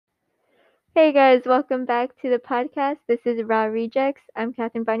Hey guys, welcome back to the podcast. This is Raw Rejects. I'm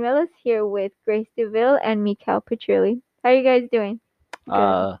Catherine Banuelos here with Grace DeVille and Mikhail Petrilli. How are you guys doing?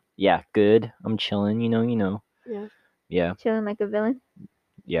 Yeah, good. I'm chilling, Yeah. Yeah, Chilling like a villain?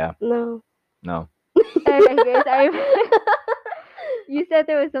 yeah, No. no. Alright guys, you said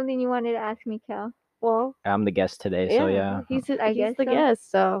there was something you wanted to ask Mikhail. Well, I'm the guest today, so yeah. he's I he's guess the so.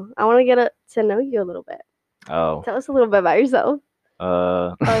 guest, so I want to to know you a little bit. Oh, Tell us a little bit about yourself.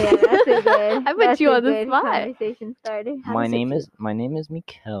 Oh yeah, that's a good I put that's you a on the good spot. conversation starter. How my does it name feel? is my name is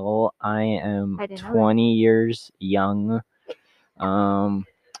Mikkel. I am I didn't know that. 20 years young. I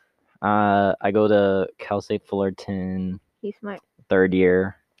go to Cal State Fullerton, He's smart. third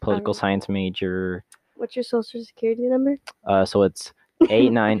year, political Alright. science major. What's your social security number? So it's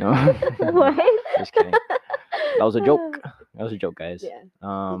 89. What? Just kidding. That was a joke. That was a joke, guys.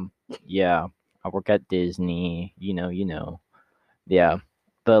 Yeah. Yeah. I work at Disney. You know. Yeah.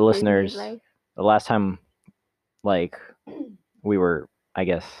 The Disney listeners. life. The last time, like, we were, I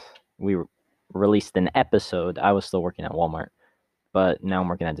guess, we released an episode, I was still working at Walmart, but now I'm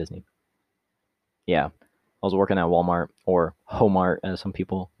working at Disney. Yeah. I was working at Walmart or Homart, as some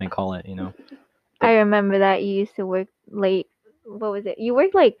people may call it, I remember that you used to work late. What was it? You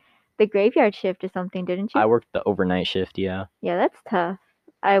worked like the graveyard shift or something, didn't you? I worked the overnight shift, yeah. Yeah, that's tough.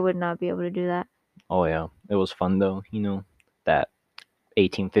 I would not be able to do that. Oh, yeah. It was fun, though, that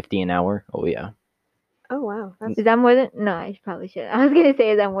 $18.50 an hour. Oh, yeah. Oh wow. That's Is that more than? No, I probably should. I was gonna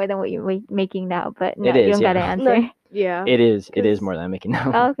say is that more than what you're making now, but no, It you is, don't yeah. gotta answer. no, yeah. It is 'Cause- more than I'm making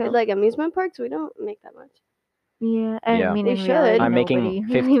now. Oh, okay. Like amusement parks, we don't make that much. Yeah, I Yeah. mean We in should. reality, I'm nobody making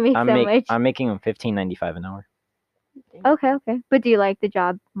really makes that much. I'm making $15.95 an hour. Okay. But do you like the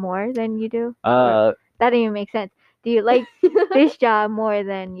job more than you do? Uh, That didn't even make sense. Do you like this job more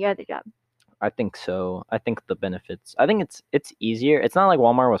than your other job? I think so. I think the benefits. I think it's easier. It's not like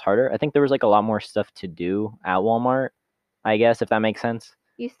Walmart was harder. I think there was like a lot more stuff to do at Walmart. I guess if that makes sense.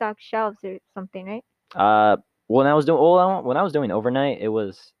 You stock shelves or something, right? When I was doing overnight, it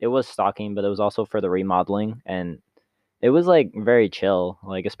was stocking, but it was also for the remodeling, and it was like very chill.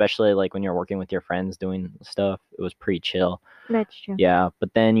 Like especially like when you're working with your friends doing stuff, it was pretty chill. That's true. Yeah,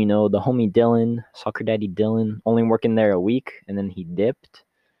 but then the homie Dylan, soccer daddy Dylan, only working there a week, and then he dipped.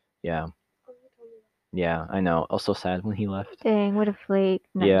 Yeah. Yeah, I know. Also sad when he left. Dang, what a flake.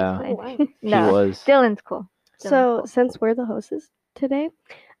 No, Yeah. just Oh, wow. kidding. He No, was. Dylan's cool. So cool. since we're the hosts today,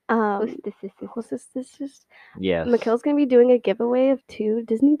 Hostesses. Yes. Mikhail's gonna be doing a giveaway of 2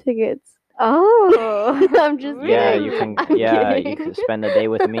 Disney tickets. Oh, I'm just Yeah, kidding. you can. I'm Yeah, kidding. you can spend a day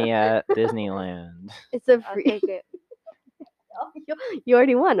with me at Disneyland. It's a I'll free. take it. You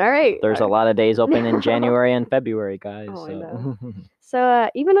already won. All right. There's a lot of days open in January and February, guys. Oh, I so. know. So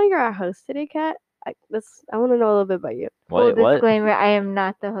even though you're our host today, Kat, I want to know a little bit about you. Full what? disclaimer: I am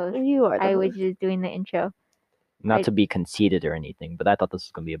not the host. You are the I was host. just doing the intro. Not to be conceited or anything, but I thought this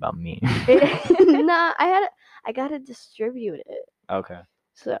was gonna be about me. Nah, I gotta distribute it. Okay.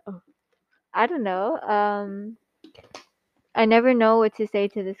 So I don't know. I never know what to say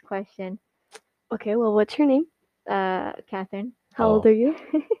to this question. okay, well, what's your name? Catherine, How old Oh. are you?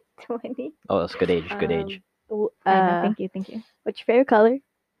 20. Oh, that's good age. Good age. I know, thank you. What's your favorite color?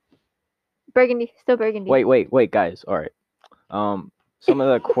 Burgundy, still burgundy. Wait, guys. All right. Some of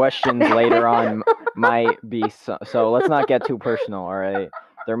the questions later on might be so let's not get too personal. All right.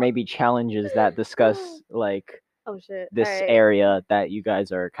 There may be challenges that discuss like Oh shit. this All right. area that you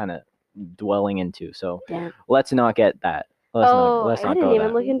guys are kind of dwelling into. So Damn. let's not get that. Let's I I not didn't go even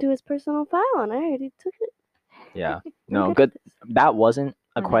that. look into his personal file, and I already took it. Yeah. I'm No, at good. this. That wasn't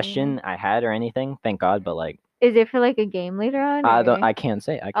a No, question I had or anything. Thank God. But like, Is it for like a game later on? I or- don't. I can't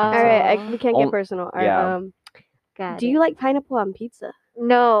say. I can't All say. right, we can't Oh, get personal. All right. yeah. Got Do it. you like pineapple on pizza?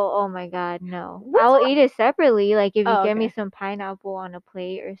 No, oh my god, no. What's I'll up? eat it separately. Like if you Oh, get me okay. some pineapple on a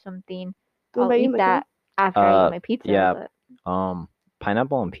plate or something, What I'll about you, eat that after I eat my pizza. yeah. but-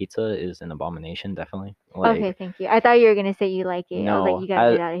 Pineapple on pizza is an abomination. Definitely. Like, Okay, thank you. I thought you were gonna say you like it. I was No, like, you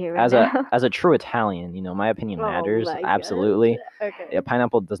gotta get out of here right as now. a true Italian, my opinion Oh matters. my Absolutely. gosh. Okay. Yeah,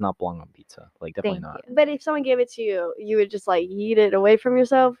 pineapple does not belong on pizza. Like definitely Thank not. you. But if someone gave it to you, you would just like eat it away from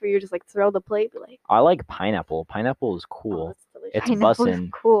yourself, or you would just like throw the plate, be like, I like pineapple. Pineapple is oh, cool. that's delicious. It's Pineapple's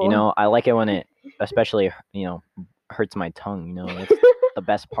bussin'. cool. I like it when it, especially hurts my tongue. That's the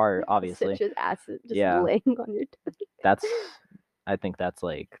best part. Obviously, Citrus acid just Yeah. laying on your tongue. that's. I think that's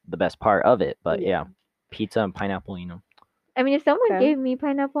like the best part of it. But Yeah. yeah, pizza and pineapple. I mean, if someone Okay. gave me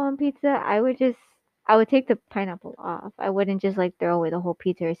pineapple on pizza, I would take the pineapple off. I wouldn't just like throw away the whole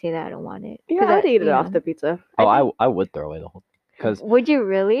pizza or say that I don't want it. Yeah, 'Cause I'd eat it you off know. the pizza. Oh, I would throw away the whole because Would you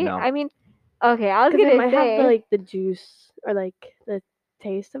really? No. I mean, okay, I was Because it gonna might say. have like the juice or like the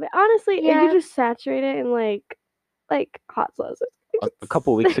taste of it. Honestly, if Yeah. you just saturate it in like hot sauce. A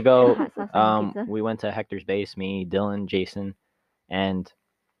couple weeks ago, Hot sauce on pizza. we went to Hector's base. Me, Dylan, Jason, and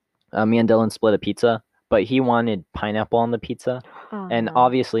me and Dylan split a pizza. But he wanted pineapple on the pizza, Oh, and no.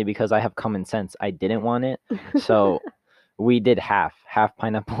 obviously because I have common sense, I didn't want it. So we did half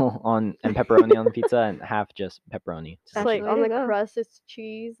pineapple on and pepperoni on the pizza, and half just pepperoni. Just That's like the way on to the go. crust, it's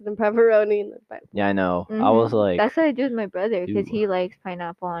cheese, then pepperoni, and then pineapple. Yeah, I know. I was Mhm. like, That's what I do with my brother because Ew. he likes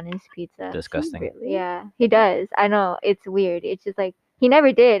pineapple on his pizza. disgusting. Really? Yeah, he does. I know it's weird. It's just like he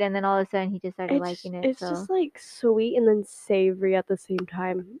never did, and then all of a sudden he just started It's, liking it. it's So just like sweet and then savory at the same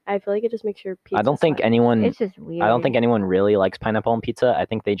time. I feel like it just makes your pizza. I don't think slimy. anyone. it's just weird. I don't think anyone really likes pineapple on pizza. I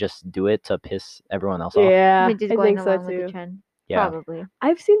think they just do it to piss everyone else off. Yeah, We're just I going think so along with the too. trend. Yeah, Probably.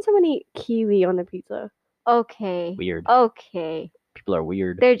 I've seen somebody kiwi on a pizza. Okay. weird. Okay. People are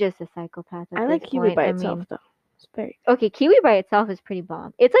weird. They're just a psychopath at I like this kiwi point. by I itself mean, though. It's very. okay, kiwi by itself is pretty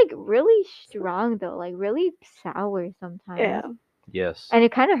bomb. It's like really strong though, like really sour sometimes. Yeah, Yes. And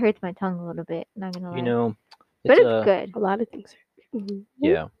it kind of hurts my tongue a little bit. Not gonna lie. You know, but it's a- good. a lot of things. Mhm.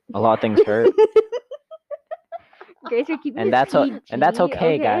 Yeah, a lot of things hurt, Grace, you're keeping and this that's PG,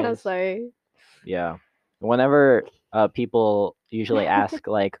 okay, guys. I'm sorry. Yeah. Whenever people usually ask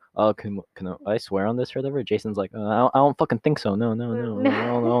like, "Oh, can I swear on this or whatever?" Jason's like, I don't fucking think so. No,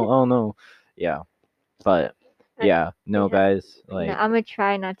 no. Yeah, but yeah, no, It has- guys, No, like, I'm gonna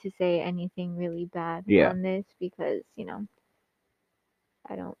try not to say anything really bad Yeah. on this because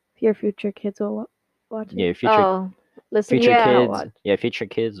I don't. Your future kids will watch it. yeah, future Oh, Listen, future yeah. kids, Watch. future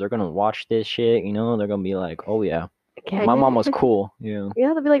kids, they're gonna watch this shit. You know, they're gonna be like, "Oh yeah, Can my you- mom was cool." Yeah.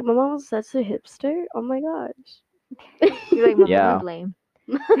 Yeah, they'll be like, my mom was such a hipster. Oh my gosh. you're like my Yeah. mama's lame.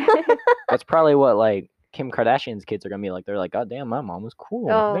 That's probably what like Kim Kardashian's kids are gonna be like. They're like, "God damn, my mom was cool."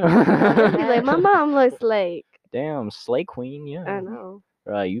 Oh, They'll be like, my mom looks like. Damn, slay queen, yeah. I know.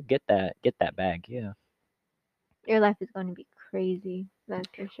 You get that bag, yeah. Your life is going to be crazy. That's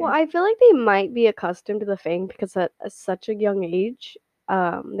for sure. Well, I feel like they might be accustomed to the fame because at such a young age, they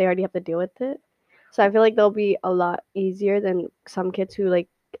already have to deal with it. So I feel like they'll be a lot easier than some kids who like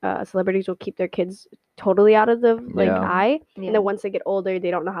celebrities will keep their kids totally out of the Yeah. eye, yeah. and then once they get older,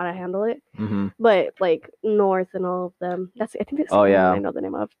 they don't know how to handle it. Mm-hmm. But like North and all of them, I think that's Oh, the yeah. one I know the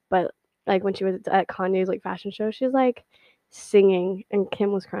name of. But like when she was at Kanye's like fashion show, she was like singing and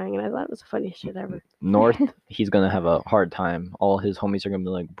Kim was crying, and I thought it was the funniest shit ever. North, he's gonna have a hard time. All his homies are gonna be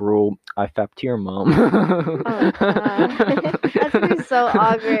like, "Bro, I fapped your mom." Oh, God. That's gonna be so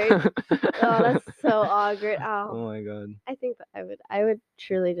awkward. Oh, that's so awkward. Oh Oh, my god. I think that I would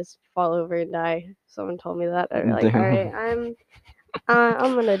truly just fall over and die. If someone told me that, I'd be like, all right,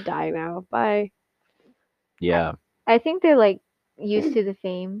 I'm gonna die now. Bye. Yeah. I think they're like used to the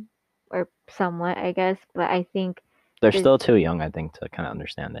fame, or somewhat, I guess. But I think, They're still too young, I think, to kind of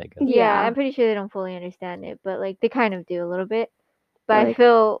understand it. I guess. yeah, Yeah. I'm pretty sure they don't fully understand it, but like they kind of do a little bit. But I Like-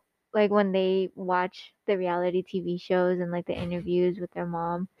 feel like when they watch the reality TV shows and like the interviews with their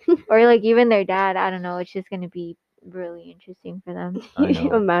mom, or like even their dad, I don't know, it's just gonna be really interesting for them. I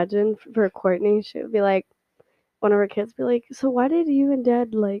know. Imagine for Courtney, she would be like, one of her kids be like, so why did you and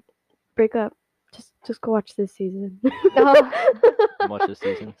Dad like break up? Just go watch this season. Watch this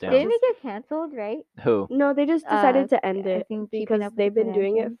season. Damn. Didn't it get canceled, right? Who? No, they just decided to end I it think Keeping because Up with they've the been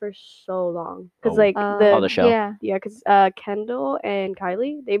doing it Kardashians. for so long. Because Oh. like the show. Yeah. yeah, because Kendall and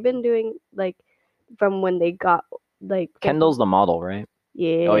Kylie, they've been doing like from when they got like Kendall's the model, right?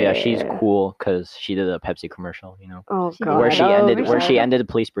 yeah. Oh yeah, she's cool because she did a Pepsi commercial. You know, Oh She did god, where she Oh, ended for where she sure. ended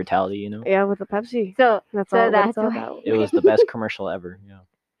police brutality. You know, Yeah, with the Pepsi. So That's so all. that's That's all why- about. it was the best commercial ever. Yeah.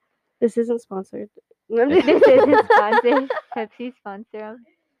 This isn't sponsored. this isn't sponsored. Pepsi sponsor 'em.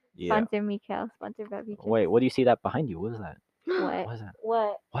 Yeah. Sponsor Mikael. Sponsor Bevy. Wait, what do you see that behind you? What is that? What? What is that?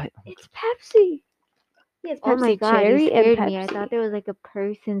 What? What? It's Pepsi. Yeah, it's Oh my Pepsi god, cherry you and scared Pepsi. me. I thought there was like a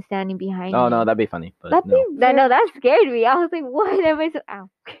person standing behind Oh me. no, that'd be funny. But That'd no. be No, that scared me. I was like, what am I so ow.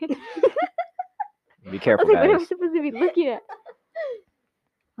 Be I careful, was like, what am I guys. supposed to be looking at?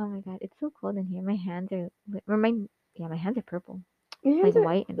 Oh my god, it's so cold in here. My hands are or my hands are purple. Your Like hands are-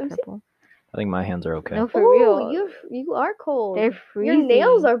 white and let me see. purple. I think my hands are okay. No, for Oh, real. you are cold. They're Your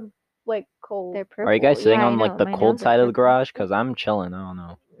nails freezing. are like cold. They're purple. Are you guys sitting Yeah, I on like know, the my cold nails are side of the purple. garage? Cause I'm chilling. I don't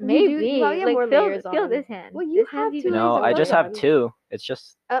know. You Maybe. do- you probably have like more feel, layers feel on. this hand. Well, you This hand's have even two No, layers I of just layer have on. two. It's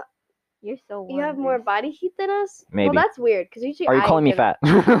just You're so warm. You have more Grace. body heat than us. Maybe. Well, that's weird because usually. Are you I calling me get- fat?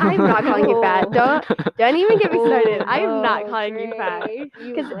 I'm not calling you fat. Don't even get me started. Oh, I am not no, calling you fat. Grace,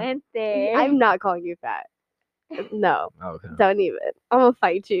 You 'Cause went there. I'm not calling you fat. No, Okay. don't even. I'm gonna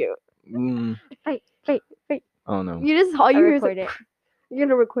fight you. Mm, Fight. oh no. You just all I you hear is record like, it. you're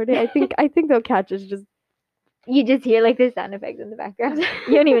gonna record it. I think they'll catch us just You just hear like the sound effects in the background.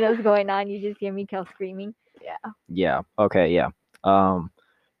 You don't even know what's going on. You just hear Mikael screaming. Yeah. Okay. Yeah.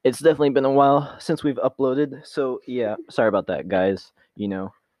 It's definitely been a while since we've uploaded. So yeah, sorry about that, guys.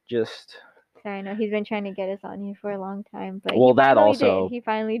 Just Sorry, I know he's been trying to get us on here for a long time, but Well, he that finally also- did. He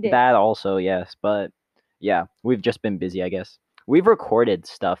finally did. that also, yes. But yeah, we've just been busy, I guess. We've recorded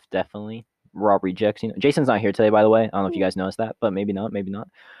stuff, definitely. Raw rejects. Jason's not here today, by the way. I don't know if you guys noticed that, but maybe not. Maybe not.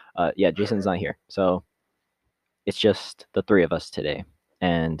 Yeah, Jason's not here, so it's just the three of us today,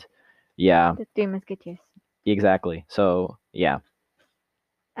 and yeah, The Three Musketeers. exactly. So yeah.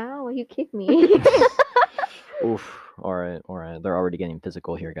 Oh, you kicked me. Oof. All right. They're already getting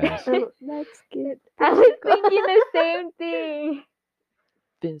physical here, guys. Let's get I was thinking the same thing.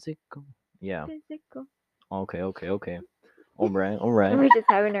 Physical. Yeah. Physical. Okay. All right. We're just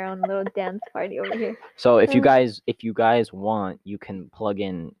having our own little dance party over here. So if you guys want, you can plug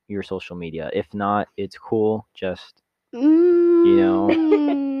in your social media. If not, it's cool. Just know.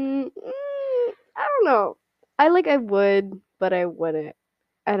 I don't know. I would, but I wouldn't.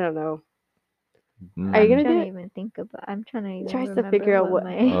 I don't know. Are you mm, gonna I'm trying do to it? even think about. I'm trying to even Tries to remember figure out what-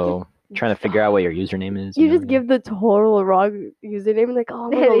 my. Oh, trying to figure out what your username is. You know, just give the total wrong username, like, oh,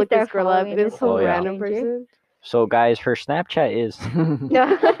 I'm gonna They go look this start girl up. following It is us. some Oh, yeah. random Stranger. person. So guys, her Snapchat is.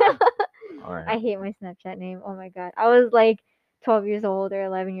 No. All right. I hate my Snapchat name. Oh my god. I was like 12 years old or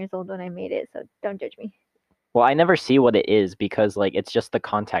 11 years old when I made it, so don't judge me. Well, I never see what it is because it's just the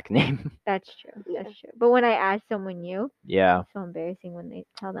contact name. That's true. Yeah. That's true. But when I ask someone new, Yeah, it's so embarrassing when they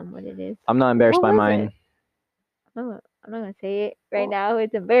tell them what it is. I'm not embarrassed What by was mine. it? I'm not gonna say it right Oh. now.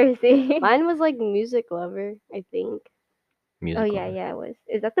 It's embarrassing. Mine was like music lover, I think. Music. Oh yeah, lover. yeah, it was.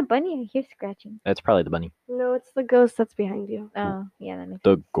 Is that the bunny? I hear scratching. That's probably the bunny. No, it's the ghost that's behind you. Oh yeah, that makes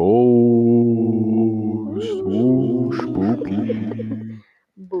The sense. ghost. Ooh, spooky.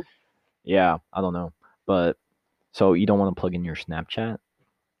 Boo. Yeah, I don't know, but so you don't want to plug in your Snapchat?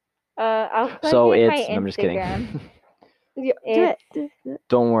 I'll plug So in it's. my No, I'm just kidding. Instagram. Yeah, do it.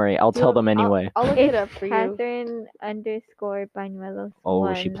 Don't worry, I'll tell them anyway. I'll look it It's up for you. Catherine_Bañuelos.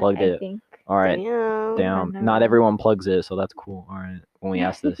 Oh, she 1, plugged I it. think. All right. Damn. Damn, no, not no. everyone plugs it, so that's cool. All right. When we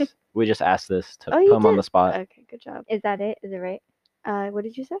ask this, we just asked this to Oh, put you them on the did? spot. Okay, good job. Is that it? Is it right? What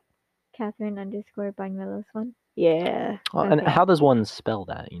did you say? Catherine_Bañuelos 1. Yeah. Oh, and Okay. how does one spell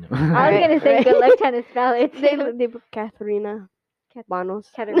that? I was Right, gonna say right. good luck trying to spell it. They put Katharina Cat-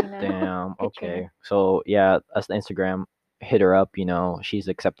 Manos. Katerina. Damn. Katrina. Okay. So yeah, that's the Instagram. Hit her up. She's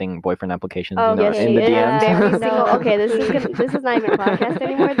accepting boyfriend applications. Oh, in yes, the she is. DMs. Every No, single. Okay, this please. is not even a podcast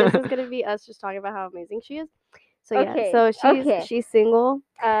anymore. This is gonna be us just talking about how amazing she is. So yeah, Okay, so okay. she's single.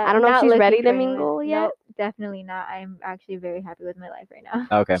 I don't know if not she's looking ready for to anyone. mingle yet. Nope, definitely not. I'm actually very happy with my life right now.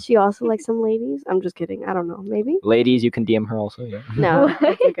 Okay. She also likes some ladies. I'm just kidding. I don't know. Maybe. Ladies, you can DM her also. Yeah. No, What?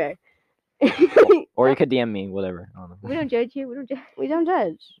 it's okay. Or you could DM me. Whatever. I don't know. We don't judge here. We don't judge. We don't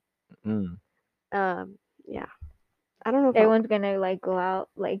judge. Mm. Yeah. I don't know if I'll- Everyone's gonna like go out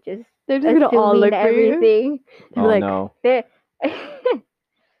like just they're just gonna all assuming look for you. everything. They're Oh like, no. They're-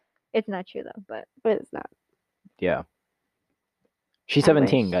 It's not true though, but but it's not. Yeah. She's I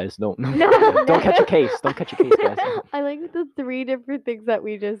 17, wish. guys. Don't No. don't catch a case. Don't catch a case, guys. I like the 3 different things that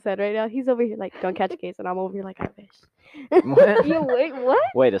we just said right now. He's over here like, don't catch a case, and I'm over here like, I wish. What? you wait. What?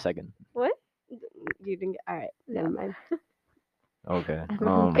 Wait a second. What? You didn't get. All right, No. never mind. Okay. I'm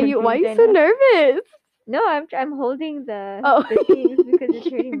a little Why are you confused so right now. nervous? No, I'm holding the Oh, the things because it's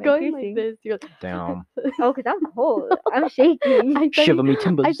hurting you're my going piercing. like this. You're Damn. Oh, because I'm cold. I'm shaking. I thought, Shiver me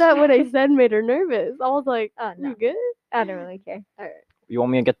timbers. I thought what I said made her nervous. I was like, Oh no, you good? I don't really care. All right. You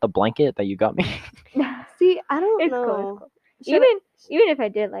want me to get the blanket that you got me? See, I don't It's know. cool. It's cool. Should I- Even if I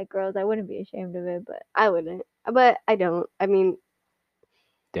did like girls, I wouldn't be ashamed of it. But I wouldn't, but I don't. I mean,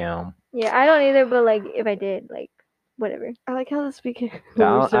 Damn. yeah, I don't either. But like if I did, like whatever. I like how the speaker.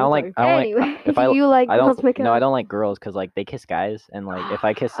 I don't like. Anyway. If I. you like I don't. girls make No, up. I don't like girls because they kiss guys, and if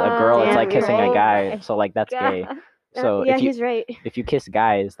I kiss a Oh, girl, it's damn, like you're kissing a right. guy. So that's God. gay. So yeah, if you he's right. if you kiss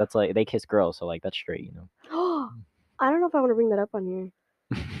guys, that's like they kiss girls. So that's straight. I don't know if I want to bring that up on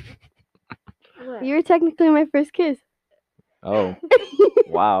here. What? You were technically my first kiss. Oh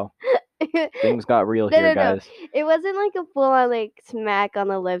wow, things got real No, here, no, no. guys. It wasn't like a full on like smack on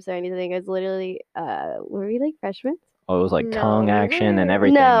the lips or anything. It was literally were we like freshmen? Oh, it was like No, tongue we action and were-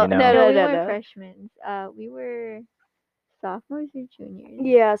 everything. No, you know? no, No, we no, weren't no. freshmen. We were sophomores or juniors.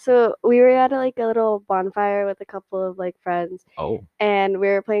 Yeah, so we were at like a little bonfire with a couple of like friends, Oh, and we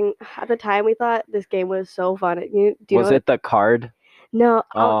were playing. At the time, we thought this game was so fun. Do you was know it the card? No,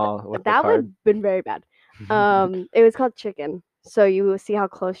 Oh, with the that would card. have been very bad. It was called Chicken. So you will see how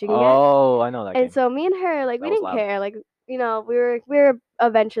close you can get. Oh, I know that. And game. so me and her, like, That we was didn't loud. care. Like, we were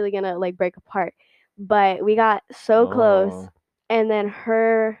eventually gonna like break apart. but we got so close, Oh. and then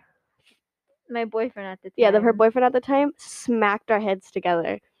My boyfriend at the time. yeah, her boyfriend at the time smacked our heads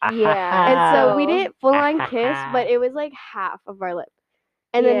together. Yeah. And so we Oh. didn't full on kiss, but it was like half of our lip.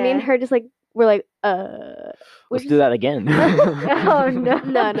 And then me and Yeah. her just like we're like Let's do that again. Oh, no.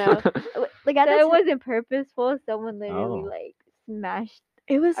 No. Like at That the wasn't purposeful. Someone literally Oh. like smashed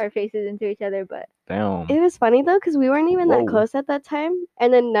it was our faces into each other, but Damn. it was funny though because we weren't even Whoa. that close at that time.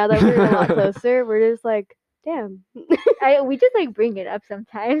 And then now that we're a lot closer, we're just like, damn. we just like bring it up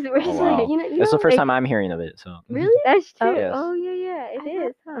sometimes. We're Oh, just wow. like, you That's the know, first like- time I'm hearing of it. So really? that's Oh. true. Yes. Oh yeah, it I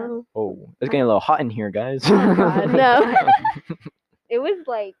is, thought- huh? oh. Oh, it's getting a little hot in here, guys. Oh, God, no. It was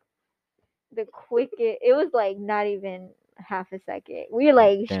like the quickest. It was like not even half a second. We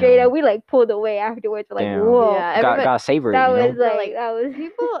like straight Damn. up. We like pulled away afterwards. We're like, Damn. whoa. Yeah, Got everybody- gotta savor it. That you was know? like that was.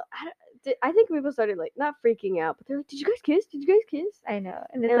 People I think people started like not freaking out, but they're like, "Did you guys kiss? Did you guys kiss?" I know,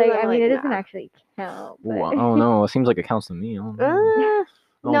 and it's And like I'm I mean, like, it doesn't nah. actually count. Ooh, But I don't know. It seems like it counts to me. I don't know.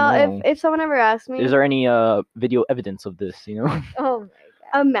 Oh, no, no. if someone ever asked me, Is there any video evidence of this? You know? oh my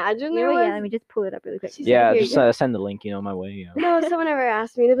god. imagine You there know what, was. yeah, let me just pull it up really quick. She's Yeah, like, "Here just you go." send the link. My way. Yeah. No, if someone ever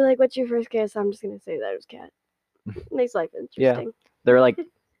asked me, they'd be like, "What's your first kiss?" I'm just gonna say that it was cat. Makes life interesting. They're like,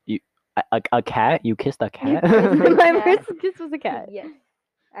 a cat. You kissed a cat. My Yeah. first kiss was a cat. Yes.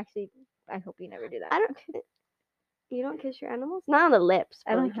 Actually, I hope you never do that. I don't. You don't kiss your animals? Not on the lips.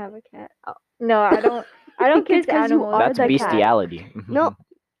 I but, don't like- have a cat. Oh. No, I don't. I don't kiss It's 'cause you animals. are That's the cat. bestiality. No.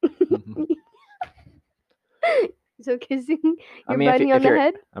 So kissing your I mean, if buddy you- on if the you're-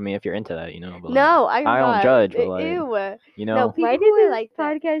 head? I mean, if you're into that, But like, No, I'm I don't not. judge, but, like, Ew. no, people Why did who are this like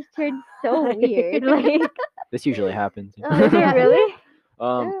that- podcast turn so weird? Like, this usually happens. Oh, did it yeah. really?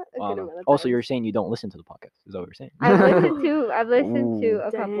 a good amount of Also, you're times. saying you don't listen to the podcast. Is that what you're saying? I've listened to Ooh.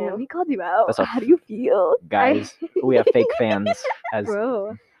 a couple. Damn, he called you out. That's a How do you feel? Guys, we have fake fans. As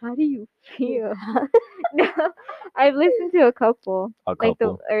Bro, how do you feel? No, I've listened to a couple. a Like the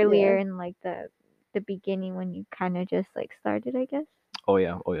couple. earlier in like the beginning when you kind of just like started, I guess. Oh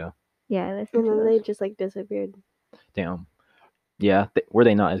yeah. Yeah, I listened And to then those. they just like disappeared. Damn. Yeah. Were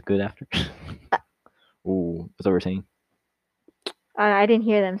they not as good after? Ooh, that's what we're saying. I didn't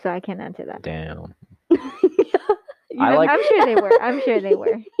hear them, so I can't answer that. Damn. You I know, like- I'm sure they were. I'm sure they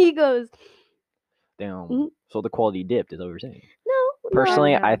were. He goes, Damn. Mm. So the quality dipped. Is that what we're saying? no.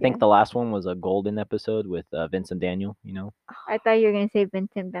 Personally, no, I think yeah. the last one was a golden episode with Vincent Daniel. I thought you were gonna say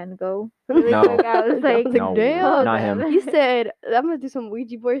Vincent Van Gogh. No. Really No. quick. I was like, No, damn. hold not up. him. He said, I'm gonna do some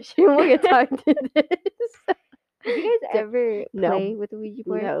Ouija board shit and we'll get talking to this. Did you guys ever No. play with the Ouija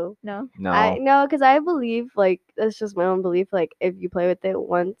board? No. No. No. No, because I believe like that's just my own belief. Like if you play with it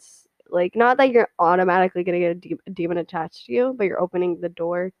once, like not that you're automatically gonna get a demon attached to you, but you're opening the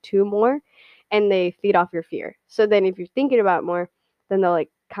door to more, and they feed off your fear. So then if you're thinking about it more, then they'll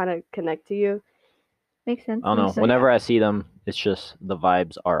like kind of connect to you. Makes sense. I don't know. makes sense. Whenever I see them, it's just the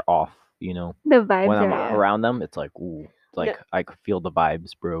vibes are off. The vibes When I'm are. around them, it's like ooh, like I could feel the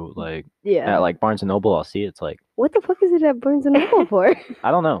vibes, bro. Like Yeah. at like Barnes and Noble, I'll see it, it's like What the fuck is it at Barnes and Noble for?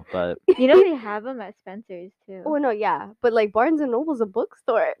 I don't know, but You know they have them at Spencer's too. Oh no, yeah, but like Barnes and Noble's a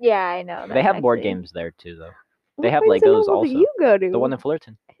bookstore. Yeah, I know. they that's have board actually- games there too, though. What They have Barnes and Legos Noble do also. you go to? The one in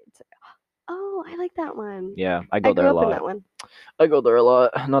Fullerton. Oh, I like that one. Yeah, I I go grew there a up in that lot. one. I go there a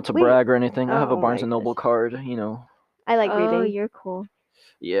lot. Not to Wait. brag or anything. I have a Oh Barnes my and Noble gosh. card. I like Oh, reading. you're cool.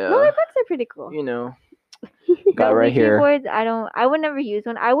 Yeah. No, their books are pretty cool. Got The it right Ouija here. boards, I would never use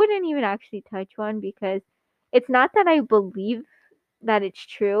one. I wouldn't even actually touch one because it's not that I believe that it's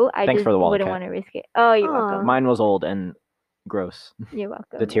true. I Thanks just for the wallet, wouldn't Kat. want to risk it. Oh, you're Aw. welcome. Mine was old and gross, You're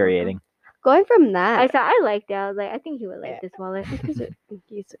welcome. deteriorating. Going from I that, saw. I liked it. I was like, I think he would like Yeah. this wallet.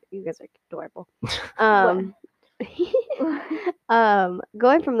 you guys are adorable.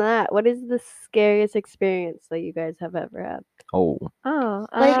 Going from that, what is the scariest experience that you guys have ever had? Oh, Oh,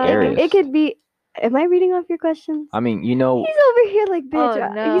 Like Scariest. it could be. Am I reading off your questions? I mean, He's over here like bitch.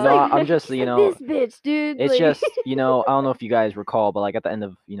 Oh, no. He's No, like, I'm just, he's you like, know, this bitch, dude. it's like- just I don't know if you guys recall, but like at the end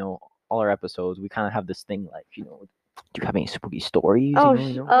of all our episodes, we kind of have this thing like do you have any spooky stories? Oh,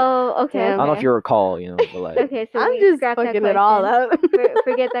 you know? Oh, okay. Damn. I don't know if okay. you recall, but like Okay, so I'm we just scrap that fucking it all question. up.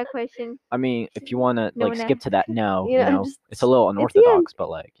 Forget that question. I mean, if you want to No like one skip to that now, You know, just- it's a little it's the end. unorthodox, but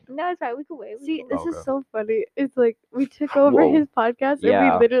like No, it's fine. We can wait. See, this Oh, is okay. so funny. It's like we took over Whoa. his podcast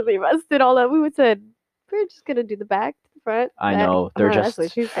Yeah. and we literally messed it all up. We would said we're just gonna do the back to the front. I back." know, they're That's what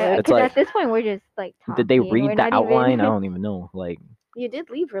just- she said. It's Because like- at this point we're just like talking. did they We're read the not outline? Even... I don't even know. Like You did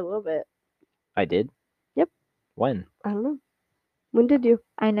leave for a little bit. I did. Yep. When? I don't know. When did you?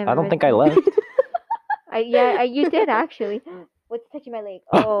 I never. I don't read think I them. left. You did actually. What's touching my leg?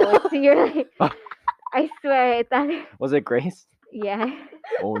 Oh, so you're like. I swear I thought. Was it Grace? Yeah.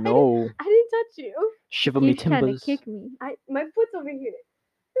 Oh no. I didn't touch you. Shiver me He's trying to timbers. kick me. My foot's over here.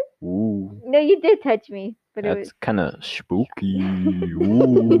 Ooh. No, you did touch me, but it That's was kind of spooky.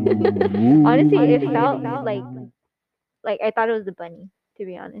 Ooh. honestly it felt like I thought it was the bunny, to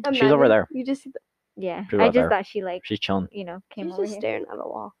be honest. She's over there. You just see the, Yeah. She's I right just there. thought she like She's chilling. came she's over just here. staring at a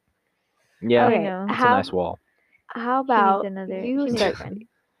wall. Yeah, I Okay, know. it's a how nice wall. how She needs about another you she needs a start? friend.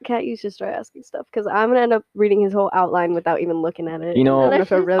 Cat, you should start asking stuff because I'm gonna end up reading his whole outline without even looking at it. You know, I'm gonna Let's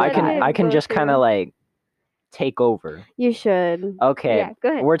feel just really I let can it bad. I can go just kind of through. like take over. You should. Okay, Yeah,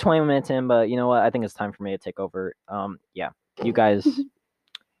 go ahead. we're 20 minutes in, but you know what? I think it's time for me to take over. Yeah, you guys,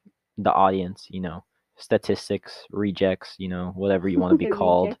 the audience, statistics, rejects, whatever you want to be The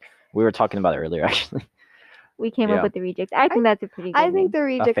called. rejects. We were talking about it earlier, actually. We came Yeah. up with the rejects. I think that's a pretty good I think name. the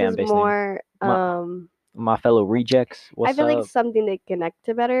reject is fan-based name. more. My fellow rejects, what's I feel up? like something they connect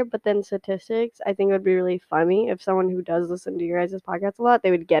to better, but then statistics, I think it would be really funny if someone who does listen to your guys' podcast a lot,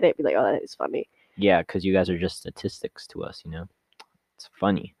 they would get it, be like, oh, that is funny. Yeah, because you guys are just statistics to us, It's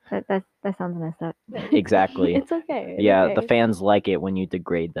funny. That sounds messed up. Exactly. It's okay. It's Yeah, okay. the fans like it when you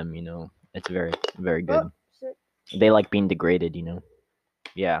degrade them, It's very, very good. Oh, shit. They like being degraded,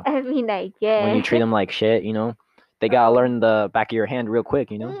 Yeah. I mean, I guess. When you treat them like shit, they gotta Oh. learn the back of your hand real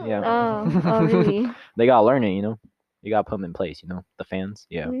quick, Yeah. Oh, really? They gotta learn it, You gotta put them in place, The fans.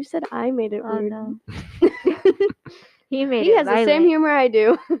 Yeah. You said I made it Oh weird. no. He made He it has the same violent. humor I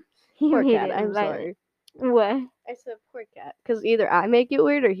do. He Poor made cat. it I'm violent. sorry. What? I said poor cat because either I make it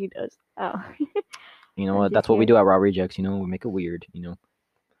weird or he does. Oh. You know I'm what? just That's what we here. do at Raw Rejects, We make it weird,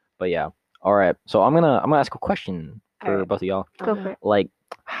 But yeah. All right. So I'm gonna ask a question for Alright. both of y'all. Go for it. Like,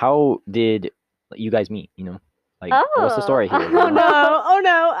 how did you guys meet? Like, what's the story here? Oh, you know? no! Oh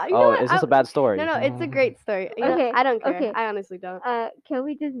no! You know Oh, what? is this a bad story? No, it's a great story. You know, Okay, I don't care. okay. I honestly don't. Can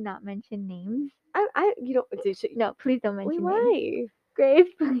we just not mention names? You don't. No, please don't Wait, mention names. why? Grace,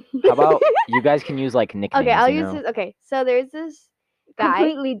 please. How about you guys can use like nicknames? Okay, I'll you use know? this. Okay, so there's this guy.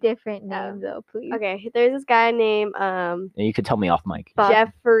 Completely different name though, please. Okay, there's this guy named And you could tell me off mic. Bob.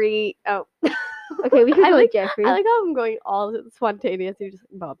 Jeffrey. Oh. Okay, we could I go like- with Jeffrey. I like how I'm going all spontaneous. You just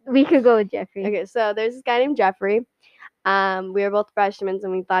Bob. We could go with Jeffrey. Okay, so there's this guy named Jeffrey. We were both freshmen,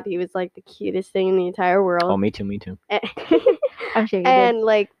 and we thought he was like the cutest thing in the entire world. Oh, me too. I'm sure you And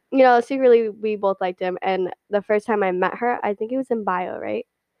like, secretly we both liked him. And the first time I met her, I think it was in bio, right?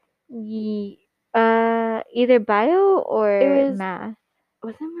 did. Either bio or It was- math.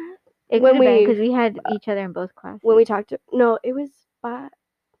 Was it math? It when could have been we- because we had each other in both classes. When we talked to no, it was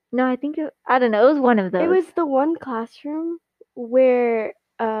No, I think I don't know. It was one of those. it was the one classroom where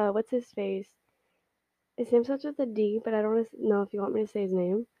what's his face? His name starts with a D, but I don't know if you want me to say his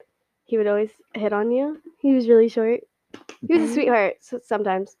name. He would always hit on you. He was really short. He was a sweetheart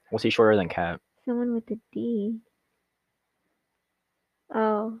sometimes. Was he shorter than Kat? Someone with a D.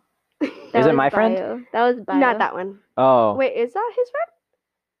 Oh. Is That it was my friend? bio. That was bio. Not that one. Oh, Wait, is that his friend?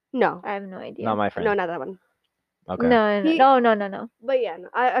 No. I have no idea. not my friend. No, not that one. Okay. No. But yeah, no,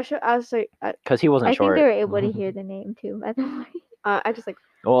 I'll say Because he wasn't I short. think they were able to hear the name too. By the way. I just like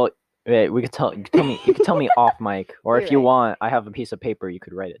Well, wait, we could tell. You could tell me off mic, or You're if you right. want, I have a piece of paper. You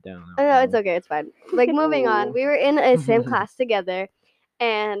could write it down. Oh, no, it's okay. It's fine. Like moving on, we were in a same Mhm. class together,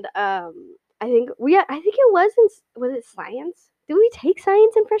 and I think it was it science? Did we take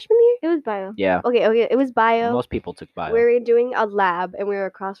science in freshman year? It was bio. Yeah. Okay, it was bio. Most people took bio. We were doing a lab, and we were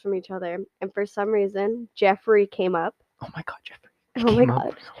across from each other, and for some reason, Jeffrey came up. Oh my god, Jeffrey. Oh my Came up?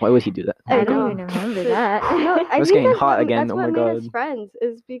 god! Why would he do that? I I don't know. even remember that. No, I It's think getting that's hot what- again. That's Oh what my made us God. friends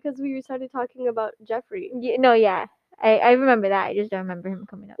is because we started talking about Jeffrey. Yeah. I remember that. I just don't remember him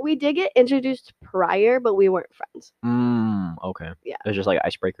coming up. We did get introduced prior, but we weren't friends. Okay. Yeah. It was just like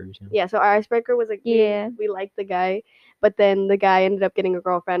icebreakers. Yeah, so our icebreaker was like, Yeah. we liked the guy, but then the guy ended up getting a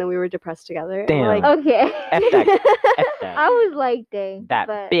girlfriend, and we were depressed together. and we're Damn. like, Okay. F that. F that. I was like, dang. That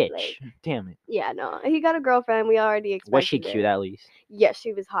but, bitch. like, Damn it. yeah, no, he got a girlfriend. We already expected Was she it. cute at least? Yes,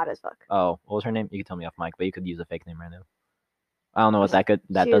 she was hot as fuck. Oh, what was her name? You could tell me off mic, but you could use a fake name right now. I don't know what that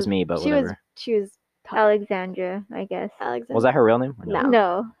She does was- me, but she whatever. She was top. Alexandra, I guess. Alexandra. Was that her real name? Or No.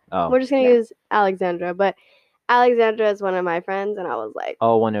 No. Oh. We're just gonna Yeah. use Alexandra, but Alexandra is one of my friends, and I was like,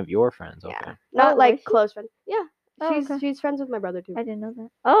 Oh, one of your friends. Okay. yeah, not Oh, like was she? close friend. Yeah, Oh, she's okay. friends with my brother too. I didn't know that.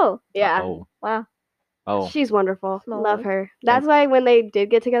 Oh, Yeah, Oh. wow. Oh. she's wonderful. Small Love world. her. That's why when they did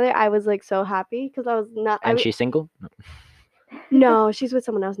get together, I was like so happy because I was not. And she's single? No. No, she's with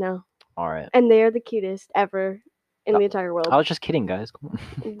someone else now, All right. and they're the cutest ever in the entire world, I was just kidding, guys. Come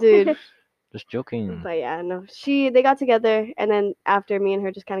on. dude. Just joking. But yeah, no, they got together, and then after me and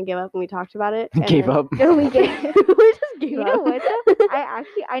her just kind of gave up, and we talked about it. and Gave then- up. No, we we gave- just gave You up. know what though?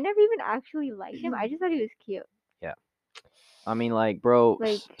 I never even actually liked him. I just thought he was cute. I mean, like, bro,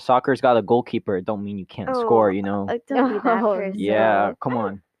 Like- soccer's got a goalkeeper. It don't mean you can't score, you know? Don't be that Oh, person. Yeah, come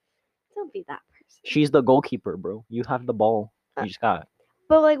on. Don't be that person. She's the goalkeeper, bro. You have the ball. You just got it.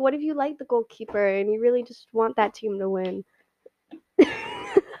 But like, what if you like the goalkeeper and you really just want that team to win?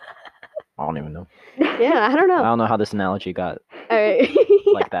 I don't even know. Yeah, I don't I know. don't know how this analogy got All right.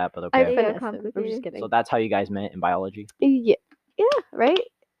 like that, but I okay. got finessed him. I'm complicated. just kidding. So that's how you guys met in biology? Yeah, right?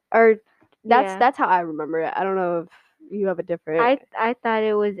 Or that's Yeah. that's how I remember it. I don't know if you have a different. I thought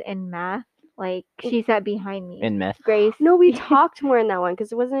it was in math. Like she sat behind me. In meth? Grace. No, we talked more in that one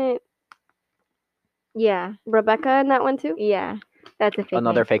because it wasn't Yeah, Rebecca in that one too. yeah. That's a fake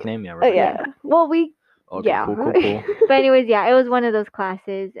Another name. fake name? Yeah, Oh right. yeah. Well, we. Okay, yeah. cool. But anyways, yeah, it was one of those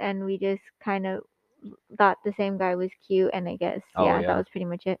classes, and we just kind of thought the same guy was cute, and I guess Oh, yeah, yeah. that was pretty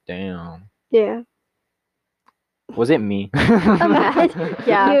much it. Damn. Yeah. Was it me?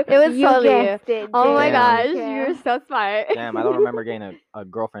 Yeah. You- it was you totally you. guessed it, Oh my Jake. gosh, Yeah. you're so smart. Damn, I don't remember getting a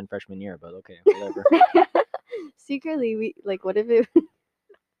girlfriend freshman year, but okay, whatever. Secretly, we like. What if it?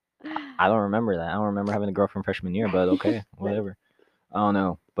 I don't remember that. I don't remember having a girlfriend freshman year, but okay, whatever. I don't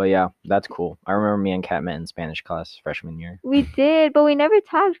know. But yeah, that's cool. I remember me and Kat met in Spanish class freshman year. We did, but we never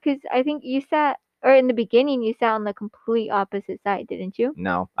talked because I think you sat, or in the beginning, you sat on the complete opposite side, didn't you?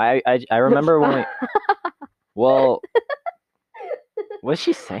 No, I remember when we. Well, what's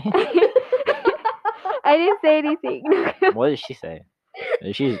she saying? I didn't say anything. What did she say?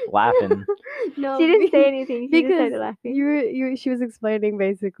 She's laughing. No, She didn't say anything. She just because started laughing. she was explaining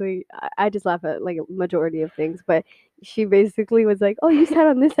basically. I just laugh at like a majority of things, but she basically was like, "Oh, you sat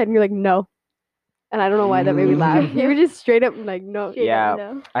on this side," and you're like, "No," and I don't know why that made me laugh. You were just straight up like, "No." Straight Yeah. up,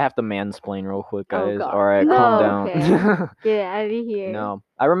 no. I have to mansplain real quick, Oh, guys. God. All right, No, calm down. Get out of here. No,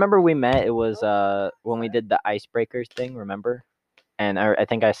 I remember we met. It was when we did the icebreakers thing. Remember? And I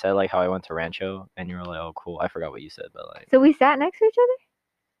think I said like how I went to Rancho, and you were like, "Oh, cool." I forgot what you said, but like, So we sat next to each other?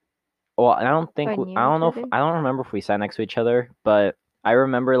 well, I don't think Or I near don't each know. If, other? I don't remember if we sat next to each other, but I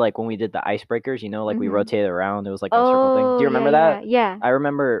remember like when we did the icebreakers. You know, like we Mhm. rotated around. It was like a circle thing. Do you remember yeah, that? Yeah. I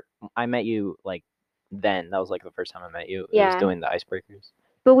remember I met you like then. That was like the first time I met you. It was Yeah. doing the icebreakers.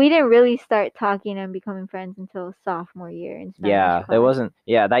 But we didn't really start talking and becoming friends until sophomore year in Spanish Yeah, class. it wasn't.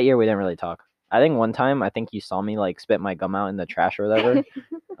 Yeah, that year we didn't really talk. I think one time, I think you saw me like spit my gum out in the trash or whatever.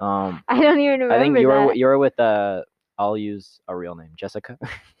 I don't even remember I think you that. were with I'll use a real name, Jessica.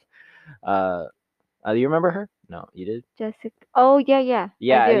 Do you remember her? No, you did. Jessica. Oh yeah, yeah.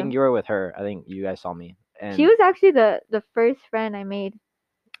 Yeah, I do. think you were with her. I think you guys saw me. And She was actually the first friend I made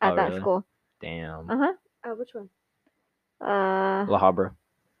at Oh, that really? school. damn Uh Oh, which one? huh. La Habra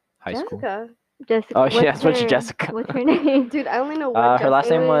High School. Jessica. Jessica. Oh, what's yeah, that's what her, Jessica. What's her name? Dude, I only know one. Her last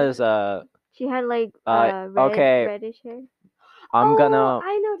It name was- was She had like red, okay. reddish hair. I'm Oh, gonna.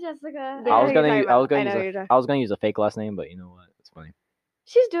 I know Jessica. Yeah. I was gonna. I was gonna I know use. who you're I was gonna use a fake last name, but you know what? It's funny.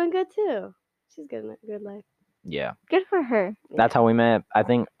 She's doing good too. She's good in a good life. Yeah. Good for her. That's how we met. I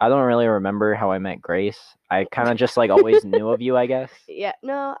think I don't really remember how I met Grace. I kind of just like always knew of you, I guess. Yeah.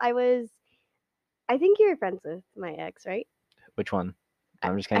 No, I think you were friends with my ex, right? Which one?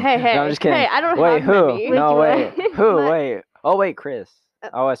 I'm just kidding. Hey, hey, no, I'm just kidding. hey! I don't Wait, have who? many. No, Which wait. one? Who? My- Wait. Oh, wait, Chris. Uh,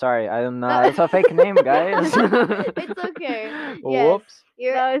 Oh, sorry. I'm not. It's a fake name, guys. It's okay. Yes. Whoops.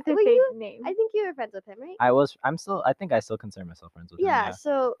 You're, That was a well, fake you, name. I think you were friends with him, right? I'm still. I think I still consider myself friends with him. Yeah.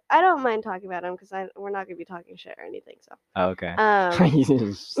 So I don't mind talking about him because we're not gonna be talking shit or anything. So. Oh, okay. Um.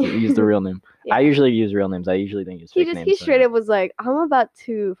 Use the real name. Yeah. I usually use real names. I usually don't use He fake just names. so straight yeah. up was like, "I'm about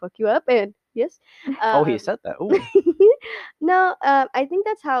to fuck you up," and yes. Oh, he Um, said that. Ooh. No, I think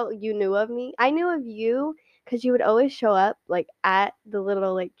that's how you knew of me. I knew of you because you would always show up like at the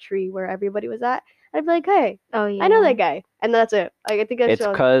little like tree where everybody was at. I'd be like, "Hey, Oh yeah. I know that guy," and that's it. Like I think I It's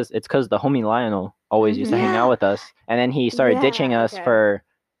showed. cause the homie Lionel always used to hang Yeah. out with us, and then he started ditching Yeah, us okay. for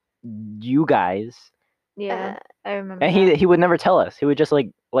you guys, Yeah, I remember. and that. he would never tell us. He would just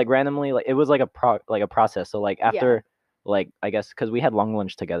like randomly like it was like a process. So like after like I guess because we had long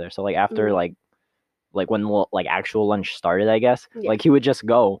lunch together. So like after Mhm. like when like actual lunch started, I guess Yeah. like he would just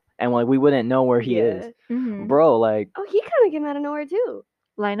go, and like we wouldn't know where he is, Mhm. bro. Like Oh, he kind of came out of nowhere too.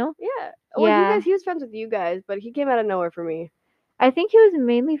 Lionel. Yeah. Well, Yeah. he was friends with you guys, but he came out of nowhere for me. I think he was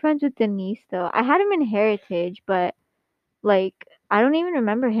mainly friends with Denise though. I had him in Heritage, but like I don't even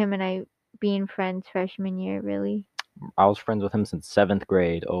remember him and I being friends freshman year really. I was friends with him since 7th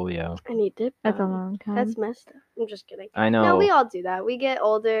grade. Oh yeah, And he dipped. That's a on me. long time. That's messed up. I'm just kidding. I know. No, we all do that. We get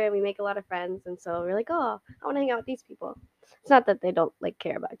older and we make a lot of friends, and so we're like, oh, I want to hang out with these people. It's not that they don't like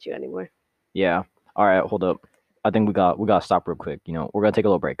care about you anymore. Yeah. All right, hold up. I think we got to stop real quick. You know, we're gonna take a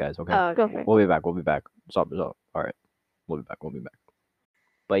little break, guys. Okay. Oh, Go okay. for it. We'll be back. We'll be back. Stop. All right. We'll be back.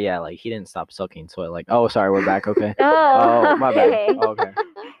 But yeah, like he didn't stop sucking. So like, oh, sorry, we're back. Okay. Oh, Oh, my bad. okay. Okay.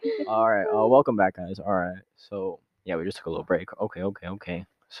 All right. Welcome back, guys. All right. So yeah, we just took a little break. Okay.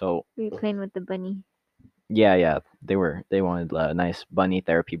 So We were playing with the bunny. yeah, they wanted a nice bunny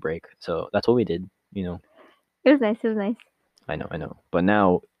therapy break. So that's what we did. You know, It was nice. It was nice. I know. But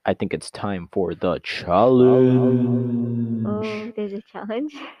now I think it's time for the challenge. Oh, there's a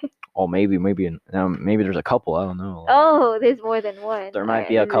challenge. Oh, maybe there's a couple. I don't know. Oh, there's more than one. There might Alright,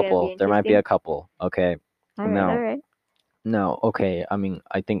 be a this is gonna couple. There might be a interesting. couple. Okay. Alright, now- alright. No, okay. I mean,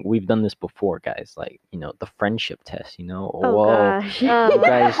 I think we've done this before, guys. Like, the friendship test. Oh Whoa. gosh. Oh,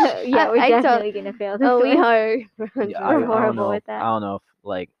 guys- yeah, we're I don't- definitely gonna fail this Oh, we one. are. Yeah, We're I don't horrible know. with that. I don't know if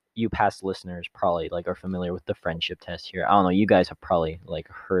like you past listeners probably like are familiar with the friendship test here. I don't know. You guys have probably like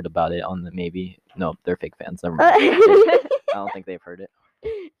heard about it on the maybe. No, they're fake fans. Never mind. I don't think they've heard it.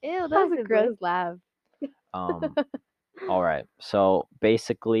 Ew, that was Possibly. a gross laugh. All right. So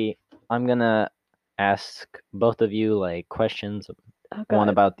basically, I'm gonna ask both of you like questions, Oh, one God.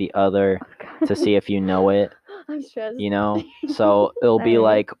 about the other, to see if you know it. I'm stressed. So it'll be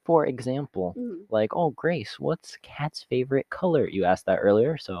Alright. like, for example, Mhm. like, oh, Grace, what's Kat's favorite color? You asked that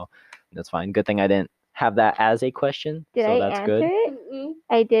earlier, so that's fine. Good thing I didn't have that as a question. Did so I that's answer good. it? Mm-mm.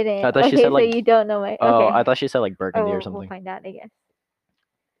 I didn't. I thought she okay, said, like- so you don't know my. Okay. Oh, I thought she said like burgundy Oh, or we'll something. find out, I guess.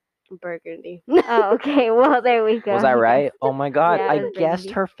 Burgundy. Oh, okay. Well, there we go. Was that you right? guessed. Oh my god, Yeah, it I was guessed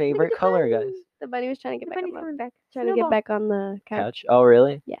burgundy. her favorite color, guys. The bunny was trying to The get back bunny's on coming back. trying to get Snowball. back on the couch. Couch. Oh,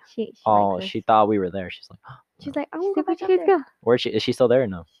 really? She Oh, likes she us. thought we were there. She's like, She's like, I She's want to go like, back "Where'd up you there. go?" where is she still there or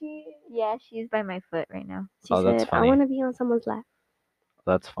no? Yeah, she's by my foot right now. She Oh, that's said, I funny. want to be on someone's lap.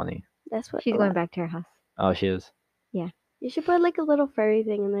 That's funny. That's what She's a going lap- back to her house. Oh, she is. You should put like a little furry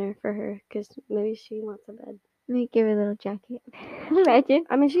thing in there for her, because maybe she wants a bed. Let me give her a little jacket. Imagine.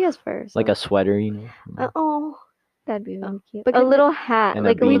 I mean, she has fur. Like so- a sweater, oh, That'd be really cute. but a could- little hat, And a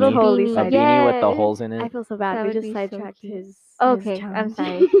like a little beanie. Totally beanie. A side- beanie with the Yes. holes in I it. feel so bad. That We would just be so sidetracked cute. his. Okay, his I'm challenge.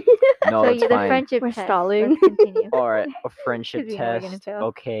 sorry. No, so it's the fine. friendship We're test. stalling. Let's continue. All right, a friendship 'Cause we know we're gonna test. fail.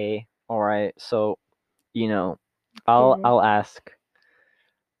 Okay. All right. So, Do I'll it.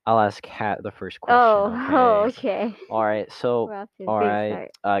 I'll ask Kat the first question. Oh, okay. okay. All right. So, We're off to a all good right.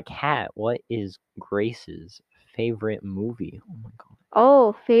 start. Kat, what is Grace's favorite movie? Oh my god.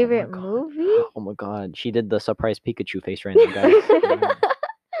 Oh, favorite God. movie? Oh my god. She did the surprise Pikachu face right now, guys.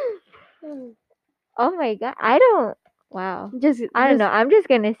 Oh my god, I don't. Wow. Just, I don't know. I'm just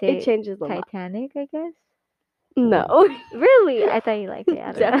gonna say It changes a lot. Titanic, I guess. No, Really? I thought you liked it.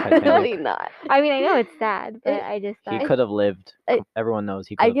 I don't know. definitely not. I mean, I know it's sad, but I just He thought. could have lived. I- Everyone knows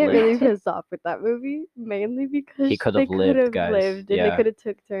he could I have get really lived. pissed off with that movie, mainly because He could they have could lived, have guys. lived, and Yeah. they could have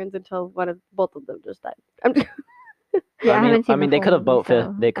took turns until both of them just died. I'm just, Yeah, I haven't seen I mean, the they could have full both movie, fit.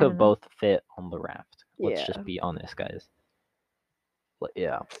 so They I could don't have know. both fit on the raft. Let's Yeah. just be honest, guys.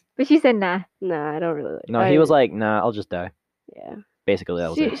 Yeah. But she said nah. nah, I don't really. Like. No, he was like, "Nah, I'll just die." yeah. Basically, that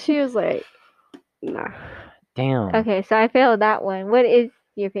was She it. she was like, nah. Damn. Okay, so I failed that one. What is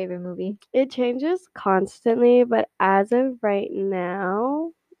your favorite movie? It changes constantly, but as of right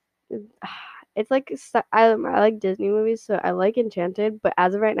now, it's like I like Disney movies, so I like Enchanted. But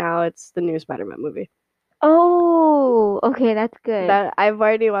as of right now, it's the new Spider-Man movie. Oh, okay, that's good. That I've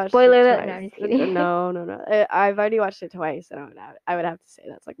already watched. Spoiler it alert, twice. no, I'm just kidding. No. I've already watched it twice, and I would have to say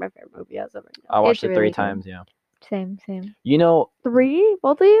that's like my favorite movie as of right now. I watched It's it really 3 good. times. Yeah. Same. 3,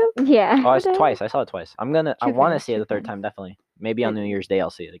 both of you? Yeah. Oh, What it's the twice. I saw it twice. I True want to fans, see it true the third fans. time, definitely. Maybe on New Year's Day I'll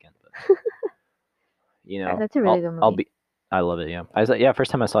see it again. But, That's a really I'll, good I'll movie. be. I love it. Yeah.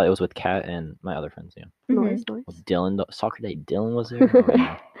 First time I saw it was with Kat and my other friends. Yeah. Mhm. Noise. With Dylan, soccer day. Dylan was there. Oh,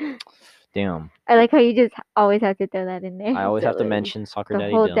 yeah. Damn. I like how you just always have to throw that in there. I always have to Dylan. mention soccer the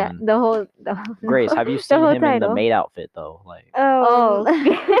daddy whole Dylan. the whole Grace, have you the seen whole him in the title. maid outfit though? Like, Oh.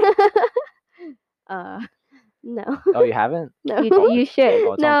 No. oh, you haven't? No. You should.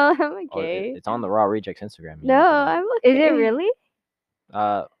 Oh, it's no, on- I'm Oh, okay. it's on the Raw Rejects Instagram. you No, need to know. I'm okay. Is it really?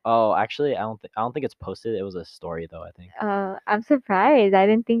 Oh, actually, I don't think it's posted. It was a story though. I think. I'm surprised. I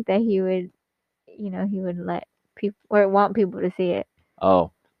didn't think that he would, he would let people or want people to see it.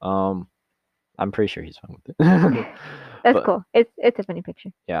 Oh, I'm pretty sure he's fine with it. That's But, cool. It's a funny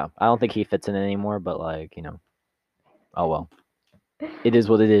picture. Yeah, I don't think he fits in it anymore. But like, oh well. It is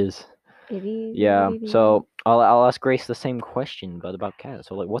what it is. It is. Yeah. what it is. So I'll ask Grace the same question, but about Kat.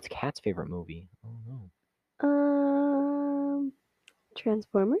 So like, what's Kat's favorite movie? I don't know.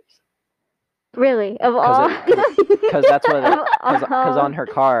 Transformers. Really, of 'Cause all. Because that's what. Of Because on all- her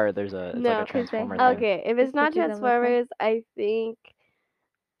car, there's a it's No, like 'cause a they transformer have- thing. Okay, if it's Just not pictures on my phone. Transformers, I think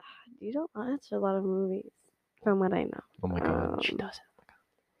you don't watch a lot of movies, from what I know. Oh my god, she Um, does it. Oh my god.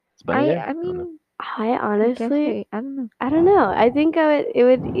 Is Bunny there? I don't know. mean, I I guess honestly, I don't know. I don't know. I think it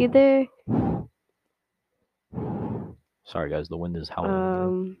would either Sorry, guys, the wind is howling. in here.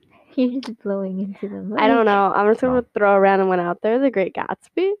 um You're just blowing into them. I don't know. I'm just gonna throw a random one out there. The Great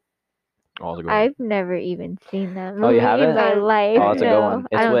Gatsby. Oh, it's a good one. I've never even seen that movie Oh, you in haven't? my life. Oh, that's a good no, one.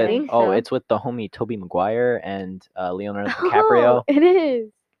 I It's don't with think so. it's with the homie Toby Maguire and Leonardo Oh, DiCaprio. it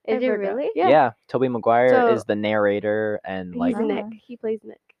is. I Is it forgot. really? Yeah. Toby Maguire So, is the narrator and like He's Oh. Nick. He plays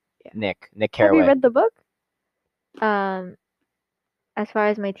Nick. Nick Have Carraway. you read the book? As far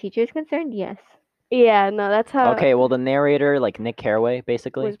as my teacher is concerned, yes. Yeah, no, that's how Okay, well the narrator, like Nick Carraway,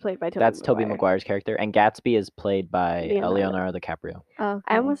 basically, was played by Tobey that's Toby Maguire. Maguire's character, and Gatsby is played by Leonardo. Leonardo DiCaprio. Oh, okay.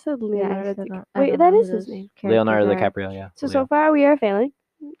 I almost said Yeah, I Leonardo. still don't- I Wait, don't that know is who his those name. Leonardo characters are. DiCaprio, yeah. So Leo. far we are failing.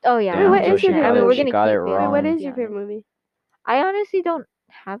 Oh yeah. Wait, what Damn, is your 100%. I mean, favorite we're movie? gonna She got keep it failing, Wait, what wrong. to is be your favorite honest. movie? I honestly don't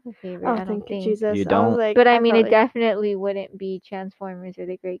have a favorite. Oh, I don't thank you, think. Jesus. You I don't? was like, But I mean, it felt definitely wouldn't be Transformers or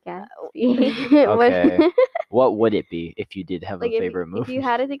The Great Gatsby. like- What- Okay. What would it be if you did have like a favorite if movie? you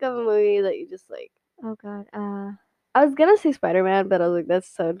had to think of a movie that you just like, Oh God. I was gonna say Spider-Man, but I was like, that's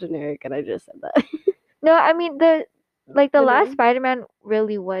so generic, and I just said that. No, I mean the The last name? Spider-Man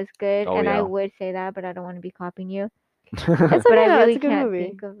really was good, Oh, and I yeah. would say that, but I don't want to be copying you. It's But okay, I no, really it's a good can't movie.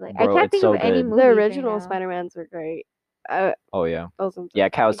 think of like Bro, I can't it's think so of any good. movies The right original now. Spider-Mans were great. Oh yeah. Awesome. Yeah,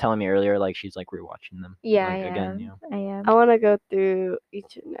 Kat was telling me earlier, like she's like rewatching them. Yeah, like, I again, am. yeah. I am. I want to go through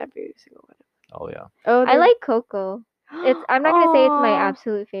each and every single one. Oh yeah. Oh, I like Coco. I'm not gonna say it's my Aw.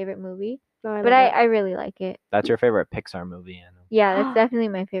 absolute favorite movie, No, but love that. I really like it. That's your favorite Pixar movie, I know. Yeah, that's definitely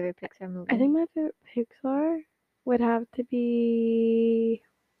my favorite Pixar movie. I think my favorite Pixar would have to be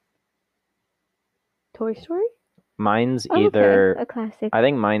Toy Story. Mine's Oh, either okay. A classic. I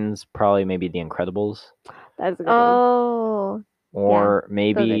think mine's probably maybe The Incredibles. That's a good one. Oh, Or those are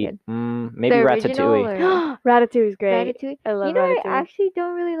maybe good. maybe the original Ratatouille. or Ratatouille is great. Ratatouille. I love You know, Ratatouille. I actually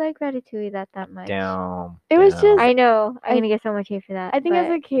don't really like Ratatouille that much. Damn. It was damn. just- I know. I'm I- gonna get so much hate for that. I think as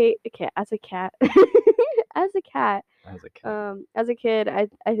but a cat, as a cat, As a kid. as a kid, I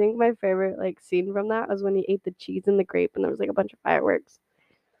think my favorite like scene from that was when he ate the cheese and the grape, and there was like a bunch of fireworks.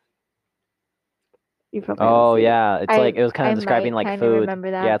 You probably haven't Oh seen it. yeah, it's like it was kind I of describing might like kinda food.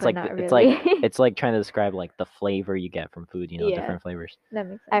 remember that, Yeah, it's but like not it's really. like it's like trying to describe like the flavor you get from food. You know, Yeah. different flavors. That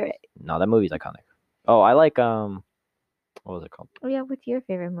makes sense. All right. No, that movie's iconic. Oh, I like what was it called? Oh yeah, what's your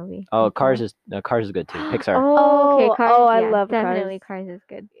favorite movie? Oh, Which Cars one? is good too. Pixar. Oh, okay. Oh, Cars. oh, I yeah, love definitely. Cars. Cars is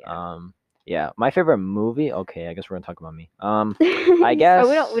good. Yeah, my favorite movie. Okay, I guess we're gonna talk about me. I I guess.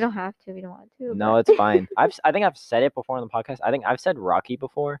 Oh, we don't have to. We don't want to. No, but- it's fine. I think I've said it before on the podcast. I think I've said Rocky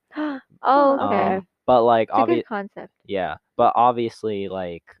before. Oh, okay. Okay. But like It's a obviously, good concept. yeah. But obviously,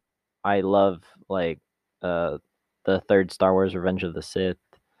 like I love like the third Star Wars: Revenge of the Sith.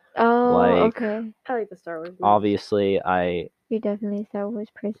 Oh, Like, okay. I like the Star Wars. movies. Obviously, You're definitely a Star Wars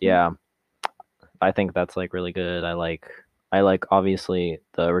person. yeah. I think that's like really good. I like obviously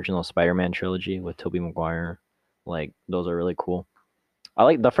the original Spider-Man trilogy with Tobey Maguire. Like those are really cool. I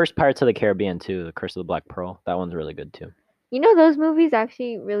like the first Pirates of the Caribbean too, The Curse of the Black Pearl. That one's really good too. You know, those movies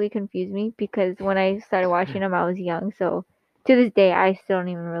actually really confused me because when I started watching them, I was young. So to this day, I still don't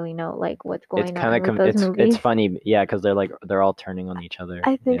even really know like what's going It's on kind with of those it's movies. funny, yeah, because they're all turning on each other.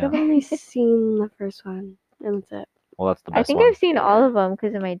 I think yeah. I've only seen the first one, and that's it. Well, that's the best I think one. I've seen all Yeah. of them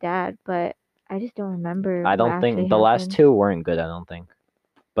because of my dad, but I just don't remember. I what don't actually think the last happened. two weren't good. I don't think,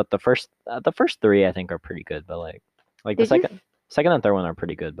 but the first three I think are pretty good. But like the Did you second and third one are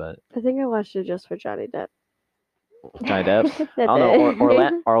pretty good. But I think I watched it just for Johnny Depp. Johnny Depp. I That's don't know.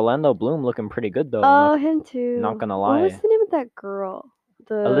 it. Orlando Bloom looking pretty good though. Oh, him too. not gonna What was lie. the name of that girl?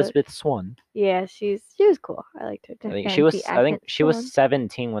 Elizabeth Swann. Yeah, she was cool. I liked her The too. I think she was. fancy I think accent she was Swan.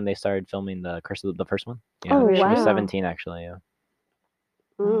 17 when they started filming the Curse of the first one. Yeah, Oh, she was wow. 17 actually. Yeah,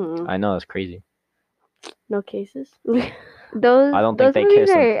 Mm, I know that's crazy. no cases. Those I don't think those they movies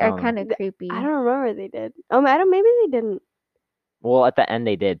kissed. I are don't know. kind of creepy. I don't remember they did. I don't. Maybe they didn't. Well, at the end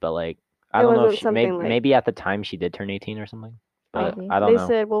they did, but like I It don't know if wasn't she something like- maybe at the time she did turn 18 or something. But Maybe. I don't They know.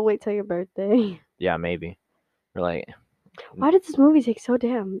 said, "We'll wait till your birthday." Yeah, maybe. Or like Why did this movie take so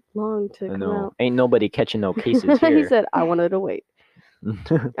damn long to I come know. out? Ain't nobody catching no cases he here. said, "I wanted to wait."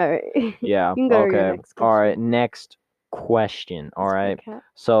 All right. Yeah. You can go to your Okay. next All right. question. Next question. All That's my right. cat.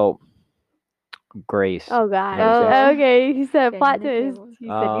 So, Grace. Oh God. Oh. Okay. He said Turning plot the twist. tables. You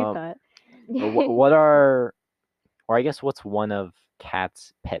said you Um, thought. what are, or I guess what's one of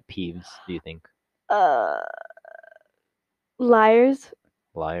Kat's pet peeves? Do you think Liars.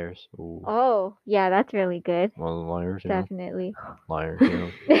 liars? Ooh. Oh, yeah, that's really good. Well, liars. You know? Definitely. Liars.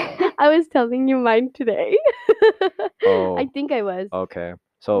 You know? I was telling you mine today. Oh. I think I was. Okay.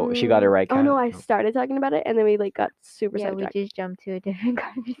 So she got it right, Oh Kat? no, I started talking about it and then we like got super Yeah, we sidetracked. just jumped to a different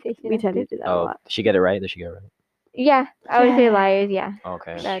conversation. We tend to after. do that a Oh, lot. did she get it right? Did she get it right? Yeah, I would say Yeah. liars. Yeah,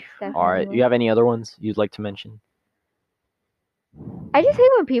 Okay. that's definitely. All right. one. You have any other ones you'd like to mention? I just hate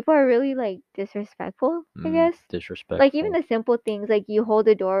when people are really like disrespectful. I guess. Disrespectful. Like even the simple things, like you hold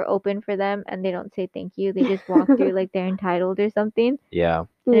the door open for them and they don't say thank you. They just walk through like they're entitled or something. Yeah.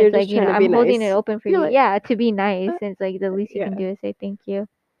 And You're it's like, just trying to I'm be holding nice. it open for You're you. like, Yeah, to be nice. And it's like the least you can yeah. do is say thank you.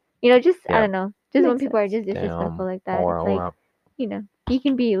 Just I Yeah. don't know. Just when Makes people are sense. just disrespectful like that. Or, It's like, you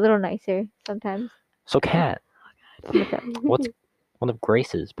can be a little nicer sometimes. So, Kat, What's up? what's one of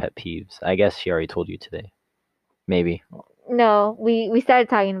Grace's pet peeves? I guess she already told you today. Maybe. No, we started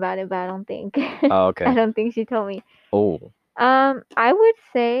talking about it, but I don't think. Oh, okay. I don't think she told me. Oh. I would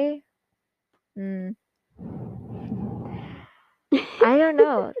say, I don't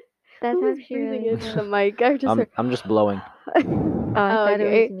know. That's Who was actually breathing really. into the mic? I just I'm just blowing. Oh, I thought it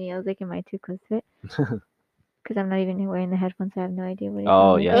okay. was me. I was like, am I too close to it? Because I'm not even wearing the headphones, so I have no idea what.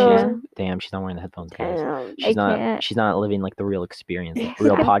 Oh you're yeah, talking she's- about. damn, she's not wearing the headphones, guys. Damn. She's I not. can't. She's not living like the real experience, like,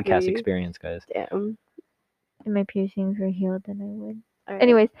 real podcast Exactly. experience, guys. Damn. If my piercings were healed, then I would. All right.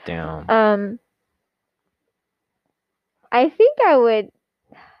 Anyways, Damn. I think I would.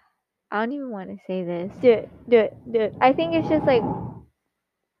 I don't even want to say this. Do it. I think it's just like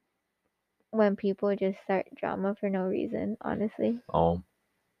when people just start drama for no reason. Honestly, Oh.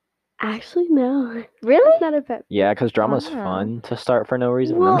 Actually, no. really? It's not a pet. Yeah, because drama's Wow. fun to start for no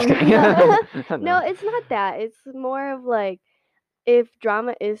reason. Well, No, I'm just kidding. No, it's not that. It's more of like if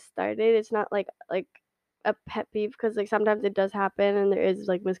drama is started, it's not like a pet peeve because like sometimes it does happen and there is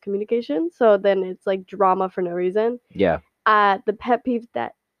like miscommunication. So then it's like drama for no reason. Yeah. The pet peeve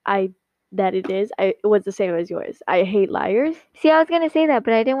that it was the same as yours. I hate liars. See, I was gonna say that,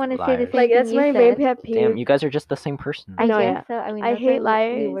 but I didn't want to say the Liars. same Like thing that's you my said. main pet peeve. Damn, you guys are just the same person. I No, guess yeah. so. I mean, I that's hate why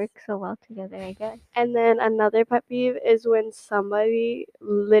we liars. work so well together. I guess. And then another pet peeve is when somebody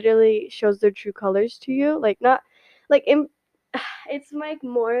literally shows their true colors to you. Like not like it's like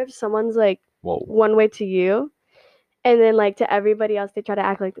more if someone's like Whoa. one way to you and then like to everybody else they try to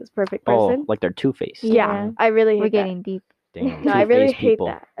act like this perfect person. Oh, like they're two-faced. Yeah, I really hate We're that. getting deep. Damn. No, I really two-faced hate people.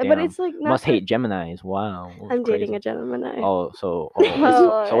 that. But Damn. it's like not Must hate Geminis. Wow. That's I'm dating crazy. a Gemini. Oh, so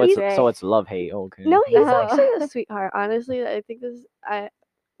Oh, so that's it's right. so it's love hate. Okay. No, he's Oh. actually a sweetheart. Honestly, I think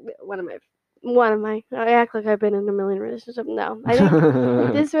one of my I act like I've been in a million relationships. No, I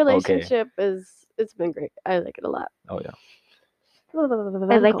think this relationship it's been great. I like it a lot. Oh yeah.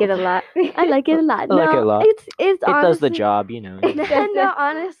 I like it a lot. I like it a lot. I like it a lot. It's It honestly, does the job, you know. no,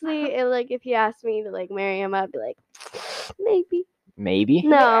 honestly, like if you asked me to like marry him, I'd be like, maybe. Maybe.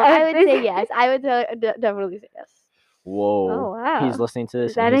 No, I would This- say yes. I would definitely say yes. Whoa. Oh, wow. He's listening to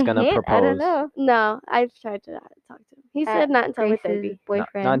this Is that and he's a gonna hint? propose. I don't know. No, I've tried to talk to him. He said not until we're Grace's 30. Not,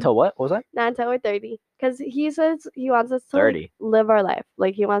 boyfriend. not until what? What was that? Not until we're 30. Because he says he wants us to 30. like, live our life.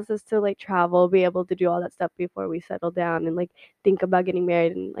 Like he wants us to like travel, be able to do all that stuff before we settle down and like think about getting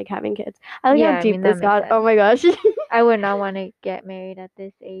married and like having kids. I like Yeah, how I deep mean, that this makes got. sense. Oh my gosh. I would not want to get married at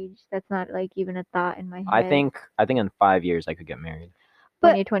this age. That's not like even a thought in my head. I think in 5 years I could get married.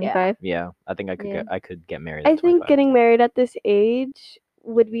 when but, you're 25. Yeah, I think Yeah. I could get married. I At think 25. getting married at this age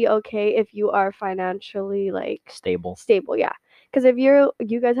would be okay if you are financially like stable. stable, yeah. Because if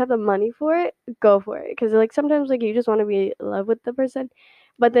you guys have the money for it, go for it. Because like sometimes like you just want to be in love with the person,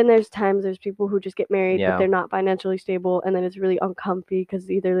 but then there's people who just get married Yeah. but they're not financially stable, and then it's really uncomfy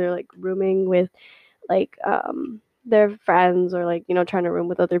because either they're like rooming with like their friends or like trying to room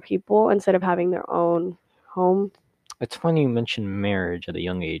with other people instead of having their own home. It's funny you mentioned marriage at a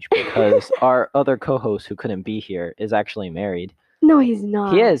young age because our other co-host who couldn't be here is actually married. No, he's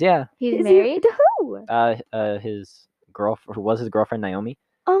not. He is, yeah. He's Is he- married. to who? His girlfriend was his girlfriend Naomi.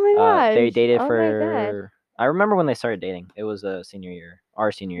 Oh my gosh. They dated Oh my for. I remember when they started dating. It was our senior year.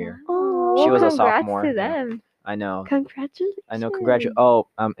 Oh, She was a congrats sophomore, to yeah. them. I know. Congratulations. I know. Oh,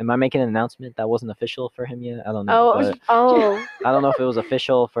 am I making an announcement that wasn't official for him yet? I don't know. Oh, But Oh, I don't know if it was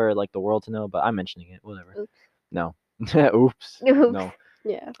official for like the world to know, but I'm mentioning it. Whatever. Oops. No. Oops. Oops. No.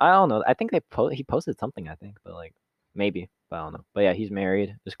 yeah. I don't know. I think he posted something. I think, but like maybe. But I don't know. But yeah, he's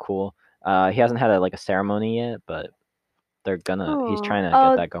married. It's cool. He hasn't had a ceremony yet, but they're gonna. He's Aw. trying to Oh,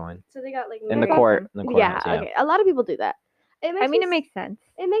 get that going So they got like in the married. court. In the Yeah, courthouse. Yeah. okay. A lot of people do that. It makes I mean, me it makes sense.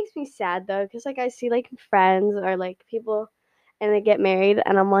 it makes me sad though, because like I see like friends or like people, and they get married,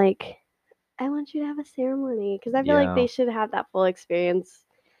 and I'm like, I want you to have a ceremony because I feel like Yeah. they should have that full experience.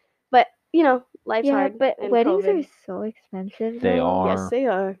 But life's Yeah, hard. but and weddings COVID. are so expensive. They though. are. Yes, they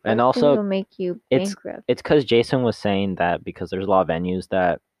are. And Those things also, will make you it's- bankrupt. it's because Jason was saying that because there's a lot of venues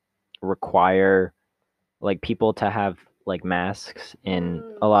that require like people to have like masks in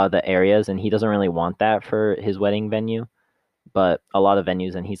a lot of the areas, and he doesn't really want that for his wedding venue. But a lot of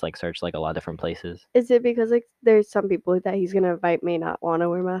venues, and he's like searched like a lot of different places. Is it because like there's some people that he's gonna invite may not want to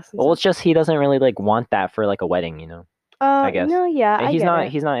wear masks? And Well, stuff? it's just he doesn't really like want that for like a wedding, I guess. No, yeah, And I he's get not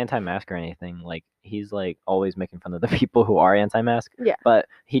it. he's not anti-mask or anything. Like he's like always making fun of the people who are anti-mask. Yeah. But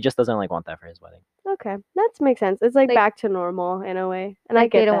he just doesn't like want that for his wedding. Okay, that makes sense. It's like Like- back to normal in a way, and I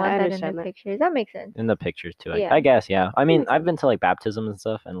Like get they don't that. I want that in understand the that. pictures. That makes sense. In the pictures too, Yeah. I guess, yeah. I mean, makes I've been to like baptisms and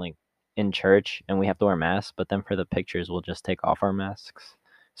stuff, and like in church, and we have to wear masks. But then for the pictures, we'll just take off our masks.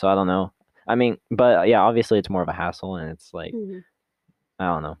 So I don't know. I mean, but yeah, obviously it's more of a hassle, and it's like Mhm. I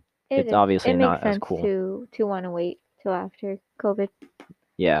don't know. It It's is. obviously it not makes as sense cool. to want to wait till after COVID.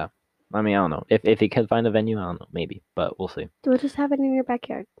 Yeah. I mean, I don't know. If he could find a venue, I don't know, maybe, but we'll see. We'll just have it in your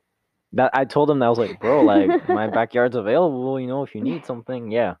backyard. That I told him that I was like, bro, like my backyard's available, if you need something,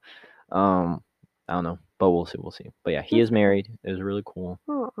 yeah. I don't know, but we'll see. But yeah, he That's is married. It was really cool.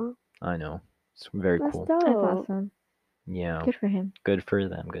 Aw, I know. It's very that's cool. dope. That's awesome. Yeah. Good for him. Good for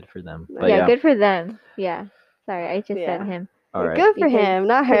them. Good for them. Yeah, But yeah, yeah. good for them. Yeah. Sorry, I just Yeah. said him. All right. Good for Because- him,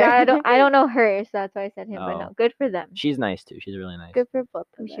 not 'cause her. I don't know her, so that's why I said him. But Oh. no, good for them. She's nice too. She's really nice. Good for both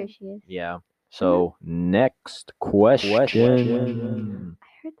of I'm them. sure she is. Yeah. So next question. I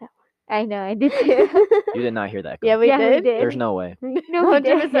heard that I know, I did too. one. You did not hear that. Yeah, Go. we Yeah, we did. did. There's no way. No, we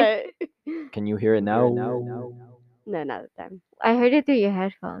didn't. 100%. Can you hear it now? No, not this time. I heard it through your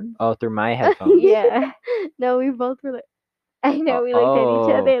headphones. Oh, through my headphones. Yeah. No, we both were like, I know, we looked at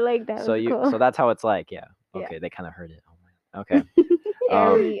each Oh. other like that So was you cool. so that's how it's like, yeah. Yeah. Okay, they kind of heard it. Oh my. Okay.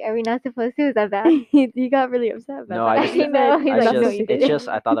 are, um, we not supposed to? Is that bad? you got really upset about No, that. I just- I know. He's I like, just, no, you it's didn't. just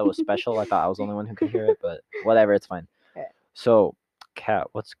I thought that was special. I thought I was the only one who could hear it, but whatever, it's fine. Okay. So, Kat,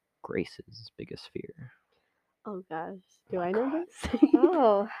 what's Grace's biggest fear? Oh gosh, do my I know God. this?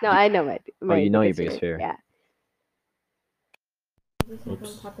 Oh. No, I know my you know your biggest fear. Yeah,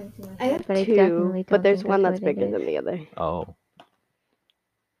 Oops. I have But I two, definitely but don't there's think one that's that's what it bigger is. than the other. Oh,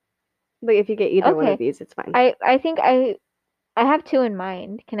 But if you get either one of Okay. these, it's fine. I think I have two in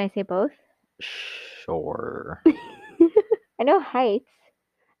mind. Can I say both? sure. I know heights.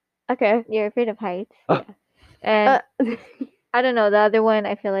 Okay. You're afraid of heights. Uh. And Uh, I don't know. The other one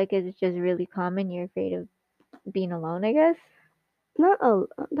I feel like is just really common. You're afraid of being alone, I guess.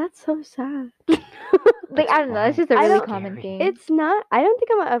 that's so sad. Like, I don't know. It's just a I really don't- common Scary. thing. It's not. I don't think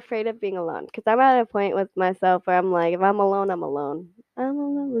I'm afraid of being alone because I'm at a point with myself where I'm like, if I'm alone, I'm alone. I'm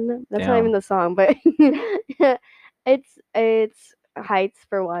alone. That's not even Damn. the song, but it's heights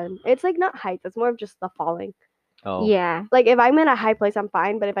for one. It's like not heights. It's more of just the falling. Oh. Yeah. Like if I'm in a high place, I'm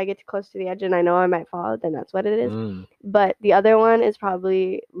fine. But if I get too close to the edge and I know I might fall, then that's what it is. Mm. But the other one is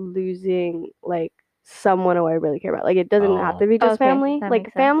probably losing like someone who I really care about. Like it doesn't have to be just Okay, family. that Like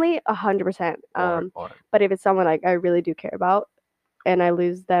makes sense. family, 100%. Or But if it's someone like I really do care about, and I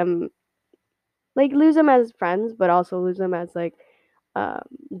lose them, like lose them as friends, but also lose them as like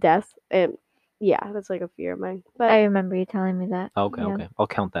death, and yeah, that's like a fear of mine. But I remember you telling me that. okay, Yeah. okay. I'll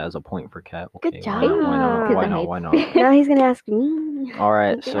count that as a point for Kat. Good Okay, why not? Why not? job. Why Because not? of Why heights. not? now he's gonna ask me. All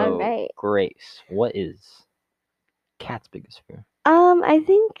right. Okay. So, Alright. Grace, what is Kat's biggest fear? I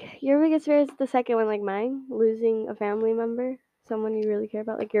think your biggest fear is the second one, like mine, losing a family member, someone you really care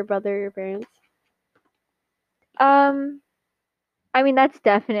about, like your brother, your parents. I mean, that's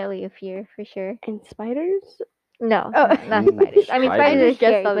definitely a fear for sure. And spiders? No, Oh. not Ooh, spiders. I mean, spiders. spiders are Guess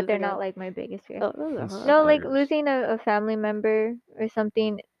scary, that was but they're the not guess. like my biggest fear. Oh, those are That's- hard. No, like Spiders. losing a family member or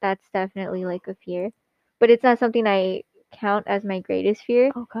something, that's definitely like a fear. But it's not something I count as my greatest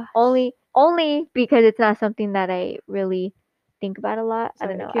fear. Oh gosh. Only because it's not something that I really think about a lot. I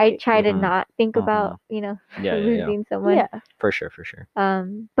don't Sorry, know. keep I it- try to Mhm. not think Mhm. about, Yeah, yeah, yeah. losing someone. Yeah. For sure.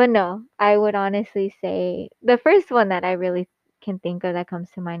 But no, I would honestly say the first one that I really can think of that comes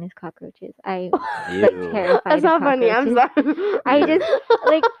to mind is cockroaches. I like Ew. terrified That's of not funny. I'm cockroaches. sorry. I Ew. just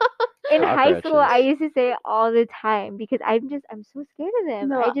like in high school I Cockroaches. used to say it all the time because I'm so scared of them.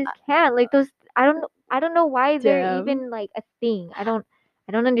 No, I just can't. Like those I don't know why they're Damn. even like a thing. I don't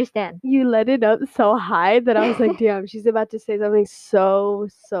understand. You let it up so high that I was like, damn, she's about to say something so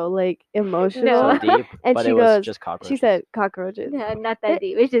like emotional. So deep, And but she it was goes- just cockroaches. She said cockroaches. No, not that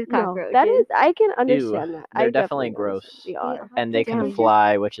deep. It's just No, cockroaches. that is I can understand that. They're I definitely know gross. They are. and they Damn, can just-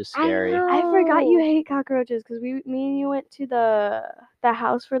 fly, which is I scary. know. I forgot you hate cockroaches because me and you went to the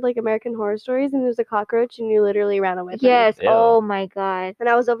house for like American Horror Stories and there's a cockroach and you literally ran away from Yes. Ew. Oh my god. it. And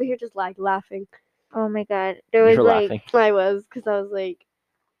I was over here just like laughing. Oh my god. There was You're like laughing. I was because I was like,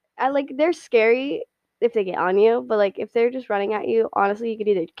 they're scary if they get on you, but like if they're just running at you, honestly, you could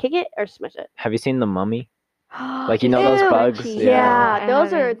either kick it or smash it. Have you seen The Mummy? Like, you know those Ew. bugs? Yeah, I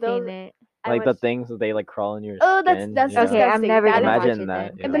those are haven't those. seen it. I Like the watched- things that they like crawl in your Oh, that's skin. that's you know? Okay, I'm disgusting. never That gonna is- watch Imagine it that,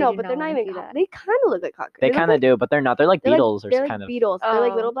 then. yeah. But I no, do but not they're not wanna even. see that. They kind of look like cockroaches. They look kind of like- do, but they're not. They're like They're beetles. Like, They're they're kind like of. beetles. They're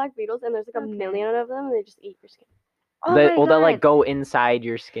like Oh. little black beetles, and there's like a Okay. million of them, and they just eat your skin. Oh They, my well, they'll like God. go inside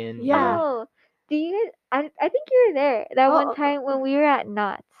your skin. Yeah. Oh, do you guys? I think you were there that Oh, one time when we were at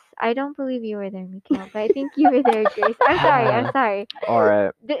Knott's. I don't believe you were there, Mikhail, but I think you were there, Grace. I'm sorry. I'm sorry. All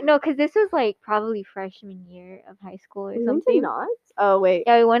right. No, because this was like probably freshman year of high school or We went to something. Knott's? Oh wait.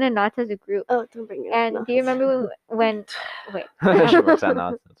 Yeah, we went to Knott's as a group. Oh, don't bring it up. And do you Knott's. remember when? Wait. She works at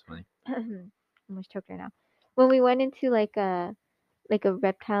Knott's. That's funny. Almost choked right now. When we went into like a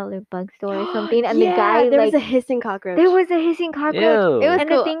reptile or bug store or something, and the guy there like was a hissing cockroach. there was a hissing cockroach. Ew. It was And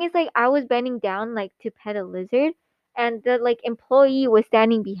cool. the thing is, like, I was bending down like to pet a lizard, and the like employee was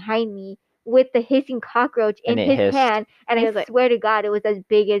standing behind me with the hissing cockroach in And it his hissed. hand, and It I was like- swear to God, it was as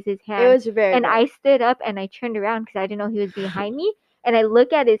big as his hand. It was very. and big. I stood up and I turned around because I didn't know he was behind me, and I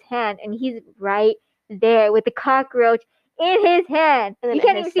look at his hand, and he's right there with the cockroach in his hand. And then You it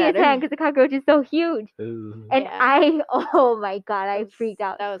can't even hissed see at his her. hand because the cockroach is so huge. Ooh. And Yeah. oh my God, I That was- freaked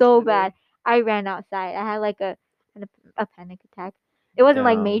out that was so funny. bad. I ran outside. I had like a panic attack. It wasn't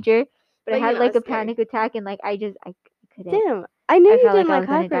like Damn. major, but I But, had you know, like it's a scary. panic attack, and like I couldn't. Damn, I knew I you felt didn't like I like was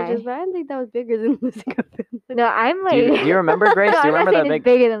gonna cockroaches, die. but I didn't think that was bigger than lizard cockroach. No, I'm like. Do you remember, Grace? No, Do you I'm not remember saying that it's big?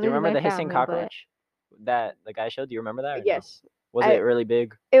 bigger than Do you remember lizard the my hissing family, but- cockroach that the guy showed? Do you remember that? or no? Yes, Was I- it really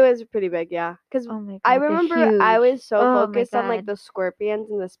big? it was pretty big. Yeah, because Oh my God. I they're remember I huge. was so Oh my focused on like God. the scorpions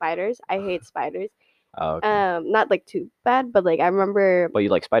and the spiders. I hate spiders. Oh, okay. Not like too bad, but like I remember. But you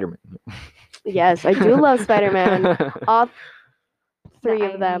like Spider-Man. Yes, I do love Spider-Man. All three of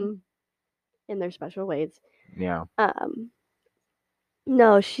irony. them in their special ways. Yeah.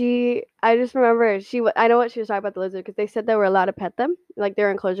 No, I just remember I know what she was talking about the lizard because they said they were allowed to pet them, like their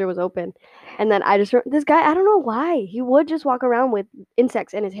enclosure was open, and then I just this guy, I don't know why he would just walk around with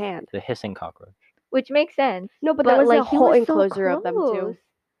insects in his hand. The hissing cockroach. Which makes sense. No, but there was like, a he whole was so enclosure of them too. close.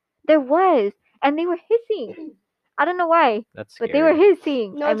 There was, and they were hissing. I don't know why, That's but scary. they were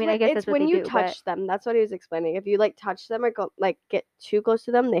hissing. No, I it's mean, when, I guess it's that's what when they you do, touch them. That's what he was explaining. If you like touch them or go like get too close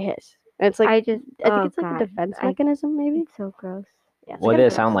to them, they hiss. And it's but like I just. I think oh it's like God, a defense I- mechanism, maybe. It's so gross. Yeah, it's What kinda did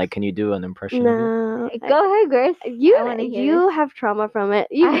it sound gross. like? Can you do an impression? Of it? No, Go ahead, Grace. you I wanna hear you this. have trauma from it.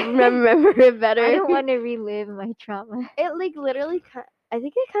 You I- remember it better. I don't want to relive my trauma. It like literally. I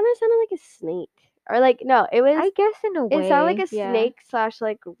think it kind of sounded like a snake, or like no, it was. I guess in a way. It sounded like a yeah. snake slash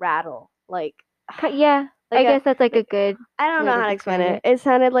like rattle. Like Yeah, I Like a- guess that's like a good. I don't way know to how to explain describe it. It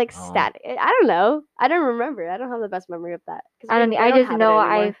sounded like Oh. static. I don't know. I don't remember. I don't have the best memory of that. 'cause I don't. we I just have it know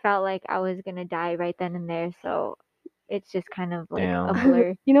I anymore. felt like I was gonna die right then and there, so it's just kind of like a Damn.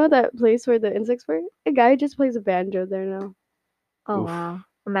 blur. You know that place where the insects were? A guy just plays a banjo there now. Oh Oof. wow!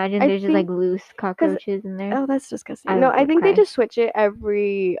 Imagine I there's just like think- loose cockroaches in there. Oh, that's disgusting. I No, I would think they cry. just switch it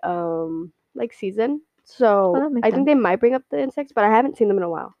every like season. So that makes I think they might bring up the insects, but I haven't seen them in a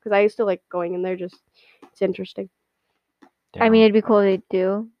while because I used to like going in there. Just it's interesting. I mean, Damn. it'd be cool if they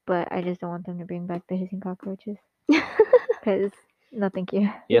do, but I just don't want them to bring back the hissing cockroaches because no, thank you.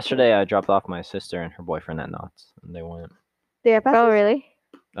 Yesterday, I dropped off my sister and her boyfriend at Knott's, and they went. They have Oh passes? really?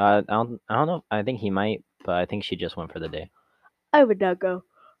 I don't know. I think he might, but I think she just went for the day. I would not go.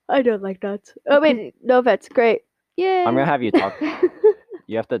 I don't like nuts. Oh wait, no offense. Great. Yeah. I'm gonna have you talk.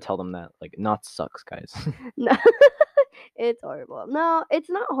 You have to tell them that like Knott's sucks, guys. No, it's horrible. No, it's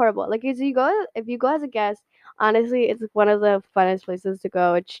not horrible. Like if you go as a guest, honestly, it's one of the funnest places to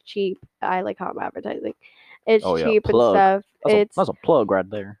go. It's cheap. I like how I'm advertising. It's Oh, yeah, cheap plug. and stuff. That's a plug right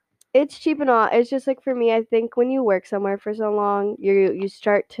there. It's cheap and all. It's just like for me, I think when you work somewhere for so long, you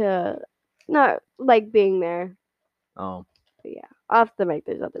start to not like being there. Oh, Off the mic,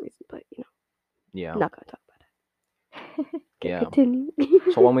 there's other reasons, but yeah, I'm not gonna talk about it. yeah. Continue.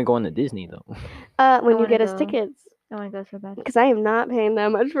 So when we go into Disney though, When you wanna get us go. tickets, I want to go so bad. because I am not paying that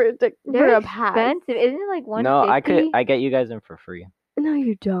much for They're a pass. expensive, isn't it? Like one. no, I get you guys in for free. No,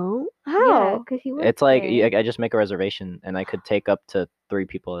 you don't. Yeah, How? because he. It's like there. I just make a reservation and I could take up to 3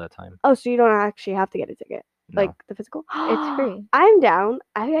 people at a time. Oh, so you don't actually have to get a ticket, No. like the physical. It's free. I'm down.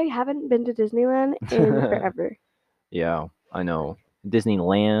 I haven't been to Disneyland in forever. Yeah, I know.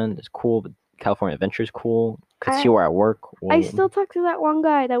 Disneyland is cool, but California Adventure is cool. Could I- see where I work. I Well, still talk to that one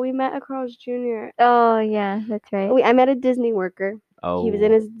guy that we met at Carl's Jr. Oh yeah, that's right. I met a Disney worker. Oh, He was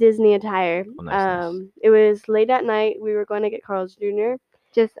in his Disney attire. Oh, nice, nice. It was late at night. We were going to get Carl's Jr.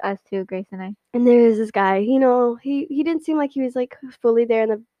 Just us two, Grace and I. And there is this guy. He didn't seem like he was like fully there in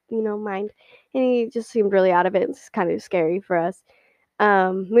the mind, and he just seemed really out of it. It's kind of scary for us. We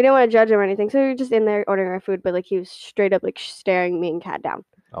didn't want to judge him or anything, so we were just in there ordering our food. But like he was straight up like staring me and Kat down.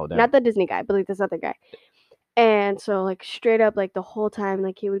 oh, damn. Not the Disney guy, but like this other guy. And so like straight up like the whole time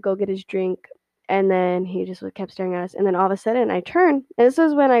like he would go get his drink and then he just kept staring at us and then all of a sudden I turned and this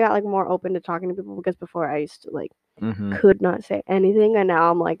is when I got like more open to talking to people because before I used to like Mm-hmm. could not say anything and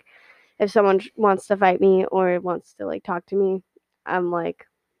now I'm like if someone wants to fight me or wants to like talk to me I'm like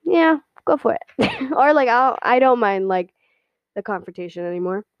yeah go for it or like I don't mind like the confrontation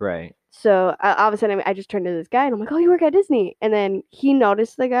anymore. Right. So all of a sudden, I just turned to this guy and I'm like, "Oh, you work at Disney?" And then he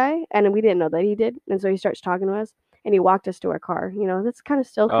noticed the guy, and we didn't know that he did. And so he starts talking to us, and he walked us to our car. You know, that's kind of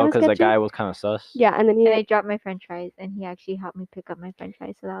still Oh, kind of because the sketchy. guy was kind of sus. Yeah, and then he And I dropped my French fries, and he actually helped me pick up my French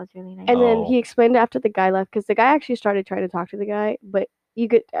fries, so that was really nice. and then Oh. he explained after the guy left because the guy actually started trying to talk to the guy, but you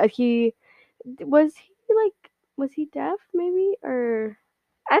could he was he deaf maybe or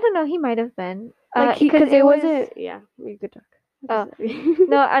I don't know. He might have been. like because it wasn't yeah you could talk. Oh.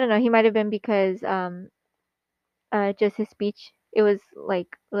 No, I don't know. He might have been because just his speech. It was like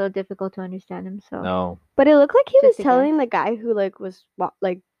a little difficult to understand him. So No. But it looked like he was Just a telling the guy who like was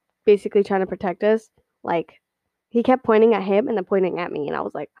like basically trying to protect us. Like he kept pointing at him and then pointing at me, and I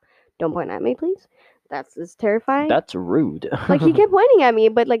was like, "Don't point at me, please. That's just terrifying." That's rude. like he kept pointing at me,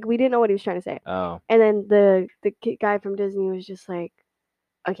 but like we didn't know what he was trying to say. Oh. And then the guy from Disney was just like,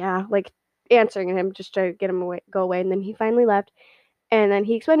 yeah, like answering him just to get him away, go away. And then he finally left. And then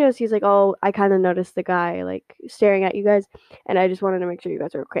he explained to us, he's like, "Oh, I kind of noticed the guy like staring at you guys, and I just wanted to make sure you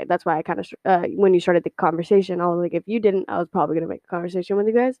guys are okay. That's why I kind of, when you started the conversation, I was like, if you didn't, I was probably gonna make a conversation with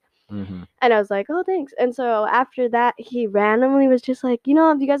you guys." Mm-hmm. And I was like, "Oh, thanks." And so after that, he randomly was just like, "You know,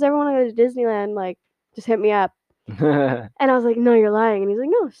 if you guys ever want to go to Disneyland, like, just hit me up." And I was like, "No, you're lying." And he's like,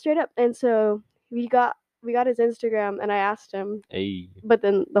 "No, straight up." And so we got his Instagram, and I asked him, Hey. but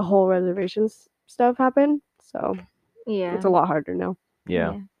then the whole reservations stuff happened, so yeah. it's a lot harder now.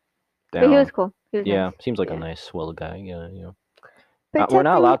 Yeah. But he Damn. was cool. He was Yeah. nice. Seems like a Yeah. nice, swell guy. Yeah. Yeah. We're Protecting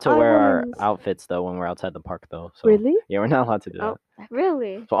not allowed to our wear our women's- outfits though when we're outside the park though. So Really? yeah, we're not allowed to do Oh. that.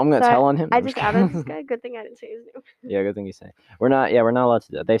 Really? So I'm gonna Sorry, tell on him. I I'm just kidding. outed this guy. Good thing I didn't say his name. Yeah, good thing you say. We're not. Yeah, we're not allowed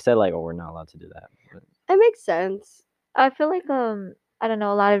to do that. They said like, oh, we're not allowed to do that. But It makes sense. I feel like I don't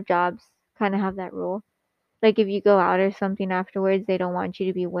know, a lot of jobs kind of have that rule. Like if you go out or something afterwards, they don't want you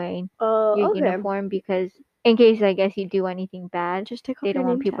to be wearing your Okay. uniform because in case I guess you do anything bad, Just take off they your don't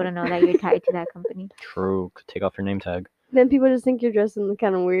want name people to tag. know that you're tied to that company. true. Could take off your name tag. Then people just think you're dressing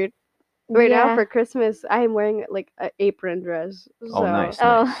kind of weird. Right now Yeah. for Christmas, I am wearing like an apron dress. So Oh, nice,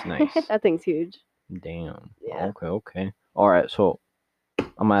 Oh. nice. that thing's huge. Damn. Yeah. Okay. All right. So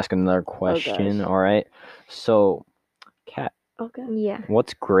I'm gonna ask another question. gosh. All right. So, Kat, Okay. Yeah.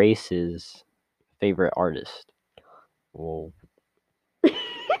 what's Grace's favorite artist? Whoa.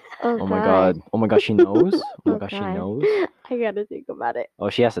 Oh my god. Oh my god, she knows. Oh my Oh god, she God. knows. I gotta think about it. Oh,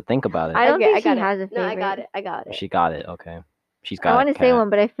 she has to think about it. I don't Okay, think I she got it. has a No, I got favorite. it. I got it. She got it. Okay. She's I got want it. to say Kat. one,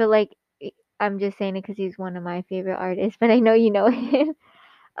 but I feel like I'm just saying it because he's one of my favorite artists. But I know you know him.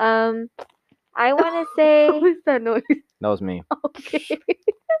 I want to say What was that noise? That was me. Okay.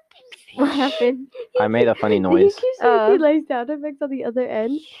 what happened. I made a funny He noise. keeps Oh. making like sound effects on the other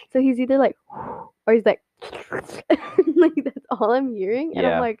end. So he's either like, or he's like, like that's all I'm hearing. And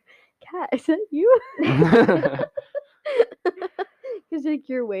Yeah. I'm like, Kat, is that you? Because like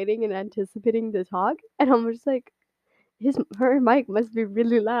you're waiting and anticipating the talk, and I'm just like, her mic must be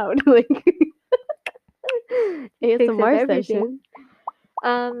really loud, like Thinks of ASMR everything. session.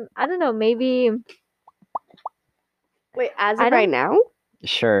 I don't know. Maybe Wait, as I of right don't- now?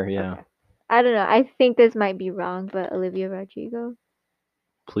 Sure. Yeah. Okay. I don't know. I think this might be wrong, but Olivia Rodrigo.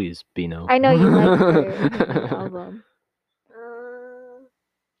 Please be no. I know you like her new album.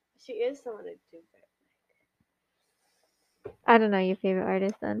 She is someone I do. I don't know your favorite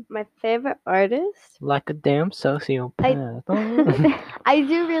artist then. My favorite artist? Like a damn sociopath. I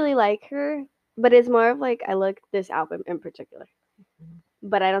do really like her, but it's more of like I like this album in particular.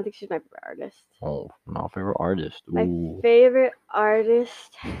 But I don't think she's my favorite artist. Oh, my favorite artist. My Ooh. favorite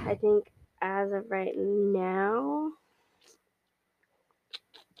artist, I think, as of right now.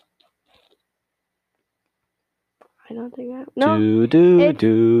 I don't think I. No, Do do it's-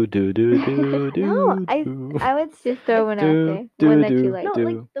 do do do do do. No, I do. I would say Just throw one out Do, there. One that do, you do. like. no, do.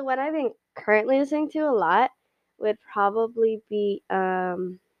 like the one I've been currently listening to a lot would probably be Hey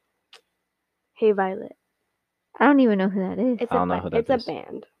Violet. I don't even know who that is. It's I don't know who that it's a is.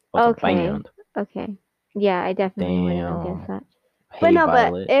 band. What's Okay. a band? Okay. Yeah, I definitely wouldn't have Damn. guessed that. But Hey, no,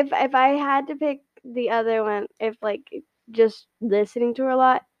 Violet. but if I had to pick the other one, if like just listening to her a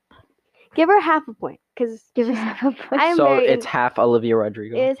lot, give her half a point because Give her half a point. I'm so very it's half Olivia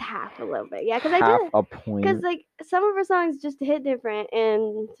Rodrigo. It is half a little bit, yeah, because I half do a point. because like some of her songs just hit different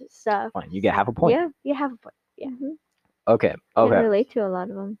and stuff. Fine, you get half a point. Yeah. You have a point. Yeah. Mhm. Okay. Can Okay. relate to a lot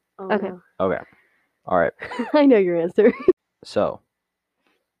of them. Oh, Okay. no. Okay. All right. I know your answer. So,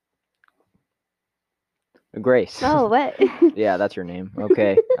 Grace. Oh, what? Yeah, that's your name.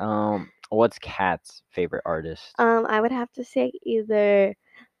 Okay. What's Kat's favorite artist? I would have to say either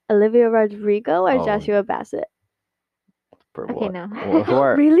Olivia Rodrigo or Oh. Joshua Bassett. For Okay, what? no. Who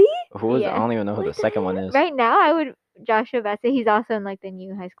are? Really? Who is? I Yeah. don't even know who the second one is. Right now, I would Joshua Bassett. He's also in like the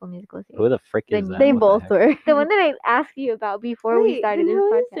new High School Musical series. Who the frick The is new that? They What the both heck? were. The one that I asked you about before we Wait, started then this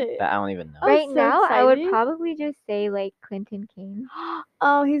who is podcast. it? That I don't even know. Oh, Right so now, I would exciting. probably just say like Clinton Kane.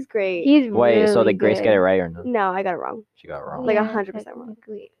 Oh, he's great. He's Wait, really so did Grace good. get it right or no? No, I got it wrong. She got it wrong. Like, Yeah, 100% wrong.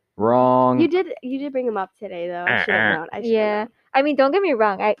 technically. Wrong. You did bring him up today though. I should have known. I should Yeah. have known. I mean, don't get me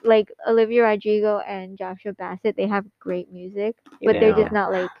wrong. I like Olivia Rodrigo and Joshua Bassett. They have great music, but they're just Damn.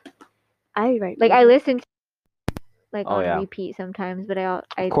 not like I I listen to like Oh, on yeah. repeat sometimes. But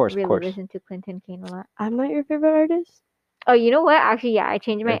I course, really course. listen to Clinton Kane a lot. I'm not your favorite artist. Oh, you know what? Actually, yeah, I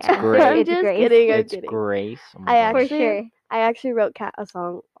changed my It's answer. Grace. I'm It's just Grace. kidding. I'm It's kidding. Grace. Oh my I God. For actually- sure. I actually wrote Kat a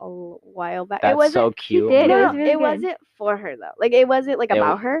song a while back. That's it wasn't. so cute. did, No, it no, was really it good. wasn't for her though. Like it wasn't like It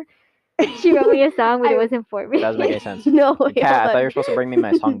about wa- her. She wrote me a song, but I- it wasn't for me. That doesn't make any sense. No, wait, Kat, I hold thought you on. were supposed to bring me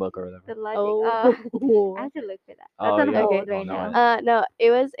my songbook or whatever. The logic. Oh. I have to look for that. That's Oh, on you got- hold okay. right Oh, no, now. No,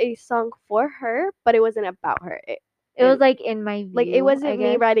 it was a song for her, but it wasn't about her. It was like in my view. Like it I wasn't me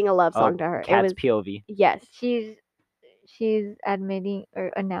guess. writing a love Oh, song to her. It Kat's was POV. yes. She's admitting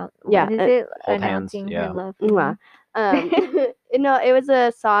or Yeah, what is it? hold hands, Announcing yeah. her love. For me. Mwah. No, it was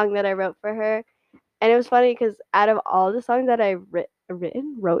a song that I wrote for her, and it was funny because out of all the songs that I've Have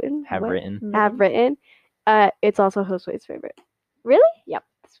written. have written, it's also Josue's favorite. Really? Yep,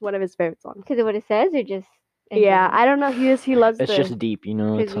 it's one of his favorite songs. Because of what it says, or just in Yeah, general? I don't know. He loves It's the. just deep, you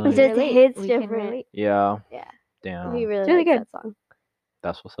know. 'Cause It's we It's can like, just relate. hits We can different. relate. yeah. Yeah, Damn. he really really likes good. that song.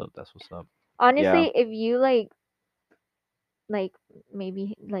 That's what's up. That's what's up. Honestly, if you like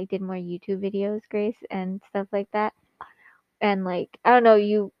maybe like did more YouTube videos, Grace, and stuff like that, and like I don't know,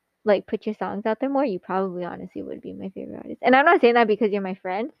 you like put your songs out there more, you probably honestly would be my favorite artist. And I'm not saying that because you're my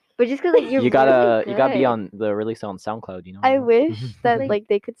friend, but just because like you're You gotta really you gotta be good. on the release on SoundCloud, you know. I wish that Like- like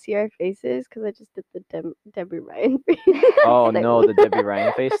they could see our faces because I just did the Debbie Ryan. Oh thing. no, the Debbie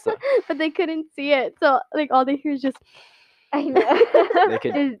Ryan face. But they couldn't see it, so like all they hear is just. I know. They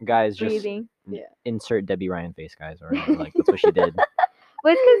could Just guys just breathing. Yeah. insert Debbie Ryan face, guys, or whatever. Like that's what she did.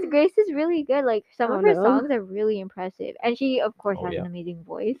 But it's because Grace is really good. Like some Oh, of her no. songs are really impressive, and she of course Oh, has yeah. an amazing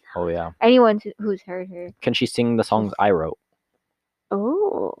voice. Oh yeah. Anyone who's heard her, Can she sing the songs I wrote?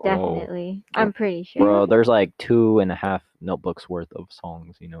 Oh. definitely. I'm pretty sure. Bro, there's like 2.5 notebooks worth of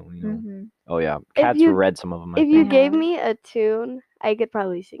songs, you know. Mhm. Oh yeah. If Kat's you- read some of them. I If you think. gave have. me a tune, I could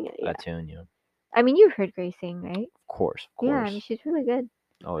probably sing it. Yeah. That tune, yeah. Of I mean, you've heard Grace sing, right? course. Yeah, I mean, she's really good.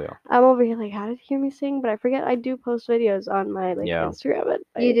 Oh yeah. I'm over here like, how did you hear me sing? But I forget I do post videos on my like Yeah. Instagram.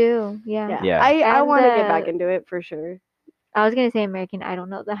 But You do, yeah. Yeah. Yeah. I And want to get back the- into it for sure. I was gonna say American Idol,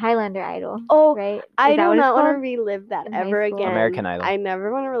 no, the Highlander Idol. Oh, right? I Is that do what it's not want to called? relive that In high ever school? again. American Idol. I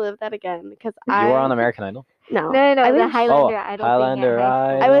never want to relive that again because You were on American Idol. No, No, I the wish- Highlander Idol. Highlander thing at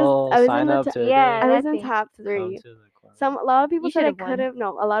high school. Idol. I was Sign in the up t- today. Yeah, I was that in thing. top Come 3. to the choir. A lot of people You said I should've won. could have.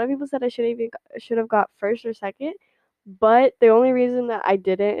 No, a lot of people said I should have got first or second. But the only reason that I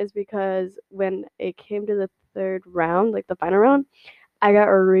didn't is because when it came to the third round, like the final round, I got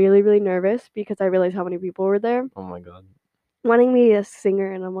really, really nervous because I realized how many people were there Oh my god. wanting me as a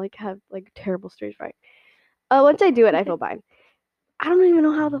singer, and I'm like have like terrible stage fright. Once I do it, I feel fine. I don't even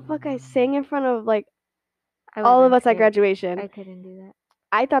know how the fuck I sang in front of like I all of wasn't us at scared. graduation. I couldn't do that.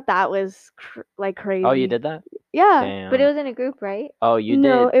 I thought that was like crazy. Oh, you did that? Yeah. Damn. But it was in a group, right? Oh, you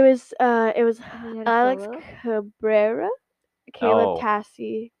no, did. it was You had a Alex solo? Cabrera, Caleb Oh.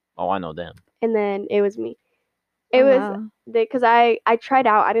 Tassi, Oh, I know them. and then it was me. It Oh, was wow. because I tried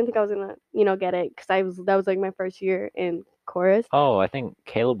out. I didn't think I was gonna get it because that was like my first year in chorus. Oh, I think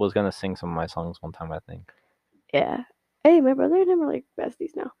Caleb was gonna sing some of my songs one time. I think Yeah. Hey, my brother and him are like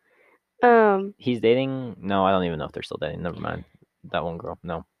besties now. he's dating. No, I don't even know if they're still dating. Never mind. That one girl.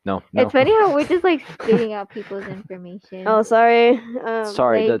 No. It's funny how we're just like spitting out people's information. Oh, sorry.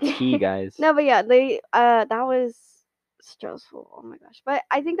 Sorry, the like- T guys. No, but yeah, that was stressful. Oh my gosh. But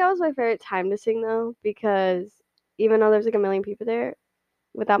I think that was my favorite time to sing though, because even though there's like a million people there,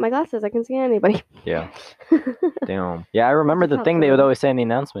 without my glasses I can see anybody. Yeah. Damn. Yeah, I remember the How thing they would cool. always say in the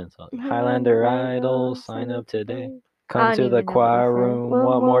announcements. Highlander Idol, sign up today. Come don't to even the know what they choir said. room.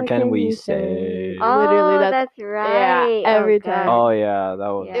 What more can we say? Oh, Literally, that's right. every Oh, time. God. Oh yeah, that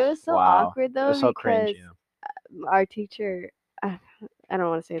was. Yeah. It was so wow. awkward It though was so because cringe. Yeah. our teacher, I don't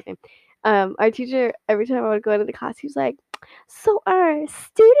want to say his name. Our teacher, every time I would go into the class, he was like, "So our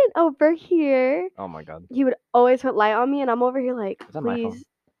student over here," Oh my god. he would always put light on me, and I'm over here like, Is that my phone? "Please,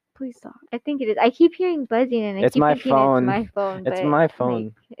 Please stop. I think it is. I keep hearing buzzing and I It's keep my thinking phone. it's my phone. It's but, my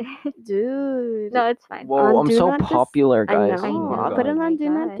phone. like, Dude. no, it's fine. Whoa, I'm Do so Not popular, I guys. know. Oh my I'll put it God. on Oh Do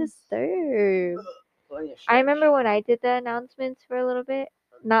my Not God. Disturb. I remember when I did the announcements for a little bit.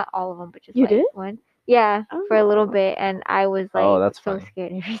 Not all of them, but just You like did? one. Yeah, for a little Oh. bit, and I was like Oh, that's so funny.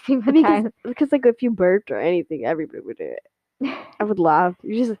 scared every single Because, time. because like if you burped or anything, everybody would do it. I would laugh.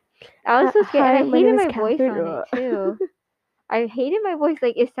 You just I was so scared. Hi, and I my hated name is my voice Catherine. on it too. I hated my voice.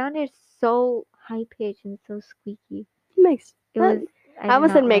 Like it sounded so high pitched and so squeaky. makes It that, was. I did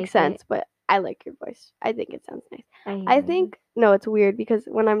almost said not makes like sense, but I like your voice. I think it sounds nice. hate I my think no, it's weird because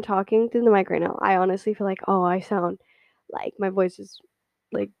when I'm talking through the mic right now, I honestly feel like, oh, I sound like my voice is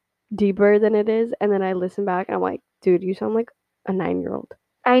like deeper than it is, and then I listen back and I'm like, dude, you sound like a 9-year-old. voice.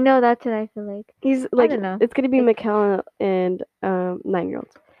 I know that's what I feel like. He's like, don't know. it's gonna be It's- Mikhail and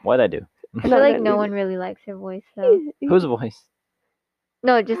 9-year-olds. What'd I do? I feel like no one really likes her voice though. Whose voice?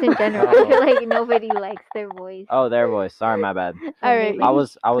 No, just in general. I feel like nobody likes their voice. Oh, their voice. Sorry, my bad. when All they, right. like, I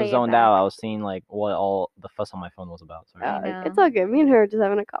was play it zoned out. back. I was seeing like what all the fuss on my phone was about. Sorry. I It's know. all good. Me and her are just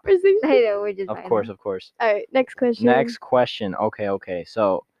having a conversation. I know we're just. Of vibing. course, of course. All right, next question. Next question. Okay.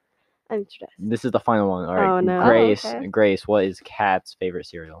 So I'm stressed. this is the final one. All right. Oh, no. Grace, Oh, okay. Grace, what is Kat's favorite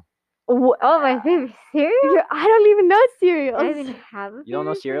cereal? Oh, my favorite cereal. I don't even know I cereals. don't even have a You don't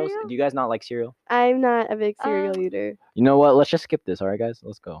know favorite cereals? cereal? Do you guys not like cereal? I'm not a big cereal Um, eater. You know what? Let's just skip this. All right, guys.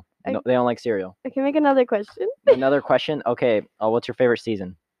 Let's go. I- No, they don't like cereal. I can make another question. Another question. Okay. What's your favorite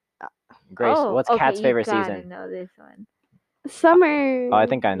season? Grace, Oh, what's okay, Kat's you favorite gotta season? know this one. Summer. Oh, I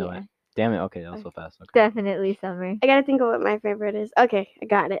think I know Yeah. it. Damn it. Okay, that was so fast. Okay. Definitely summer. I gotta think of what my favorite is. Okay, I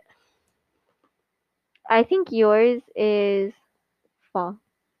got it. I think yours is fall.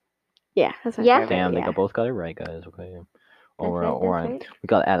 Yeah, that's my Yeah? favorite. Damn, they yeah. both got it right, guys. Okay. All right, That's all right. right. We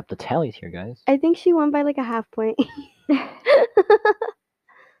gotta add up the tallies here, guys. I think she won by like a half point.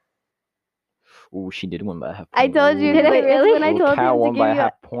 Ooh, she did win by a half I point. told you. Did I like, it's really? when I Ooh, told Kat him to won by give a you.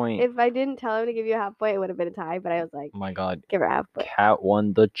 half point. If I didn't tell him to give you a half point, it would have been a tie. But I was like, Oh my god. give her a half point. Kat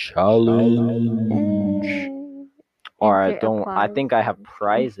won the challenge. Hey. All right, Insert don't. I applause think I have sound.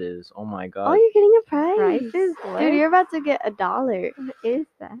 prizes. Oh my Oh, god. you're getting a prize. Prizes? What? Dude, you're about to get $1. What is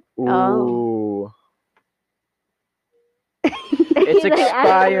that? Ooh. He's like,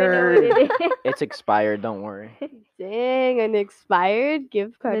 I don't even know what it is. It's expired. Don't worry. Dang, an expired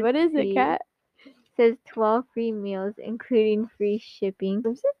gift card. Let's What is see. it, Kat? Says 12 free meals, including free shipping,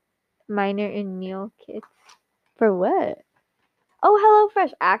 What is it? minor and meal kits. For what? Oh,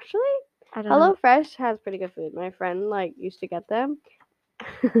 HelloFresh. Actually, I don't know. HelloFresh has pretty good food. My friend like used to get them.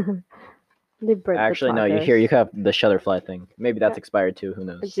 They burnt the Actually, no. You tacos. here. You have the Shutterfly thing. Maybe that's Yeah. expired too. Who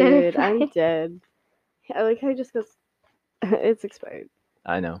knows? Dude, I'm Shutterfly. dead. I like how he just goes. It's expired.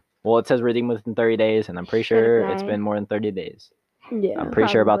 I know. Well, it says redeem within 30 days, and I'm pretty sure it's Shutterfly. been more than 30 days. Yeah. I'm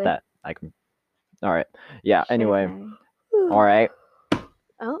pretty sure about Probably. that. I can. All right. Yeah. Anyway. Shutterfly. All right.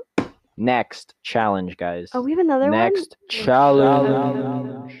 Oh. Next challenge, guys. Oh, we have another Next one.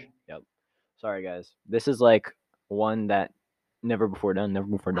 challenge. Yep. Sorry, guys. This is like one that never before done. Never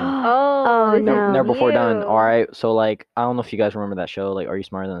before done. Oh, this no. is Never before done. you. All right. So like, I don't know if you guys remember that show. Like, Are You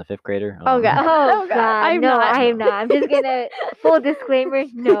Smarter Than a Fifth Grader? Oh, God. Oh Oh, God. God, I'm no, not. I am not. I'm just gonna full disclaimer.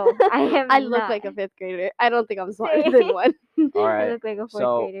 No, I am. I look not. like a 5th grader. I don't think I'm smarter than one. All I right. look like a fourth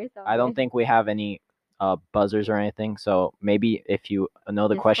So, grader. So I don't think we have any buzzers or anything. So maybe if you know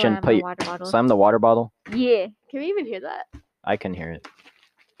the Just question, slam the put water bottle. slam the water bottle. Yeah. Can we even hear that? I can hear it.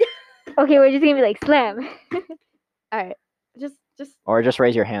 Okay, we're just gonna be like slam. All right. Just. Or just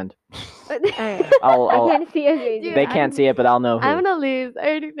raise your hand. Alright. I'll. I can't see us raising. Dude, They our can't see it, but I'll know who. I'm gonna lose. I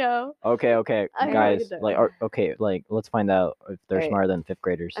already know. Okay, I guys. already know. Like, okay, like, let's find out if they're Alright. smarter than fifth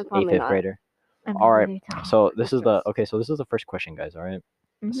graders. I'm A probably fifth not. grader. I'm All right. really tall. So this I'm is the stressed. okay. So this is the first question, guys. All right?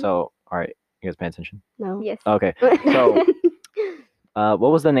 Mhm. So all right, you guys paying attention? No. Yes. Okay. So,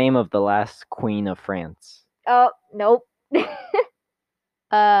 what was the name of the last queen of France? Oh nope.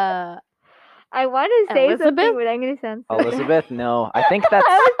 Uh, I want to say Elizabeth? something, but I'm gonna sound so Elizabeth? No, I think that's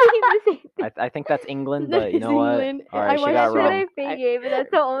I was thinking the same thing. I think that's England, but you It's know what? England. All I right, she wanted got to That's what wrong. I figured, but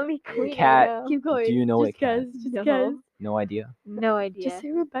that's the only queen Cat. I know. keep going. Do you know just it, Kat? cause, just No. cause. No idea. No idea. Just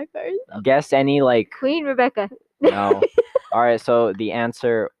say Rebecca. or something. Guess any like Queen Rebecca. no. All right, so the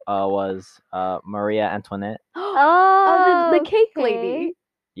answer was Maria Antoinette. Oh, the cake okay. lady.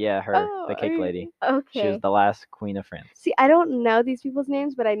 Yeah, her, Oh, the cake okay. lady. Okay. She was the last queen of France. See, I don't know these people's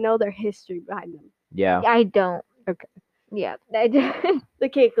names, but I know their history behind them. Yeah. I don't. Okay. Yeah. I don't. The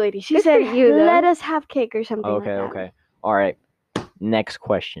cake lady. She Good for said, you, though. "Let us have cake" or something. Okay, like that. okay. All right. Next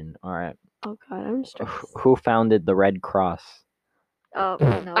question. All right. Oh God, I'm stressed. Who founded the Red Cross? Oh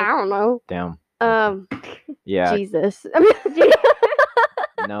no. I don't know. Damn. Um, Yeah. Jesus.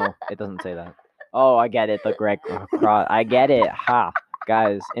 No. doesn't say that. Oh, I get it. The Red Cross. I get it. Ha,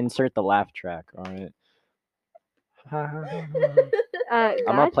 guys, insert the laugh track. All right. I'm gonna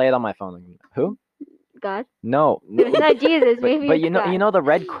God, play it on my phone. Who? God. No. It's not Jesus. Maybe But it's you God. know the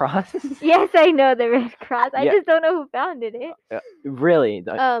Red Cross. Yes, I know the Red Cross. I Yeah. just don't know who founded it. Really?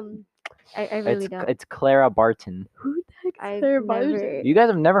 I really don't. It's Clara Barton. Who the heck is I've Claire never. Barton? You guys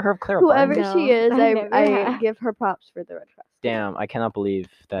have never heard of Clara Whoever Barton? she No, is, I never I have. give her props for the Red Cross. Damn, I cannot believe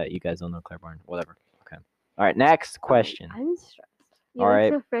that you guys don't know Clara Barton. Whatever. Okay. All right. Next question. I'm stressed. You All look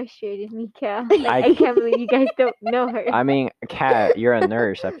right. so frustrated, Mika. Like, I- I can't believe you guys don't know her. I mean, Kat, you're a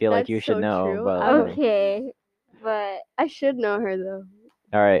nurse. I feel like That's you should so know. true. But Okay, but I should know her though.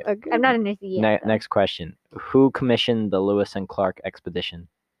 all right. Okay. I'm not a nurse yet. though. Next question. Who commissioned the Lewis and Clark expedition?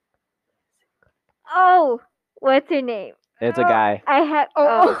 Oh, what's her name? It's a guy, I have.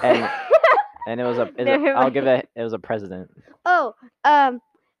 Oh. and it was a. Never I'll give mind. it. It was a president. Oh,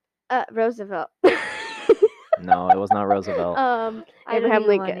 Roosevelt. No, it was not Roosevelt. I don't Abraham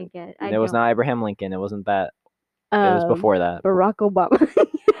even wanna Lincoln. get- It was don't. not Abraham Lincoln. It wasn't that. It was before that. Barack Obama.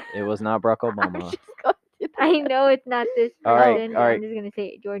 It was not Barack I'm Obama. just going to I know it's not this All right, president, all but right. I'm just gonna say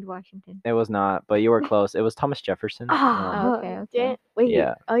it, George Washington. It was not, but you were close. It was Thomas Jefferson. Oh, okay, okay. damn. Wait.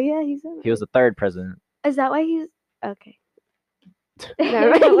 Yeah. Oh yeah, he's. In He was the third president. Is that why he's okay?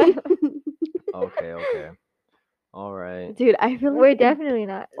 Never Never mind. mind. Okay. All right. Dude, I feel like We're definitely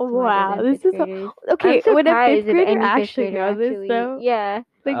not. smarter Wow, than this fifth is so- graders. okay. I'm Would a surprised fifth if grader any fifth actually grader know this actually- though? Yeah,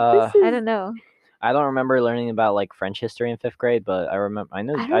 Like Uh, this is. I don't know. I don't remember learning about like French history in 5th grade, but I remember. I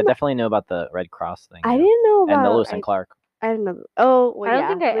don't I know. definitely knew about the Red Cross thing. I yeah. didn't know about. And the Lewis and like, Clark. I didn't know. Oh, well, I don't yeah,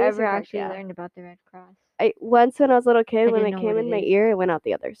 think I Lewis and ever Clark, actually yeah. learned about the Red Cross. I once when I was a little kid, I when didn't it know came what in it my is. ear, it went out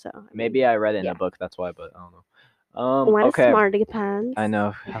the other. So I mean, Maybe I read it in yeah. a book. That's why, but I don't know. What Okay. a smarty pants. I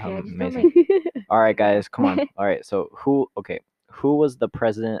know. Okay, I just don't Amazing. like- All right, guys, come on. All right, so who was the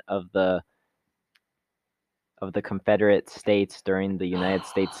president of the Confederate States during the United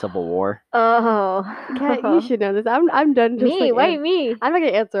States Civil War? Oh, Kat, you should know this. I'm done. Just me? like, Why me? I'm not gonna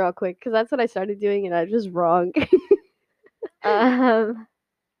answer all quick because that's what I started doing and I was just wrong. Can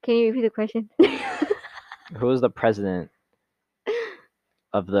you repeat the question? Who was the president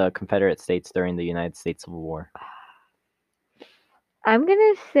of the Confederate States during the United States Civil War? I'm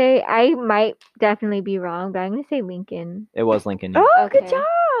gonna say I might definitely be wrong, but I'm gonna say Lincoln. It was Lincoln. yeah. Oh, good Okay.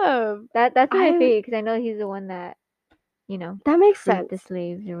 job. That's what I I- figured because I know he's the one that, That makes freed sense. the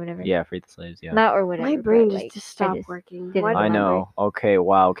slaves or whatever. Yeah, freed the slaves. Yeah, Not or whatever. My but, brain like, just I stopped working. didn't Why I did remember. know. Okay,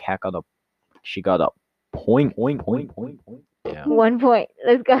 wow, Kat got a. She got a point. Yeah. 1 point.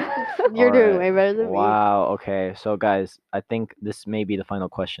 Let's go. You're doing Alright. way better than me. Wow. Okay. So, guys, I think this may be the final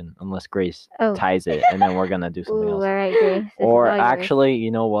question, unless Grace Oh. ties it, and then we're gonna do something Ooh, else. all right, Grace. This is Or all yours. actually,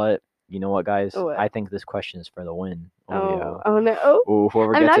 you know what? Guys? What? I think this question is for the win. Oh no. Oh. Ooh,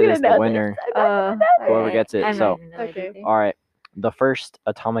 whoever I'm gets not it gonna is the know winner. this. I'm not gonna know all Whoever right. gets it, I'm so- not gonna know it Okay. either. All right. The first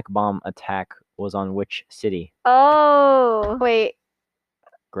atomic bomb attack was on which city? Oh. Wait.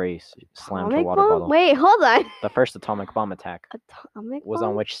 Grace slammed her Atomic water bomb? bottle. Wait, hold on. The first atomic bomb attack Atomic was bomb?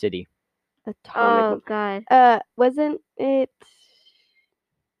 on which city? Atomic Oh God. bomb. Wasn't it?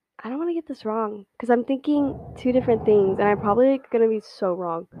 I don't want to get this wrong because I'm thinking two different things, and I'm probably gonna be so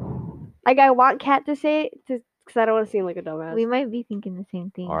wrong. Like I want Kat to say it because I don't want to seem like a dumbass. We might be thinking the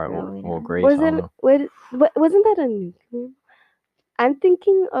same thing. All right. Probably Well, not. Grace. I don't Wasn't know. wasn't that a nuclear? I'm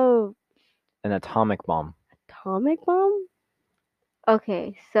thinking of An atomic bomb. atomic bomb.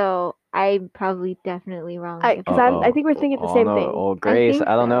 Okay, so I'm probably definitely wrong. if Because it's- Uh-oh. I think we're thinking the Oh same no! thing. Oh, Grace, think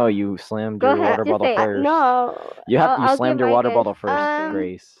I don't know. so. You slammed Go your ahead, water just bottle say it. first. No, You I'll slammed give your my water guess. bottle first, Um,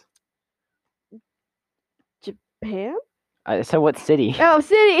 Grace. Japan. I said what city? Oh,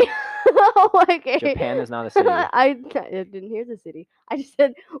 city. Oh, okay. Japan is not a city. I didn't hear the city. I just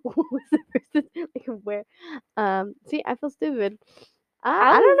said what was the person like where. See, I feel stupid.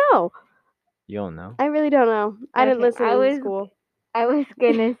 I don't know. You don't know. I really don't know. I didn't Okay, listen I in was- school. I was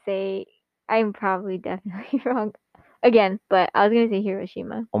gonna say I'm probably definitely wrong again, but I was gonna say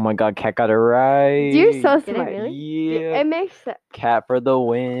Hiroshima. Oh my God, Cat got it right. You're so Did I smart. really? Yeah. It makes sense. Cat for the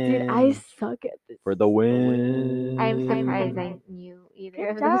win. Dude, I suck at this. for the win. I'm surprised I knew either Good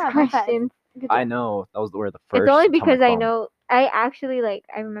of job, high those five. questions. Good I job. know that was where the first. It's only atomic because I bomb- know I actually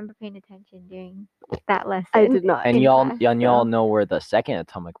I remember paying attention during that lesson. I did not. And in y'all, class, y'all so- know where the second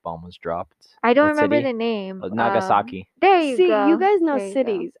atomic bomb was dropped. I don't What remember city? the name. Nagasaki. There you See, go. you guys know There you go.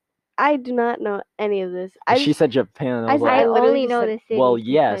 cities. I do not know any of this. She said Japan. I was I like, I literally only just know said- the city. well,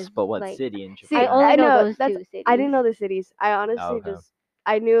 yes, but what city in See, Japan? I only I know, know, those that's- two cities. I didn't know the cities. I honestly Okay. just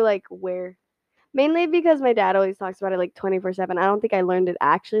I knew like where. Mainly because my dad always talks about it like 24/7. I don't think I learned it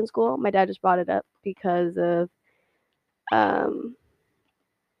actually in school. My dad just brought it up because of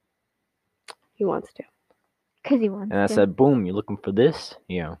He wants to. Because he wants And I to. said, boom, you looking for this?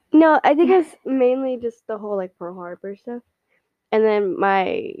 Yeah. No, I think it's mainly just the whole like Pearl Harbor stuff. And then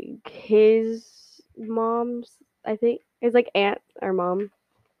his mom's, I think, his like aunt or mom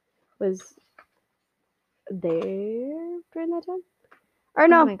was there during that time. Or Oh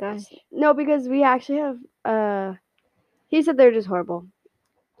no, my gosh. no, because we actually have. He said they're just horrible.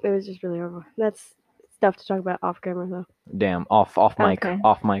 It was just really horrible. That's stuff to talk about off camera though. Damn. Off mic. Okay.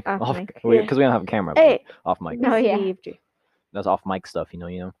 Off mic. Off mic. Because Yeah. we don't have a camera. but Hey, Off mic. No, yeah. BCDFG. That's off mic stuff, you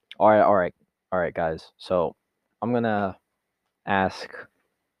know. All right, guys. So I'm gonna ask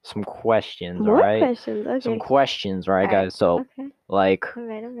some questions, More all right? questions. Okay. Some questions, right, All right. guys? So Okay. like, All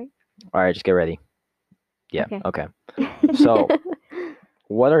right. all right, just get ready. Yeah. Okay. Okay. So,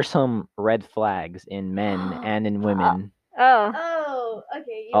 what are some red flags in men and in women? Oh. Oh,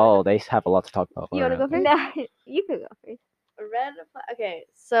 okay. Oh, they have a lot to talk about. You wanna Alright. go first? No, you could go first. Red flag. Okay,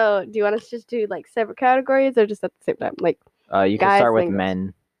 so do you want us to just do like separate categories or just at the same time? Like, You can guys, start with then girls.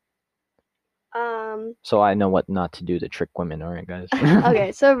 men, um. so I know what not to do to trick women. All right, guys.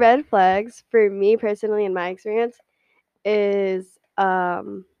 Okay, so red flags for me personally, in my experience, is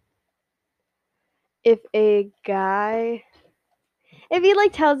if a guy, if he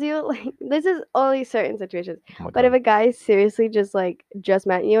like tells you like this is only certain situations, Oh my but if God. a guy seriously just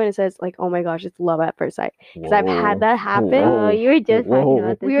met you and it says like, oh my gosh, it's love at first sight, because I've had that happen. Oh, you were just talking Whoa.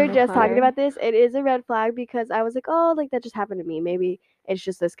 about this. We were in the just talking car. about this. It is a red flag because I was like, oh, like that just happened to me. Maybe it's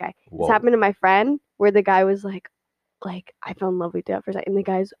just this guy. Whoa. This happened to my friend where the guy was like I fell in love with you at first sight, and the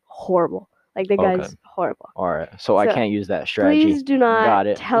guy's horrible. Like the guy's Okay. horrible. All right, so I So, can't use that strategy. Please do Got not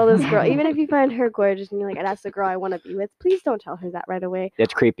it. tell this girl, even if you find her gorgeous and you're like, that's the girl I want to be with. Please don't tell her that right away.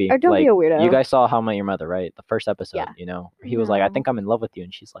 It's creepy. Or don't like, be a weirdo. You guys saw How I Met Your Mother, right? The first episode. Yeah. You know, he was like, "I No. think I'm in love with you,"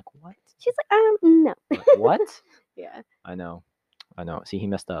 and she's like, "What? She's like, no. Like, what?" Yeah. I know. See, he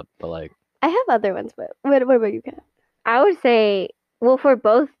messed up, but like, I have other ones, but what about you, Kat? I would say, well, for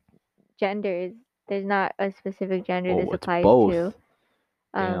both genders, there's not a specific gender oh, this it's applies both. to.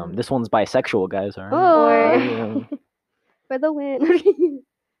 Damn, this one's bisexual, guys. All right. Oh. Damn. For the win.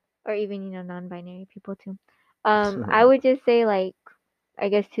 Or even non-binary people too. I would just say like, I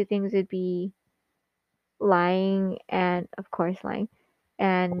guess two things would be lying and of course lying,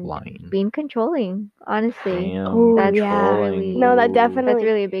 and Lying. being controlling. Honestly, Damn. Ooh, that's yeah. really No, that Ooh. definitely. that's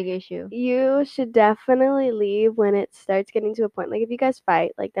really a big issue. You should definitely leave when it starts getting to a point. Like if you guys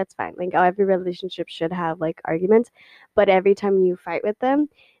fight, like that's fine. Like every relationship should have like arguments, but every time you fight with them,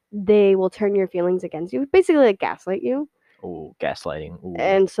 they will turn your feelings against you. Basically, like gaslight you. Ooh, gaslighting. Ooh.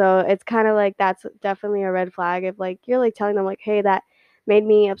 And so it's kind of like that's definitely a red flag. If like you're like telling them like, hey, that made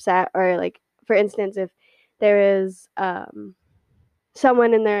me upset, or like for instance, if there is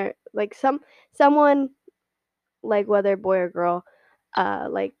someone in there, like someone like whether boy or girl,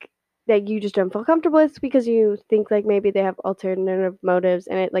 like that you just don't feel comfortable with because you think like maybe they have alternative motives,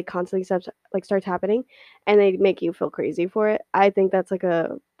 and it like constantly starts happening, and they make you feel crazy for it. I think that's like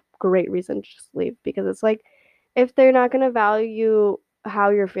a great reason to just leave, because it's like if they're not gonna value how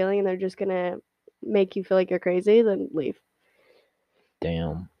you're feeling and they're just gonna make you feel like you're crazy, then leave.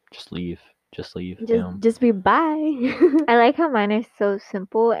 Damn. Just leave. Damn. Just be bye. I like how mine are so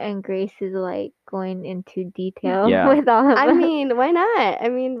simple, and Grace is like going into detail Yeah. with all of I them. mean, why not? I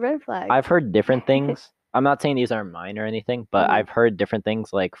mean, red flag. I've heard different things. I'm not saying these are mine or anything, but Mhm. I've heard different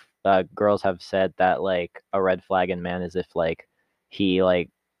things. Like, girls have said that like a red flag in man is if like he like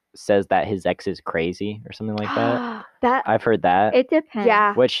says that his ex is crazy or something like that. That I've heard that. It depends.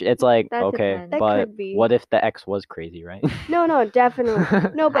 yeah. Which it's like That okay, depends. That but could be. what if the ex was crazy, right? No,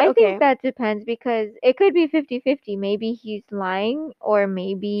 definitely. No, but I okay. think that depends, because it could be 50-50. Maybe he's lying, or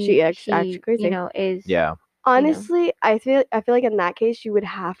maybe She actually crazy. is Yeah. Honestly, I feel like in that case you would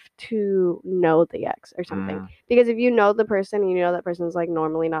have to know the ex or something. Mm. Because if you know the person and you know that person's like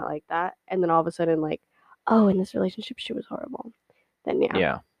normally not like that, and then all of a sudden like, oh, in this relationship she was horrible, then yeah.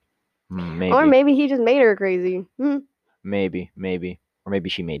 Yeah. Maybe. Or maybe he just made her crazy. Maybe. Or maybe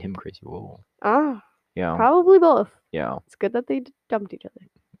she made him crazy. Whoa. Ah, Yeah. probably both. Yeah. It's good that they dumped each other.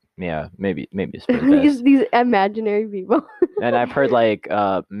 Yeah. Maybe it's for the best. these imaginary people. And I've heard like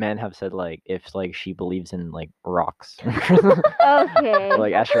men have said like if like she believes in like rocks. okay.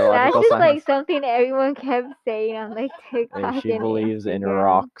 Like That's astrological just signs. like something everyone kept saying on like TikTok. If she and believes in Instagram.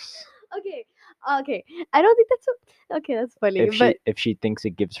 rocks. Okay. I don't think okay, that's funny. If she thinks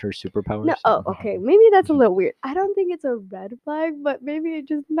it gives her superpowers. No, okay. Maybe that's a little weird. I don't think it's a red flag, but maybe it's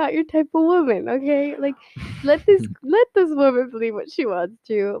just not your type of woman, okay? Like let this woman believe what she wants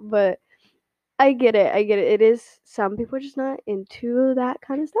to, but I get it. It is some people are just not into that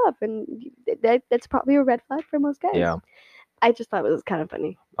kind of stuff, and that's probably a red flag for most guys. Yeah. I just thought it was kind of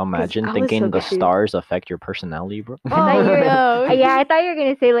funny. Imagine I was thinking so the confused. stars affect your personality, bro. thought you were- no. Yeah, I thought you were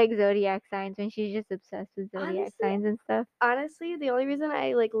gonna say like zodiac signs when she's just obsessed with zodiac Honestly, signs and stuff. Honestly, the only reason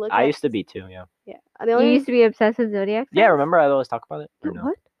I like look I at used to be too. Yeah. yeah. The You only used to be obsessed with zodiac signs. Yeah. Remember, I always talk about it. Or reason, no?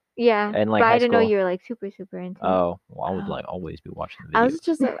 what? Yeah, In, like, but high I didn't know school. you were like super into it. Oh, well, I would Oh. like always be watching the I videos. was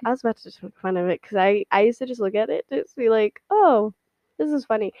just I was about to just make fun of it because I used to just look at it to just be like, oh, this is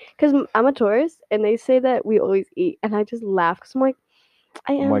funny because I'm a Taurus and they say that we always eat and I just laugh because I'm like,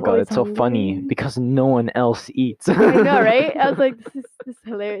 I am. Oh my god, always it's so funny hungry. because no one else eats. I know, right? I was like, this is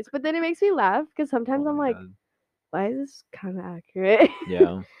hilarious, but then it makes me laugh because sometimes Oh I'm my like, God. why is this kind of accurate?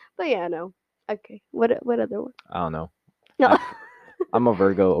 Yeah, But yeah, no. Okay, what other one? I don't know. No, I'm a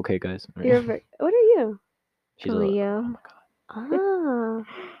Virgo. Okay, guys. what are you? She's Leo. Oh my god.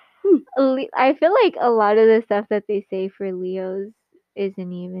 Ah, I feel like a lot of the stuff that they say for Leos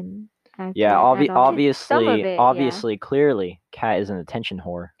isn't even accurate Yeah, at all. Some of obviously, it, obviously, clearly, Kat is an attention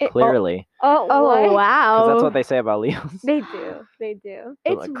whore. It- oh, Clearly, Oh, oh what? wow, because that's what they say about Leos. They do. They do.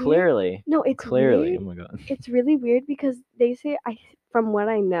 But, It's like, weird. clearly. No, it's Clearly. weird. Oh my god. It's really weird because they say from what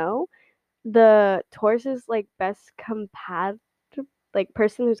I know, the Taurus's like best like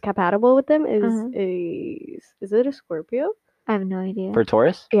person who's compatible with them is Mhm. is it a Scorpio? I have no idea. For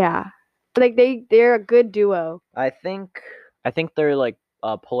Taurus, Yeah, like they're a good duo. I think they're like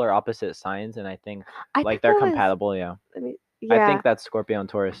polar opposite signs, and I think I like think they're that was- compatible. Yeah. I mean, I yeah, think that's Scorpio and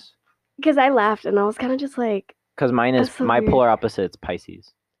Taurus. because I laughed and I was kind of just like, Because mine is That's so my weird. polar opposite is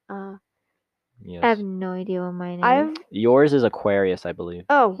Pisces. I have Yes. no idea what mine is. I've Yours is Aquarius, I believe.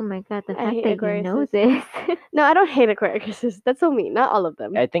 Oh oh my god, the I fact hate that you know Aquariuses. this. no, I don't hate Aquariuses. That's so mean. Not all of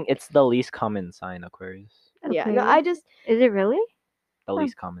them. I think it's the least common sign, Aquarius. Yeah, no, I Aquarius? just Is it really? The Huh.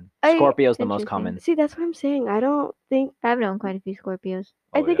 least common. I- Scorpio's the most Interesting. common. see. That's what I'm saying. I don't think. I've known quite a few Scorpios.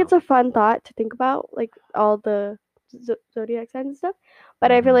 I think it's a fun thought to think about, like all the zodiac signs and stuff.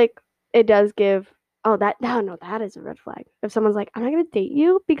 But I feel Mhm. like it does give. Oh, that that is a red flag. If someone's like, "I'm not gonna date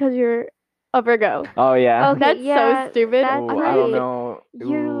you because you're a Virgo," Oh yeah. Okay, that's yeah, so stupid. that's Ooh, I'm I not don't gonna know.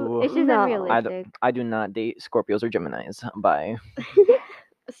 you- It's just No. unrealistic. I do not date Scorpios or Geminis. Bye.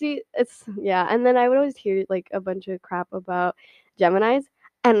 See, it's yeah, and then I would always hear like a bunch of crap about Geminis,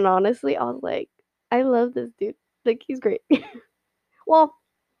 and honestly, I was like, I love this dude. Like he's great. well,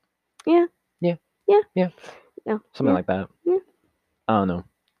 yeah, Something Yeah. like that. Yeah. I don't know.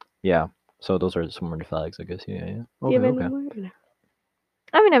 Yeah. So those are some red flags, I guess. Yeah. Do you Okay. have any Okay. more? Or no?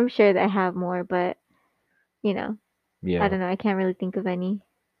 I mean, I'm sure that I have more, but you know, Yeah. I don't know. I can't really think of any.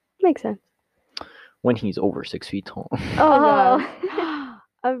 Makes sense. When he's over 6 feet tall. Oh, God.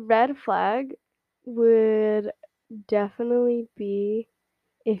 A red flag would definitely be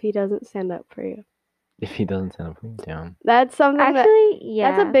if he doesn't stand up for you. If he doesn't stand up for you, damn. That's something Actually,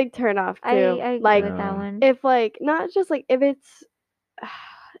 yeah, that's a big turn off too. I agree like with that Yeah. one. if like not just like if it's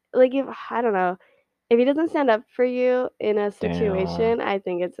like if I don't know if he doesn't stand up for you in a situation, I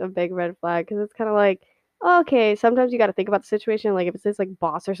think it's a big red flag because it's kind of like okay, sometimes you got to think about the situation. Like if it's this like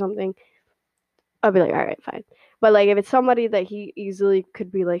boss or something, I'll be like, all right, fine. But like if it's somebody that he easily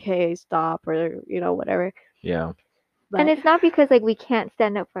could be like, hey, stop, or whatever. Yeah. But And it's not because like we can't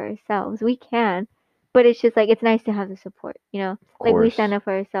stand up for ourselves. We can, but it's just like it's nice to have the support. Of Like we course. stand up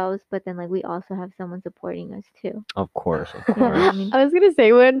for ourselves, but then like we also have someone supporting us too. Of course. Of You know what I course. mean? I was gonna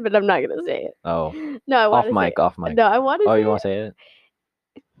say one, but I'm not gonna say it. Oh. No, I want Off to say mic. Off mic. No, I want to. Oh, say you want it. to say it?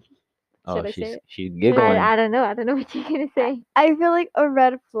 Oh, Should I say it? she's giggling. I don't know. I don't know what you're gonna say. I feel like a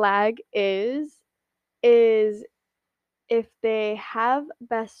red flag is if they have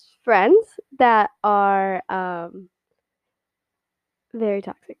best friends that are very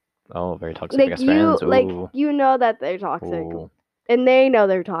toxic. Oh, very toxic. Like best you friends. like Ooh. you know that they're toxic Ooh. and they know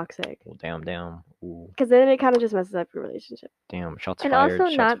they're toxic Ooh, damn. Ooh. because then it kind of just messes up your relationship. Damn. Shots And fired. also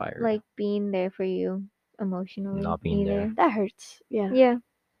Shots not fired. like being there for you emotionally Not being either. there. That hurts. Yeah. Yeah.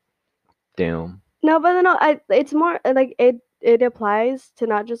 Damn. No, but then it's more like it applies to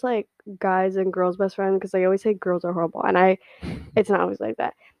not just like guys and girls best friends because I always say girls are horrible and it's not always like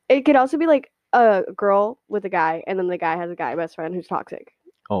that. It could also be like a girl with a guy and then the guy has a guy best friend who's toxic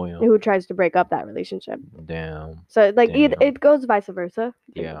Oh yeah. who tries to break up that relationship. Damn. So like Damn. it goes vice versa.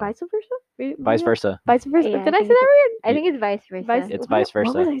 Yeah. Vice versa. Vice versa. Vice versa. Yeah, Did I I say think that weird? I think it's vice versa. It's vice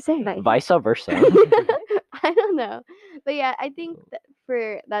versa. What was I saying? Vice. Vice versa. I don't know, but yeah, I think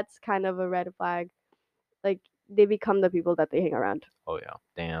that's kind of a red flag. Like they become the people that they hang around. Oh yeah.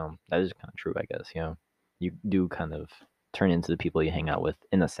 Damn. That is kind of true, I guess. Yeah. You do kind of turn into the people you hang out with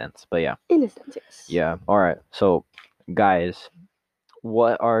in a sense. But yeah. In a sense, yes. Yeah. All right. So, guys,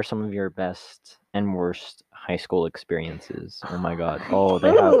 what are some of your best and worst high school experiences. Oh my god. Oh, they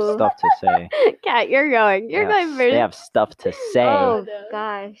have Ooh. stuff to say. Kat, you're going. You're They have, going s- first. they have stuff to say. Oh no.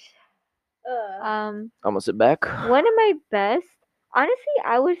 gosh. Uh, Almost it back. One of my best, honestly,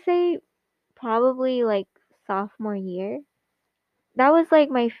 I would say probably like sophomore year. That was like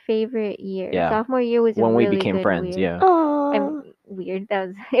my favorite year. Yeah. Sophomore year was When we really became good, friends, weird. yeah. oh. I'm weird. That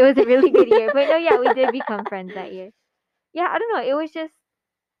was it was a really good year. But no, yeah, we did become friends that year. Yeah, I don't know. It was just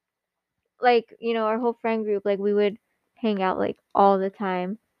like, our whole friend group, like we would hang out like all the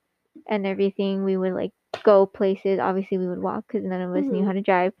time and everything. We would like go places. Obviously, we would walk because none of us knew how to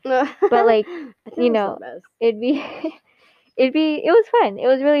drive. But like, I think you it was know, the best. it was fun. It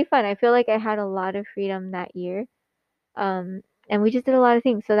was really fun. I feel like I had a lot of freedom that year. And we just did a lot of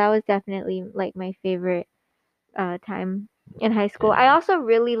things. So that was definitely like my favorite time in high school. I Yeah. also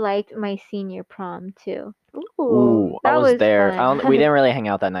really liked my senior prom too. Ooh, I that was was there. fun. We didn't really hang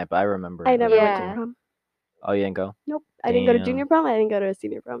out that night, but I remember. I it was never really went to Yeah. prom. Oh, you didn't go? Nope. I didn't go to Damn. junior prom. I didn't go to a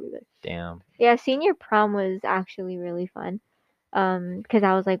senior prom either. Damn. Yeah, senior prom was actually really fun. Because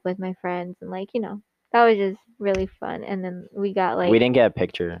I was like with my friends and like, that was just really fun. And then we got like we didn't get a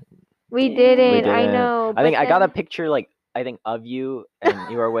picture. we Damn. didn't, We I didn't. know. I think but I got a then- picture of you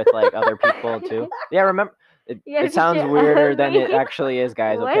and you were with like other people too. Yeah, remember? Yeah, It sounds picture weirder of than me. it actually is,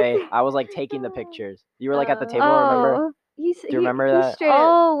 guys. What? Okay, I was like taking the pictures. You were like at the table. Remember? Oh. Do you remember that?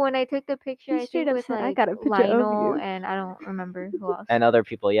 Oh, when I took the picture, he I straight think up with said, "I like got a picture of Lionel you." and I don't remember who else. And other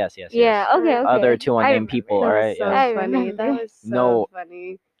people. Yes. Yeah, okay. Other two I unnamed remember. people. That All was right. so Yes. I funny. That remember. was so No.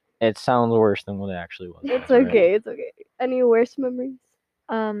 funny. It sounds worse than what it actually was. It's guys, all right? okay. It's okay. Any worst memories?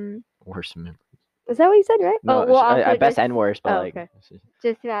 Worse memory. Is that what you said, right? No, well, I also best just- and worse, but Oh, like. okay.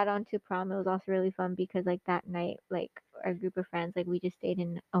 Just to add on to prom, it was also really fun because like that night, like our group of friends, like we just stayed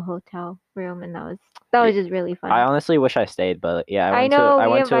in a hotel room and that was just really fun. I honestly wish I stayed, but yeah, I know I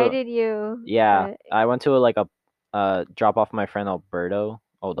we went to. invited you. Yeah, but- I went to like a drop off my friend Alberto.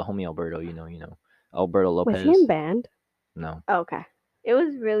 Oh, the homie Alberto, you know, Alberto Lopez. Was he in band? No. Oh, okay. It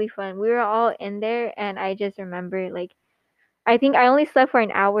was really fun. We were all in there, and I just remember like, I think I only slept for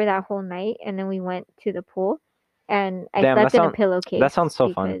an hour that whole night, and then we went to the pool, and I Damn, slept that in a sound- pillowcase. That sounds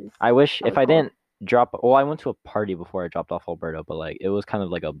so fun. because I wish I if was I cold. didn't drop. Well, I went to a party before I dropped off Alberto, but like it was kind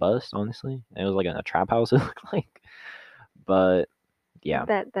of like a bust, honestly. It was like in a trap house. It looked like, but yeah,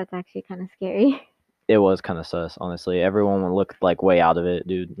 That's actually kind of scary. it was kind of sus, honestly. Everyone looked like way out of it,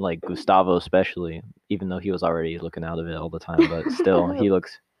 dude. Like Gustavo, especially, even though he was already looking out of it all the time, but still, he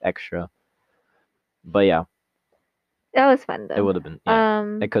looks extra. But yeah, That was fun though. it would have been. Yeah,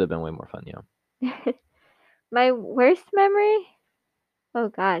 Um, it could have been way more fun. Yeah. my worst memory. Oh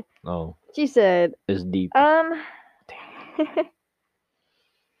God. Oh, She said, it's deep. I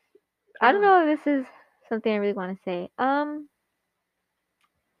don't know if this is something I really want to say.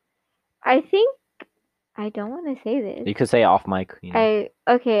 I think I don't want to say this. You could say off mic. You know.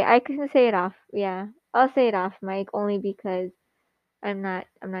 I can say it off. Yeah, I'll say it off mic only because I'm not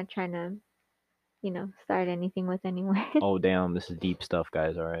trying to, start anything with anyone. Oh damn, this is deep stuff,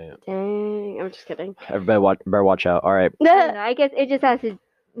 guys. All right, "Dang, I'm just kidding." everybody better watch out. All right. I don't know. I guess it just has to.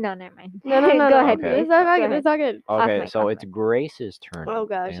 No, never mind. No, Go ahead. Okay. Grace. It's all Go good. ahead. It's all good. Off Okay, mic, so off it's mic. Grace's turn. Oh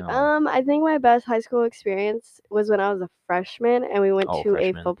gosh. Damn. I think my best high school experience was when I was a freshman and we went Oh, to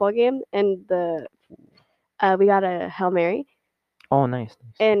freshman. a football game and we got a Hail Mary Oh, nice.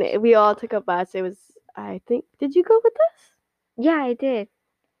 and we all took a bus. It was I think did you go with us? Yeah, I did.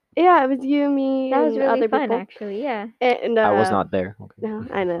 Yeah, it was you, me, That was and really other fun, people. actually. Yeah. And I was not there. Okay. No,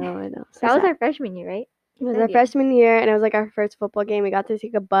 I know. So That was sad. our freshman year, right? It was Yeah. our freshman year, and it was like our first football game. We got to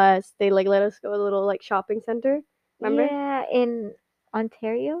take a bus. They like let us go to a little like shopping center. Remember? Yeah, in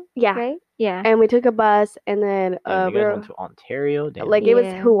Ontario. Yeah. Right. Yeah. And we took a bus, and then Damn, we you guys were went to Ontario. Damn. like it was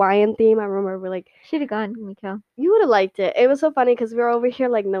Yeah. Hawaiian theme. I remember we're like Should have gone, Miko. you would have liked it. It was so funny because we were over here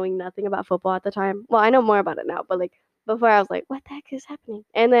like knowing nothing about football at the time. Well, I know more about it now, but like before I was like, what the heck is happening?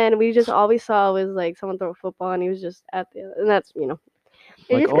 And then we just all we saw was like someone throw a football, and he was just at the and that's It's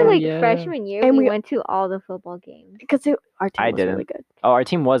Like, just because oh, like yeah. freshman year And we we- went to all the football games. because our team I was really good. Oh, our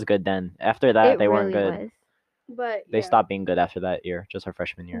team was good then. After that, It they really weren't good. was. But They stopped being good after that year, just our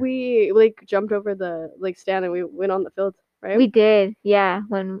freshman year. We like jumped over the like stand and we went on the field, right? We did, yeah.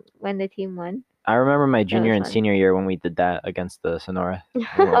 When the team won. I remember my junior was and fun. senior year when we did that against the Sonora. We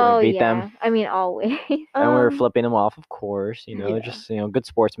Oh beat yeah. them. I mean, always. And we were Um, flipping them off, of course. You know, yeah. just good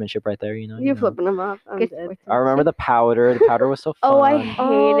sportsmanship right there. You You know. flipping them off. I'm Good dead. sports. I remember the powder. The powder was so fun. Oh, I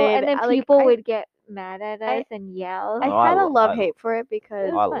Oh, hated- and then I, like, people I- would get mad at us and yell. I Oh, I had a lo- love I- hate for it because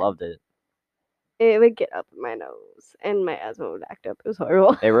Oh, I fun. loved it. it would get up in my nose and my asthma would act up. It was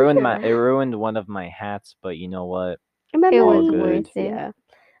horrible. It ruined one of my hats, but you know what? Memories, was worth it. yeah.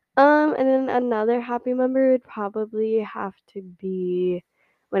 And then another happy memory would probably have to be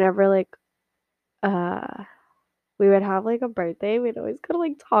whenever like we would have like a birthday, we'd always go to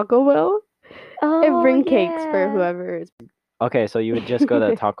like Taco Bell and Oh bring cakes for yeah. whoever is. Okay, so you would just go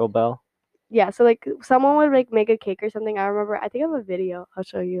to Taco Bell Yeah, so like someone would like make a cake or something. I remember. I think I have a video. I'll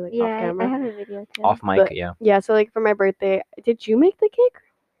show you like off Yeah, I camera. have a video too. off mic. But- Yeah, Yeah, so like for my birthday, did you make the cake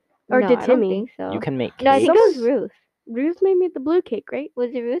or no, did I don't Timmy? think so. you can make No, I cakes. think it was Someone- Ruth. Ruth made me the blue cake, right?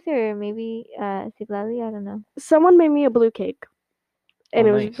 Was it Ruth or maybe Siglali? I don't know. Someone made me a blue cake, and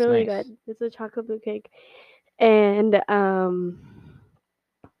Oh, it was nice, really nice. good. It's a chocolate blue cake, and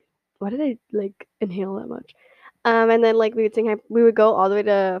why did I like inhale that much? And then like we would sing. We would go all the way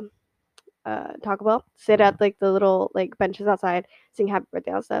to Taco Bell, sit at like the little like benches outside, sing happy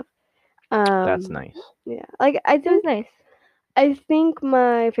birthday and stuff. That's nice. Yeah, like I It was think nice. I think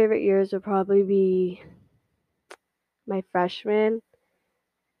my favorite years would probably be my freshman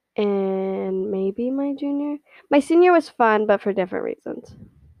and maybe my junior. My senior was fun, but for different reasons.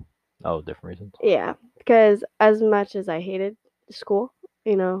 Oh, different reasons. Yeah, because as much as I hated school,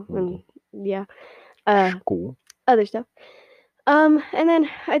 you know, and yeah, School. other stuff. And then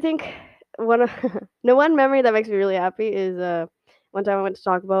I think one of the one memory that makes me really happy is one time I went to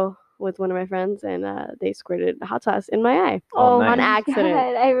Taco Bell with one of my friends and they squirted hot sauce in my eye. Oh, my nice. On accident.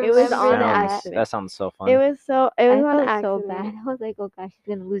 God, I It was remember on that. accident. That sounds so fun. It was I on felt accident. so bad. I was like, oh gosh, she's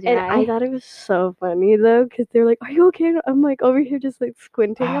gonna lose her And eye. I thought it was so funny though, because they're like, "Are you okay?" I'm like over here just like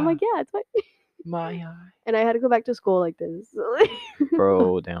squinting. I'm like, "Yeah, it's fine." My eye. And I had to go back to school like this.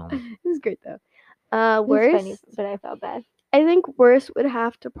 Bro, down. It was great though. It was Worst, funny, but I felt bad. I think worst would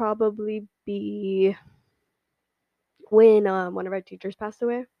have to probably be when one of our teachers passed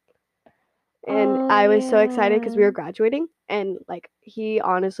away. And Oh, I was so excited because we yeah. were graduating, and like he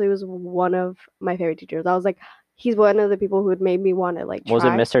honestly was one of my favorite teachers. I was like, he's one of the people who had made me want to like try. Was it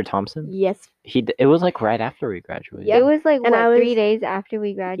Mr. Thompson? Yes. It was like right after we graduated. Yep. It was like And what, I 3 was- days after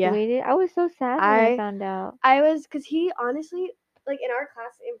we graduated. I was so sad when I found out. I was because he honestly like in our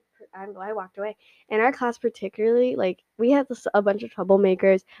class. I'm glad I walked away. In our class, particularly, like we had a bunch of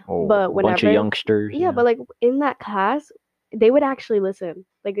troublemakers. Oh, But a bunch of whenever- youngsters. Yeah, but like in that class, they would actually listen.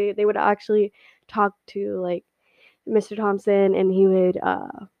 Like they would actually talk to like Mr. Thompson, and he would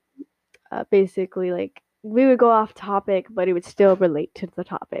basically like we would go off topic, but it would still relate to the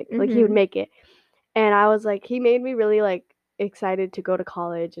topic. Like he would Mhm. make it, and I was like, he made me really like excited to go to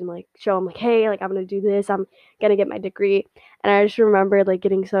college and like show him like, hey, like I'm gonna do this. I'm gonna get my degree, and I just remember like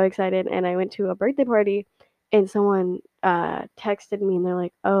getting so excited. And I went to a birthday party, and someone texted me, and they're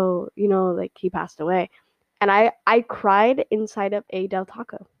like, oh, you know, like he passed away. And I cried inside of a Del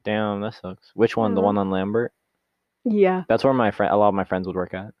Taco. Damn, that sucks. Which one? The Aw. one on Lambert? Yeah, That's where a lot of my friends would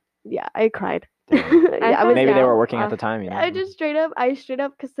work at. yeah, I cried. Damn. Yeah, I was found Maybe they were out working at the off- time, you know. I straight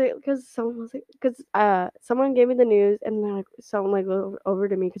up because someone was like because someone gave me the news and then like someone like over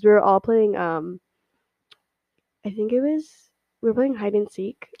to me because we were all playing I think it was we were playing hide and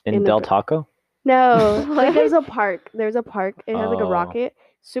seek in the Del gar- Taco? No, like What? there's a park. There's a park. It has like a Oh. rocket.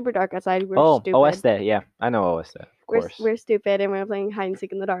 Super dark outside. We're Oh, stupid. Oeste. Yeah, I know Oeste. Of course. We're stupid and we're playing hide and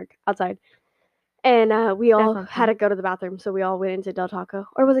seek in the dark outside. And we all sounds had fun. to go to the bathroom, so we all went into Del Taco,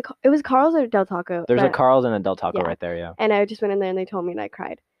 or was it? It was Carl's or Del Taco. There's a but- Carl's and a Del Taco yeah. right there, yeah. And I just went in there and they told me and I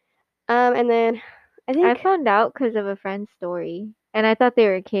cried. And then I think I found out because of a friend's story, and I thought they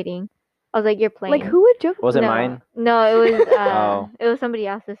were kidding. I was like, "You're playing." like who would joke? Was it no, mine? No, it was. Oh. It was somebody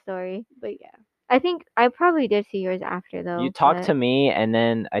else's story. But yeah. I think I probably did see yours after though. You talked but- to me, and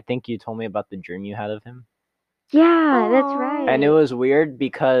then I think you told me about the dream you had of him. Yeah, that's Aw. right. And it was weird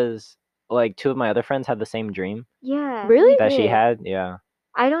because, like, 2 of my other friends had the same dream Yeah. Really? we that she did. had. Yeah.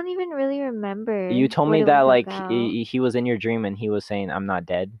 I don't even really remember. You told what me it that, was like, about. he was in your dream and he was saying, I'm not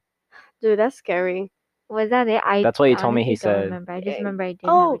dead. Dude, that's scary. Was that it? That's what you told me he honestly don't said. Remember. I just remember I did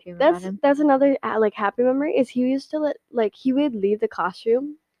Oh, have a dream about that's him. that's another like happy memory is he used to he would leave the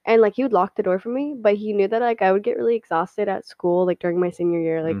classroom and like he would lock the door for me, but he knew that like I would get really exhausted at school like during my senior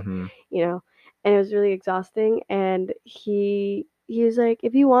year, like Mhm. you know, and it was really exhausting. And he was like,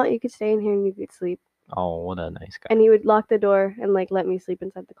 if you want, you could stay in here and you could sleep. Oh, what a nice guy. And he would lock the door and like let me sleep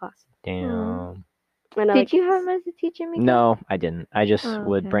inside the class. Damn. And I, Did like, you have him as a teacher, Mika? No, I didn't. I just Oh,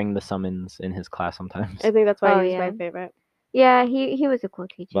 would okay. bring the summons in his class sometimes. I think that's why Oh, he was yeah. my favorite. Yeah, he was a cool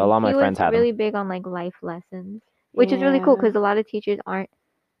teacher. Well, a lot of my he friends was had him. really big on like life lessons, which is really cool Yeah. because a lot of teachers aren't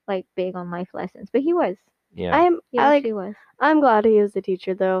like big on life lessons, but he was. Yeah. He I like actually was. I'm glad he was the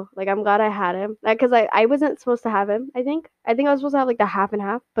teacher though. Like I'm glad I had him. Because I wasn't supposed to have him, I think. I think I was supposed to have like the half and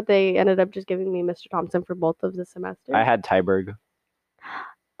half, but they ended up just giving me Mr. Thompson for both of the semesters. I had Tyberg.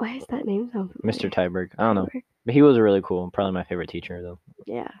 Why is that name sound Mr. familiar? Tyberg. I don't know, Tyberg. but he was really cool. Probably my favorite teacher though.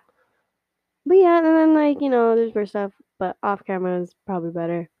 Yeah. But yeah, and then like there's more stuff, but off camera is probably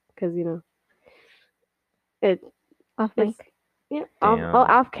better because it Off it's mic. yeah Damn.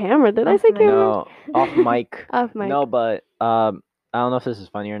 off camera. Did I Off say mic. camera? No, off mic. Off mic. No, but I don't know if this is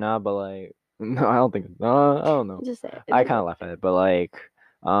funny or not, but like, no, I don't think. No, I don't know. Just say it. I kind of laugh at it, but like,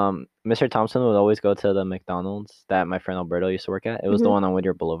 Mr. Thompson would always go to the McDonald's that my friend Alberto used to work at. It was the Mhm. one on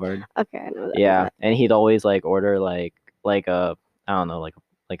Whittier Boulevard. Okay, I know that. Yeah, and he'd always like order like I don't know like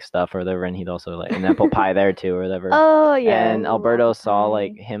stuff or whatever, and he'd also like an apple pie there too or whatever. Oh yeah. And Alberto apple saw pie.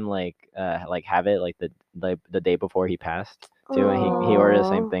 like him like have it like the day before he passed too, and he ordered the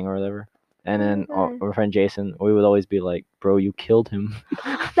same Aw. thing or whatever. And Oh my then God. our friend Jason, we would always be like, "Bro, you killed him."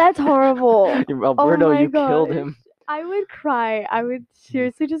 That's horrible. Alberto, my you killed gosh. him. I would cry. I would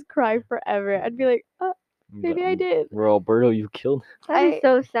seriously just cry forever. I'd be like, oh, maybe I did. Bro, Alberto, you killed. That is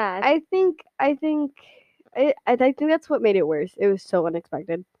so sad. I think that's what made it worse. It was so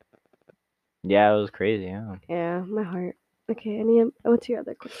unexpected. Yeah, it was crazy. Yeah. Yeah, my heart. Okay, what's your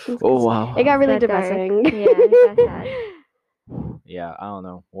other questions? Oh 'Cause wow. It got really That dark. depressing. Yeah, it got sad. Yeah, I don't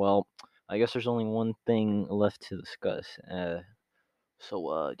know. Well, I guess there's only one thing left to discuss.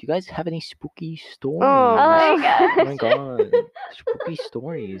 So, do you guys have any spooky stories? Oh my Oh my gosh. god, spooky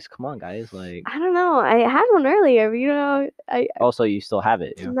stories! Come on, guys. Like, I don't know. I had one earlier, but I also, you still have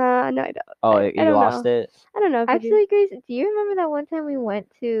it. Yeah. nah, no, I don't. Oh, I you don't lost know. it. I don't know. If I do. Actually, Grace, do you remember that one time we went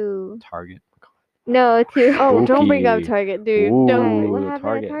to Target. no to Oh, don't bring up Spooky. Target, dude. Ooh, Don't. What happened at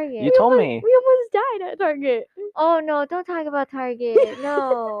Target. Target? You told me. We almost died at Target. Oh no, don't talk about Target.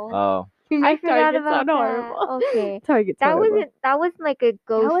 No. Oh, You I make forgot Target about sound that. horrible. Okay. Target's That horrible. wasn't like a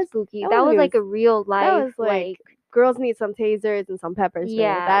ghost was- spooky. that That was wasn't like even- a real life That was like girls need some tasers and some pepper spray.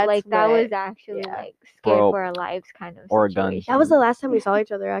 yeah, That's like that what- was actually yeah. like scared Bro, for our lives kind of or a gun. situation. That was the last time we saw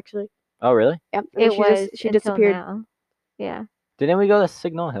each other, actually. oh really? Yep. and It she was she until disappeared. now. Yeah. Didn't we go to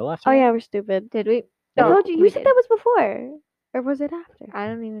Signal Hill after? Oh that? yeah, we're stupid. Did we? I No, told you. we You said did. that was before, or was it after? I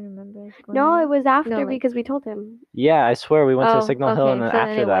don't even remember. us going No, there. it was after like- because we told him. Yeah, I swear we went to Oh, Signal Hill, okay, and then so then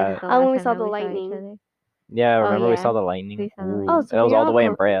after it wasn't that, the when we last saw time the each lightning. other. yeah, remember we yeah. saw the lightning. We saw the Ooh, lightning. Oh, so that was we're all the way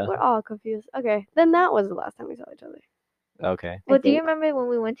in co- Brea. We're all confused. Okay, then that was the last time we saw each other. Okay. Well, I do you think. remember when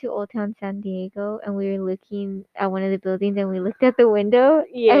we went to Old Town San Diego and we were looking at one of the buildings and we looked at the window and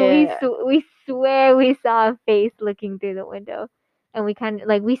Yeah. we swear we saw a face looking through the window, and we kind of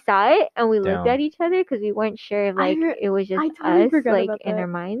like we saw it and we looked Damn. at each other because we weren't sure if like heard- it was just I totally us forgot like about in our that.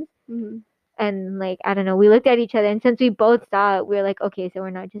 minds, Mhm. and like I don't know, we looked at each other and since we both saw it, we were like, okay, so we're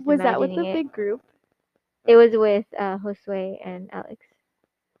not just Was that with imagining the it. big group? It was with Josue and Alex.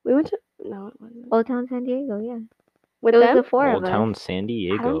 We went to no, it wasn't. Old Town San Diego, yeah. With It was them? the four Old of Town us. San I don't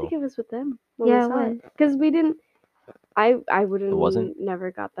Diego. think it was with them. When Yeah, we it saw was. because we didn't. I wouldn't. wasn't?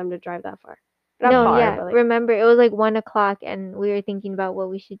 Never got them to drive that far. Not No, far, yeah. but, like, Remember, it was like 1 o'clock, and we were thinking about what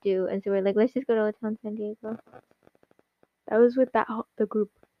we should do, and so we're like, let's just go to Old Town San Diego. that was with the group.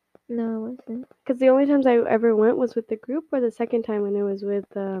 No, it wasn't. Because the only times I ever went was with the group, or the second time when it was with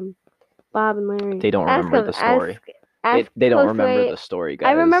Bob and Larry. They don't Ask remember them. the story. Ask They don't remember Josue- the story, guys.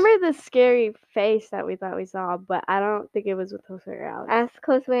 I remember the scary face that we thought we saw, but I don't think it was with Jose or Alex. Ask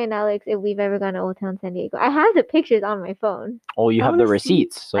Josue and Alex if we've ever gone to Old Town San Diego. I have the pictures on my phone. Oh, you I have the wanna see-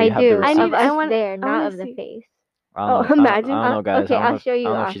 receipts. So I you have do. the I receipts. need- Of I us wanna- there, I not wanna of the see. face. I don't Oh, know. I don't- imagine. I don't know, guys. Okay, I don't I'll know if- show you I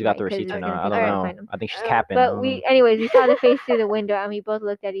don't know if off she's got the mic, 'cause receipts or it's not. I gonna don't take- know. find 'em. I think she's capping. I But don't we, know. anyways, we saw the face through the window, and we both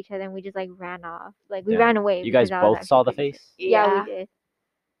looked at each other, and we just like ran off. Like we Damn. ran away. You guys because that was both saw the actually pretty face? Yeah, we did.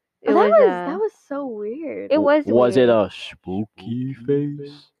 Oh, that was so weird. It was. Was it weird. a spooky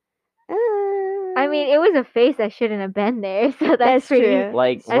face? I mean, it was a face that shouldn't have been there. So that's pretty. true.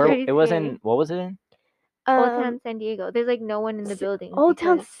 Like That's where pretty it was scary. in? What was it in? Old Town San Diego. There's like no one in the S- building. Old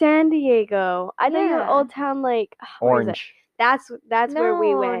Town because- San Diego. I thought you were Yeah. Old Town like where is it? Orange. That's where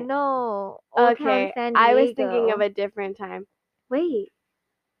we went. No. Old Town Okay, San I was thinking Diego. of a different time. Wait.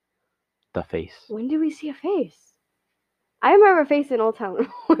 The face. When did we see a face? I remember a face in Old Town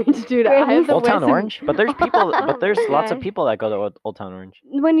Orange, dude. Wait, I have the Old Town worst- Orange? But there's people. Oh But there's my lots of gosh. people that go to Old Town Orange.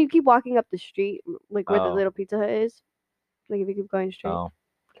 When you keep walking up the street, like where the Oh. little Pizza Hut is, like if you keep going straight. Oh,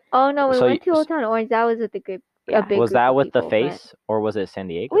 Oh no, we So went you- to Old Town Orange. That was with the group. Yeah. A big was group that of with the people, but face or was it San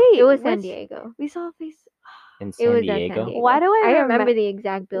Diego? Wait, It was San what's- Diego. We saw a face, In It San was at Diego. San Diego. Why do I remember remem- the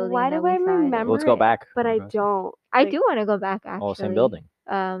exact building? why that do we I saw it in. remember Let's go it, back. but I Okay. don't. I Like, do want to go back actually. Oh, same building.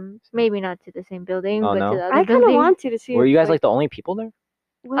 Maybe not to the same building, Oh, but no? to the other I kind of building. want to see. Were if, you guys like the only people there?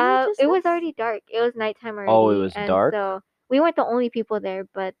 was it just It was us? already dark. It was nighttime already. Oh, it was and dark? So we weren't the only people there,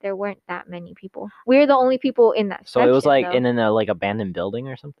 but there weren't that many people. We were the only people in that So it was section, like though. in an like abandoned building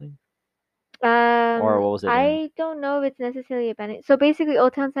or something. Or what was it in? I don't know if it's necessarily abandoned. So basically,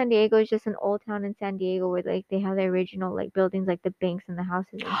 Old Town San Diego is just an old town in San Diego where like they have the original like buildings, like the banks and the houses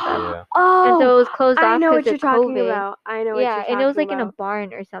and stuff. Yeah. And so it Oh, was closed I off know what because you're of talking COVID. about. I know what Yeah, you're talking and it was like in a about.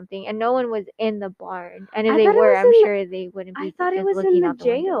 barn or something, and no one was in the barn. And if I they thought it were, was I'm in the- sure they wouldn't be I thought it just was in looking the out the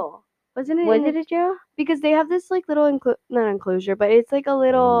window. jail. Wasn't it? Was in it a jail? because they have this like little not enclosure, but it's like a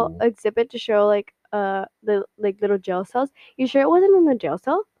little Ooh. exhibit to show like the like little jail cells. You sure it wasn't in the jail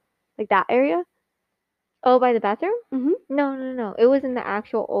cell, like that area? Oh, by the bathroom? Mhm. No. It was in the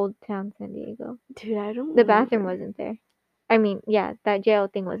actual Old Town San Diego. Dude, I don't. The bathroom remember. wasn't there. I mean, yeah, that jail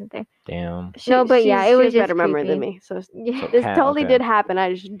thing wasn't there. Damn. No, but yeah, it she was has better just memory than creepy. me. So Yeah. So this cat, totally okay. did happen.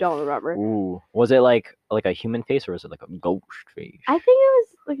 I just don't remember. Ooh. Was it like a human face or was it like a ghost face? I think it was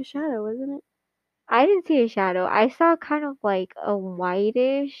like a shadow, wasn't it? I didn't see a shadow. I saw kind of like a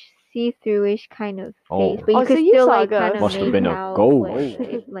whitish, see-through-ish kind of face, Oh. but you Oh, could so you still saw a like kind of ghost. Must have make been a out ghost. what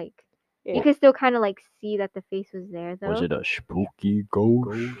it, like Yeah. you could still kind of like see that the face was there though. Was it a spooky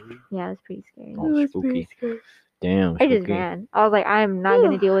ghost? Yeah, it was pretty scary. Oh, It was spooky. pretty scary. Damn, I just spooky. ran. I was like, I'm not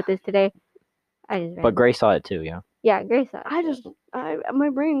gonna deal with this today. I just ran. But Grace saw it too, yeah. Yeah, Grace saw it. I too. just, my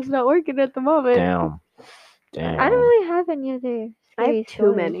brain's not working at the moment. Damn. Damn. I don't really have any other I have scary too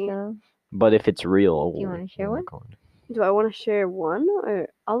stories, many. So. But if it's real, Do you wanna share oh my one? God. Do I want to share one or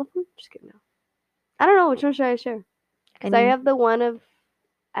all of them? Just kidding. No. I don't know. Which one should I share? Because I Any- have the one of,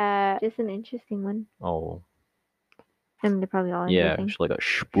 just an interesting one. Oh, I mean, they're probably all yeah, interesting. it's like a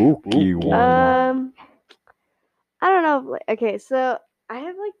spooky one. I don't know. Okay, so I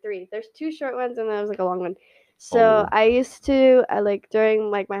have like three. There's two short ones and then there's like a long one. So Oh. I used to like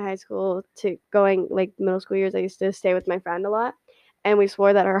during like my high school to going like middle school years, I used to stay with my friend a lot, and we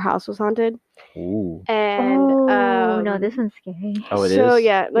swore that her house was haunted. Ooh. And Oh no, this one's scary. Oh, it so is?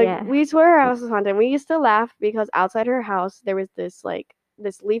 yeah, like Yeah. we swore her house was haunted. We used to laugh because outside her house there was this like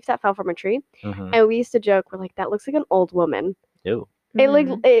this leaf that fell from a tree, Mm-hmm. and we used to joke, we're like, that looks like an old woman. Ew. It like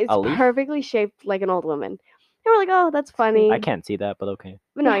Mhm. it's A leaf? perfectly shaped like an old woman. And we're like, oh, that's funny. I can't see that, but okay.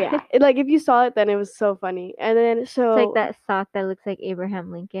 But no, yeah. Like if you saw it, then it was so funny. And then so It's like that sock that looks like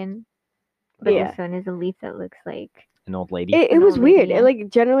Abraham Lincoln, but Yeah. this one is a leaf that looks like. An old lady. it an was old lady, weird. yeah. It like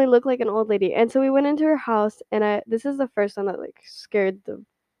generally looked like an old lady. And so we went into her house, and this is the first one that like scared the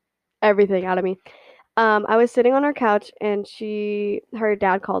everything out of me. I was sitting on her couch, and her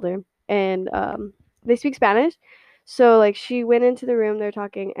dad called her, and they speak Spanish, so like she went into the room, they're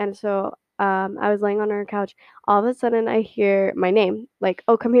talking, and so I was laying on her couch. All of a sudden, I hear my name, like,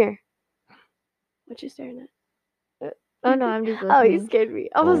 "Oh, come here." What you staring at? Oh no, I'm just Oh, you listening. scared me.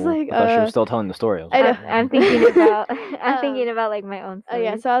 I was Oh, like, I thought she was still telling the story. I was I like, know. I'm thinking about. Um, I'm thinking about like my own story.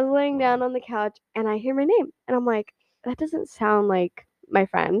 yeah, so I was laying down on the couch, and I hear my name, and I'm like, that doesn't sound like my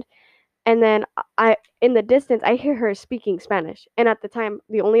friend. And then in the distance, I hear her speaking Spanish. And at the time,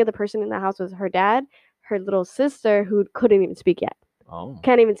 the only other person in the house was her dad, her little sister, who couldn't even speak yet, Oh.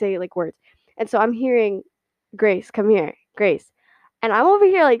 can't even say like words. And so I'm hearing, Grace, come here, Grace. And I'm over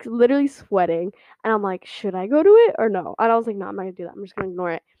here like literally sweating, and I'm like, should I go to it or no? And I was like, no, I'm not gonna do that. I'm just gonna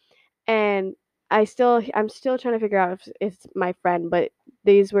ignore it. And I'm still trying to figure out if it's my friend, but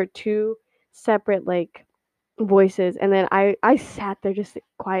these were two separate like voices. And then I sat there just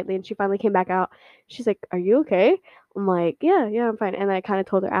quietly, and she finally came back out. She's like, are you okay? I'm like, yeah, I'm fine. And then I kind of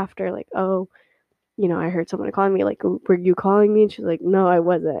told her after, like, oh, I heard someone calling me, like, were you calling me? And she's like, no, I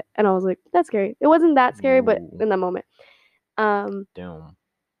wasn't. And I was like, that's scary. It wasn't that scary, but Ooh. in that moment. Damn.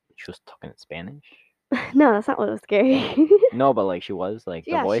 She was talking in Spanish? No, that's not what was scary. No, but like she was like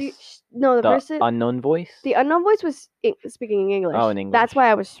the Yeah, voice. no, the The person, unknown voice. the unknown voice was speaking in English. Oh, in That's English.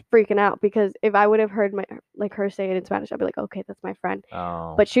 why I was freaking out, because if I would have heard her say it in Spanish, I'd be like, okay, that's my friend.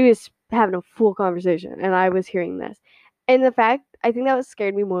 Oh. But she was having a full conversation, and I was hearing this. And the fact, I think that what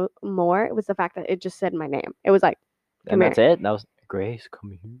scared me more was the fact that it just said my name. It was like, and come that's it. That was Grace.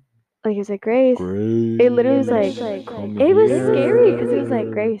 Come here. he was like, Grace. Grace. It literally was like, come it was scary because it was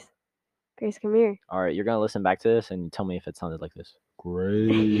like, here. Grace, come here. All right, you're gonna listen back to this and tell me if it sounded like this.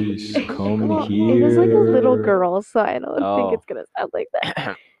 Grace, come Well, here. it was like a little girl, so I don't Oh. think it's gonna sound like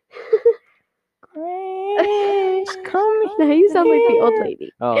that. Grace, come Now you sound like the old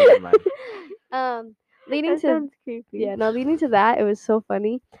lady. Oh, never mind. Leading That to sounds creepy. yeah, no, leading to that, it was so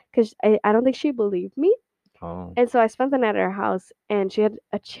funny because I don't think she believed me. Oh. And so I spent the night at her house, and she had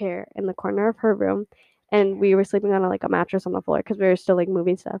a chair in the corner of her room, and we were sleeping on a mattress on the floor because we were still like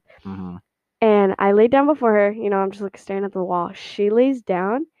moving stuff. Mm-hmm. And I laid down before her, I'm just like staring at the wall. She lays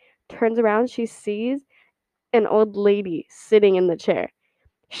down, turns around, she sees an old lady sitting in the chair.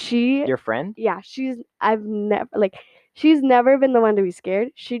 Your friend? Yeah, she's never been the one to be scared.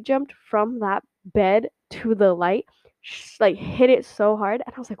 She jumped from that bed to the light like hit it so hard,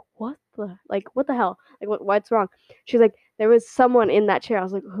 and I was like, what the hell? Like what's wrong? She's like, there was someone in that chair. I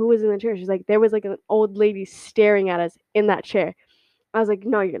was like, who was in the chair? She's like, there was like an old lady staring at us in that chair. I was like,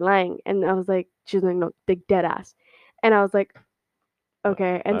 no, you're lying. And I was like, she's like, no, big dead ass. And I was like,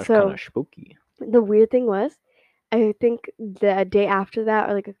 okay. And That's so kind of spooky. the weird thing was, I think the day after that,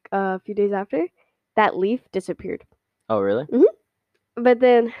 or like a few days after, that leaf disappeared. Oh, really? But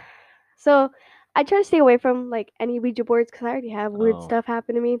then, so I try to stay away from like any Ouija boards because I already have weird Oh. stuff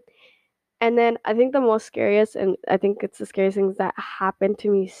happen to me. And then I think the most scariest, and I think it's the scariest things that happened to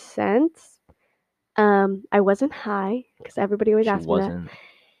me since. I wasn't high because everybody always She asks me that. wasn't.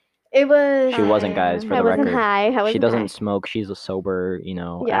 It was. She wasn't, guys. For I the wasn't record, high. I wasn't she doesn't high. smoke. She's a sober,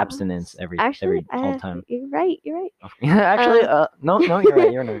 Yeah. abstinence every Actually, all the time. You're right. You're right. Actually, no, you're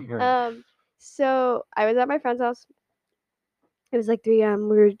right. You're right. So I was at my friend's house. It was like 3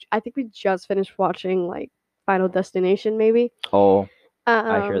 a.m. I think we just finished watching like Final Destination, maybe. Oh,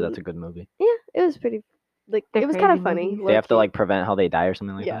 I hear that's a Um, good movie. Yeah, it was pretty. Like They're it was kind of crazy funny. movies. They have to low-key. like prevent how they die or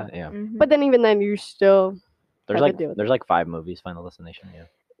something like Yeah. that. Yeah. Mhm. But then even then, you still There's have to like deal with there's like 5 movies. Final Destination. Yeah.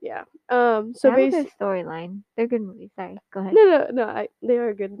 yeah. They So have a basically, good storyline. They're good movies. Sorry, go ahead. no. They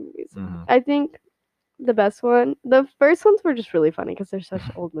are good movies. Mhm. I think the best one, the first ones were just really funny because they're such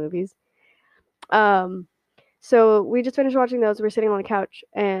old movies. So we just finished watching those. We're sitting on the couch,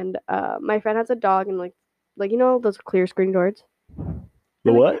 and my friend has a dog, and like those clear screen doors.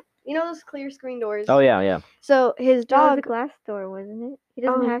 The what? You know those clear screen doors. Oh yeah. So his That was a dog. glass door, wasn't it? He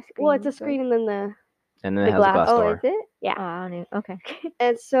doesn't have screen. Well, it's a screen and then the And then The it has a glass. glass Oh, door. is it? Yeah. Oh, I don't know. Okay.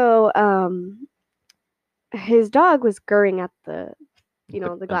 and so his dog was gurring at the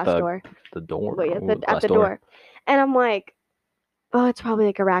the glass door. The door. Wait, Ooh, at glass the door. And I'm like, oh, it's probably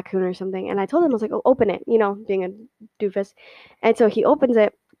like a raccoon or something. And I told him, I was like, oh, open it, being a doofus. And so he opens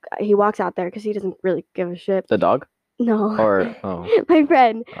it. He walks out there because he doesn't really give a shit. The dog? No. Or my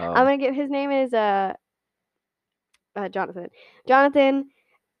friend. oh. I'm gonna get his name is Jonathan. Jonathan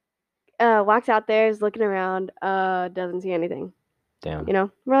walks out there, is looking around, doesn't see anything. Damn.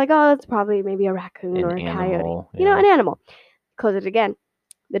 We're like, oh, it's probably maybe a raccoon An or a animal, coyote. yeah. An animal. Close it again.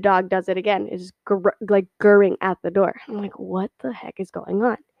 The dog does it again. It's like gurring at the door. I'm like, what the heck is going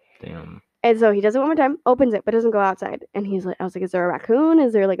on? Damn. And so he does it one more time, opens it, but doesn't go outside. And he's like, I was like, is there a raccoon?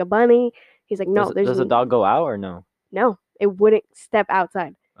 Is there like a bunny? He's like, no, Does the dog go out or no? No, it wouldn't step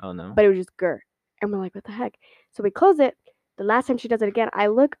outside, Oh no. but it would just gurr. And we're like, what the heck? So we close it. The last time she does it again, I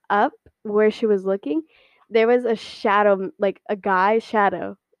look up where she was looking. There was a shadow, like a guy's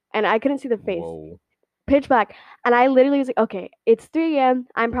shadow, and I couldn't see the face. Whoa. Pitch black. And I literally was like, okay, it's 3 a.m.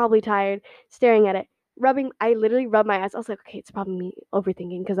 I'm probably tired, staring at it. I literally rubbed my eyes. I was like, okay, it's probably me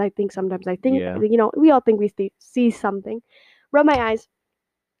overthinking because I think sometimes Yeah. we all think we see something. Rub my eyes,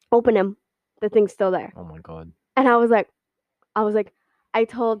 open them, the thing's still there. Oh my god. And I was like, I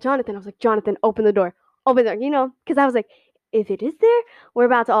told Jonathan, I was like, Jonathan, open the door, because I was like, if it is there, we're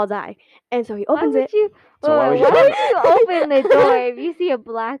about to all die. And so he opens it. So why would you why wanna- would you open the door if you see a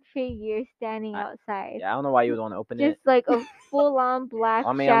black figure standing outside? Yeah, I don't know why you would want to open it. Just like a full-on black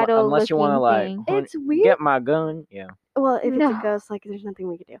I mean, shadow. unless you want to like thing. It's weird. get my gun. Yeah. Well, if it's No. a ghost, like, there's nothing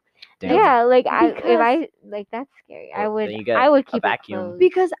we could do. Damn. Yeah, like if Because- I like that's scary. Well, then you get I would a keep vacuum. it closed.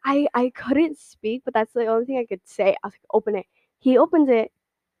 Because I couldn't speak, but that's the only thing I could say. I was like, open it. He opens it,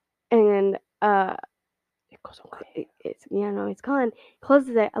 and It goes away. it's gone.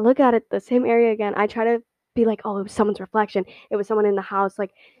 Closes it. I look at it, the same area again. I try to be like, oh, it was someone's reflection. It was someone in the house.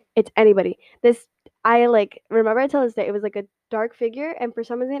 Like, it's anybody. I remember until this day, it was like a dark figure, and for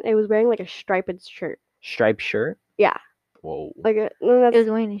some reason, it was wearing like a striped shirt. Striped shirt? Yeah. Whoa. Like it was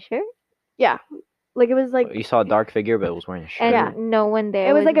wearing a shirt, yeah, like it was like You saw a dark figure, but it was wearing a shirt. and Yeah. no one there.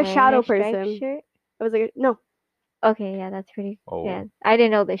 It was like a wearing shadow striped person. Shirt? it was like no. Okay, yeah, that's pretty. Oh. Yeah, I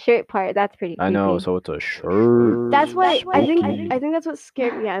didn't know the shirt part. That's pretty. I know, creepy. so it's a shirt. That's what I think. Spooky. I think that's what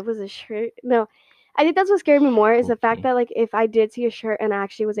scared me. Yeah, it was a shirt. No, I think that's what scared me more is the fact Spooky. that like if I did see a shirt and I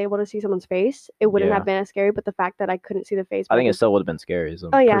actually was able to see someone's face, it wouldn't Yeah. have been as scary. But the fact that I couldn't see the face, I think it because- still would have been scary as a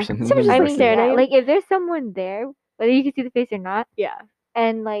Oh, yeah. person. Someone just, I like, mean, staring at yeah, you. like if there's someone there, whether you can see the face or not, yeah.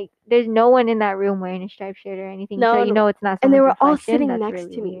 and like there's no one in that room wearing a striped shirt or anything, No, so no. you know it's not. And they someone's were all reflection, sitting that's next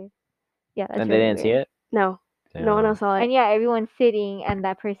really to me. weird. Yeah, that's And they really didn't see weird. it? No, no one Damn. else saw it. And yeah, everyone's sitting, and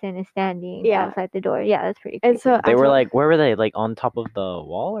that person is standing Yeah. outside the door. Yeah, that's pretty. And so creepy. They I were told- like, where were they? Like on top of the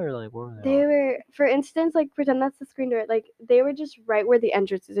wall or like where were they? They were, for instance, like pretend that's the screen door. Like they were just right where the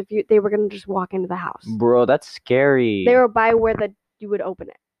entrance is. If they were gonna just walk into the house. Bro, that's scary. They were by where you would open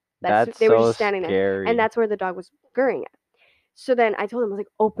it. That's they were so just standing there. scary. And that's where the dog was gurring at. So then I told him, I was like,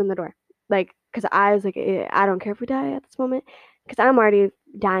 open the door. Like, because I was like, I don't care if we die at this moment. Because I'm already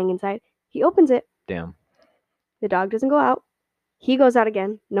dying inside. He opens it. Damn. The dog doesn't go out. He goes out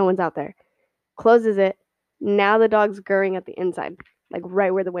again. No one's out there. Closes it. Now the dog's gurring at the inside, like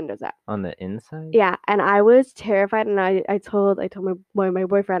right where the window's at. On the inside? Yeah, and I was terrified, and I told my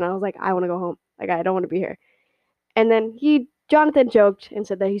boyfriend, I was like, I want to go home. Like, I don't want to be here. And then Jonathan joked and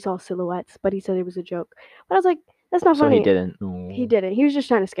said that he saw silhouettes, but he said it was a joke. But I was like, that's not So funny. he didn't. He didn't. He was just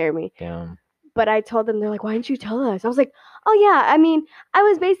trying to scare me. Damn. But I told them, they're like, why didn't you tell us? I was like, oh yeah, I mean, I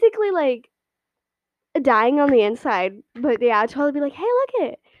was basically like dying on the inside. But yeah, I told them, be like, hey,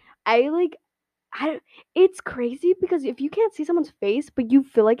 look it. It's crazy because if you can't see someone's face, but you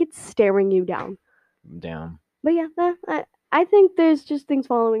feel like it's staring you down. Damn. But yeah, I think there's just things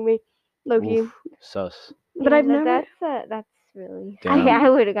following me, low-key. Oof, sus. But Yeah, I've never, That's really. Damn. I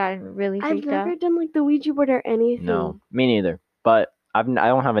would have gotten really I've freaked never out. done like the Ouija board or anything. No, me neither. But I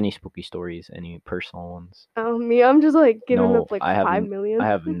don't have any spooky stories, any personal ones. Oh, me, I'm just like giving No, up like I have 5 million. I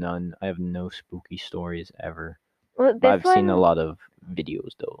have none. I have no spooky stories ever. Well, But this I've one, seen a lot of videos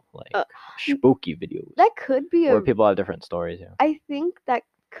though, like Uh, spooky videos, That could be where people have different stories. Yeah, I think that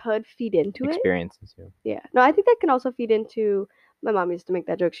could feed into it. experiences. Yeah. Yeah. No, I think that can also feed into. My mom used to make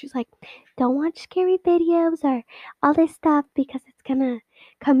that joke. She's like, "Don't watch scary videos or all this stuff because it's gonna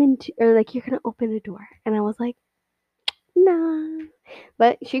come into, or like you're gonna open a door." And I was like, "Nah."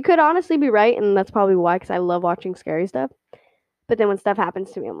 But she could honestly be right, and that's probably why, because I love watching scary stuff. But then when stuff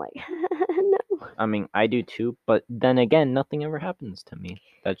happens to me, I'm like, no. I mean, I do too, but then again, nothing ever happens to me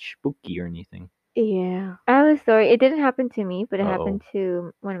that's spooky or anything. Yeah. I have a story. It didn't happen to me, but it Uh-oh. happened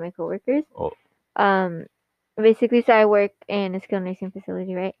to one of my coworkers. Oh. Basically, so I work in a skilled nursing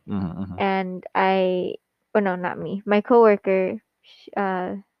facility, right? Mm-hmm. And no, not me. My coworker,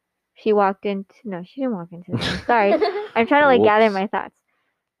 she walked into. No, she didn't walk into the room. Sorry, I'm trying to like gather Whoops. my thoughts.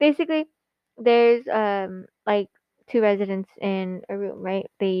 Basically, there's like 2 residents in a room, right?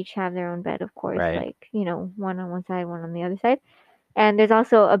 They each have their own bed, of course, Right. like one on one side, one on the other side. And there's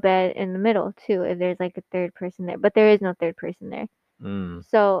also a bed in the middle too, if there's like a third person there. But there is no third person there. Mm.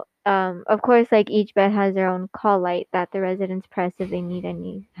 So, of course, like each bed has their own call light that the residents press if they need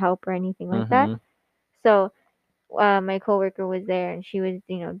any help or anything like that. Mhm. So, my coworker was there and she was,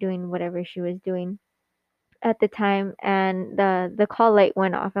 doing whatever she was doing at the time, and the call light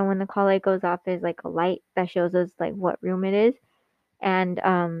went off. And when the call light goes off, there's like a light that shows us like what room it is, and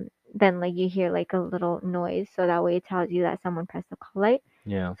then like you hear like a little noise, so that way it tells you that someone pressed the call light.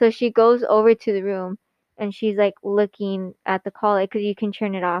 Yeah. So she goes over to the room and she's like looking at the call light, because you can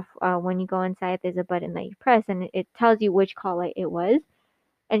turn it off when you go inside. There's a button that you press and it tells you which call light it was.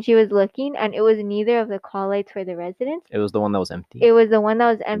 And she was looking, and it was neither of the call lights for the residents. It was the one that was empty. It was the one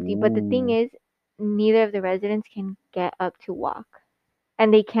that was empty. But the thing Ooh. is, neither of the residents can get up to walk,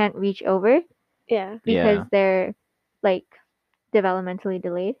 and they can't reach over Yeah. because Yeah. they're like developmentally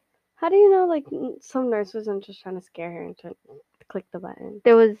delayed. How do you know, like, some nurse wasn't just trying to scare her and to click the button?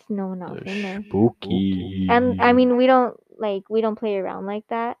 There was no one else in there. Spooky. And I mean, we don't play around like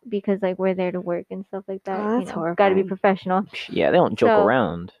that, because like we're there to work and stuff like that. Oh, that's Got to be horrifying. professional. Yeah, they don't joke So-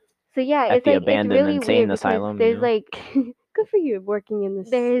 around. So yeah, At it's the like abandoned it's really insane weird because asylum, there's you know? like Good for you working in this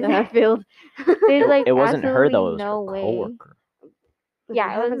There's- field. there's like It wasn't her though. It absolutely was no her way. coworker.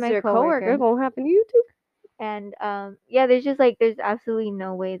 Yeah, it was my your coworker. coworker. Gonna happen to you too. And yeah, there's absolutely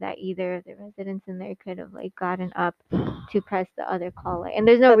no way that either of the residents in there could have like gotten up to press the other call light, and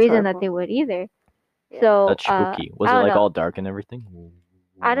there's no That's reason that horrible. they would either. Yeah. So That's spooky. Was I it don't like know. all dark and everything?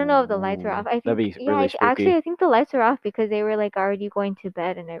 I don't know if the lights were off. I think That'd be yeah, really spooky. actually I think the lights were off because they were like already going to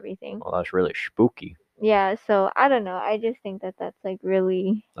bed and everything. Well, that's really spooky. Yeah, so I don't know. I just think that that's like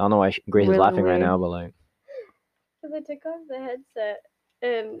really. I don't know why Grace is Really laughing right weird. now, but like, Because I took off the headset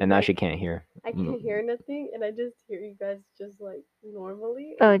and now she can't hear. I can't hear nothing, and I just hear you guys just like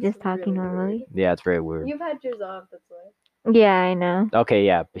normally. Oh, It's just talking really normally. weird. Yeah, it's very weird. You've had yours off, that's why. Yeah, I know. Okay,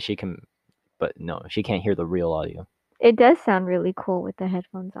 yeah, but she can. But no, she can't hear the real audio. It does sound really cool with the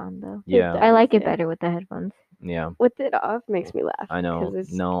headphones on, though. Yeah, does. I like it yeah. better with the headphones. yeah, With it off makes me laugh. I know. 'cause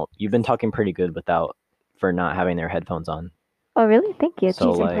it's- No, you've been talking pretty good for not having their headphones on. Oh, really? Thank you.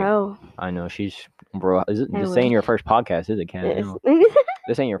 So, She's a like, pro. I know she's bro. This I ain't wish. your first podcast, is it, Kat? Yes. No,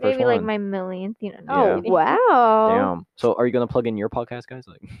 this ain't your first Maybe like one. my millionth, Yeah. Oh wow. Damn. So, are you gonna plug in your podcast, guys?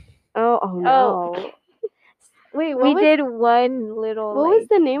 Like, Oh no. Wait, We did one little. What like, was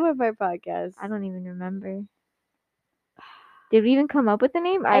the name of our podcast? I don't even remember. Did we even come up with the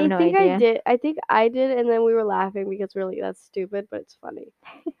name? I I have no think idea. I did. I think I did, and then we were laughing because we're like, that's stupid, but it's funny.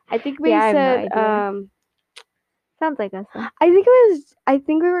 I think we Yeah, I have no said, idea. Sounds like us. Though. I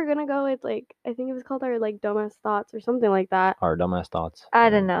think we were gonna go with like, I think it was called our like dumbass thoughts or something like that. our dumbass thoughts. I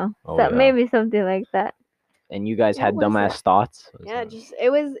don't know. Oh, So yeah. maybe something like that. And you guys What had was dumbass it? thoughts. Yeah,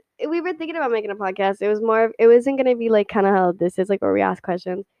 we were thinking about making a podcast. It was it wasn't gonna be like kind of how this is, like where we ask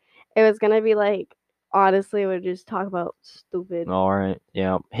questions. It was gonna be like, honestly, we'd just talk about stupid. All right,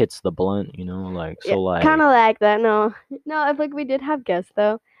 yeah, hits the blunt, you know, like so, like kind of like that. No, if like we did have guests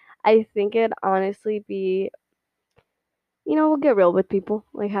though, I think it'd honestly be, we'll get real with people,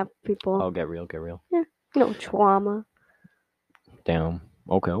 like have people, oh, get real. trauma, Damn.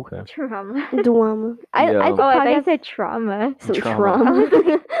 Okay. Trauma. drama. Yeah. I Oh, I thought you podcast said trauma. some Trauma.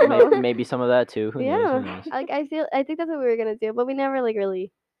 trauma. Oh. Maybe some of that too. Who knows? Who knows? Like I think that's what we were gonna do, but we never like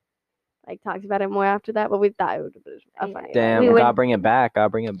really like talked about it more after that. But we thought it would be a Yeah. funny. Damn, We we would- gotta bring it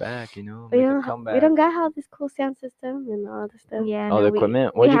back. You know, make a comeback. we don't got how this cool sound system and all this stuff. Yeah. Oh, no, the we-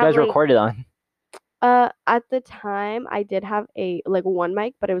 equipment. we What did you have, guys like- record it on? At the time I did have a like one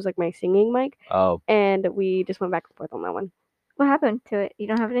mic, but it was like my singing mic, Oh, and we just went back and forth on that one. What happened to it? You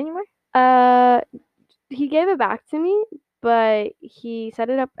don't have it anymore? He gave it back to me, but he set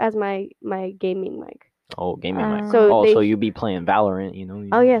it up as my gaming mic. oh, gaming mic. So Oh, they- so you be playing Valorant, you know? you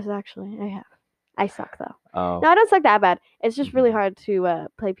Oh know? yes, actually, I have. I suck though. Oh, No, I don't suck that bad. It's just really hard to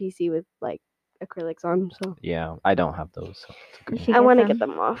play PC with like acrylics on. So yeah. I don't have those. So it's You okay. should I want to some. get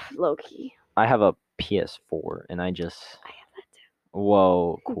them off low key. I have a PS4, and I just. I have that too.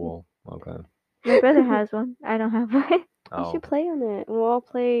 Whoa, cool. Okay. My brother has one. I don't have one. You Oh, should play on it. We'll all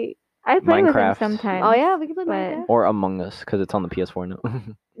play. I play with him Minecraft. sometimes. Oh yeah, we can play but- Minecraft. or Among Us, because it's on the PS4 now.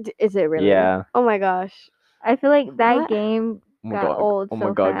 Is it really? Yeah. Oh my gosh. I feel like that What? game Oh my got god. old Oh my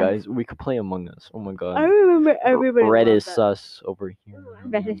so god, fast. guys, we could play Among Us. Oh my god. I remember everybody. Red loved is that. sus over here.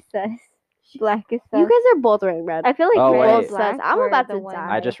 Red is sus. Black is sus. You guys are both wearing red. I feel like Oh, red wait. and black I'm were about the to ones die.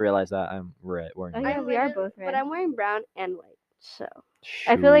 I that- just realized that I'm red. Wearing Oh, red. yeah, we are both But red. I'm wearing brown and white. So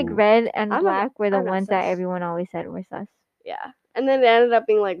I feel like Shoot. red and I'm not- black were the I'm not ones that sus. everyone always said were sus. yeah. And then it ended up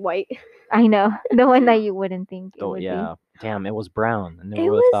being like white. I know. The one that you wouldn't think it Oh, would yeah. Damn, it was brown. I never It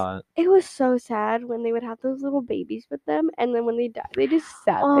would was- have thought. It was so sad when they would have those little babies with them, and then when they died, they just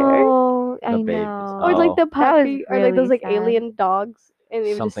sat be. there. Oh, I The babies. know. Or like the Oh. That was puppy, or like those really like sad. alien dogs, and they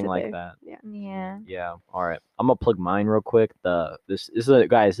would just Something sit like there. that. Yeah. Yeah. All right. I'm gonna plug mine real quick. This is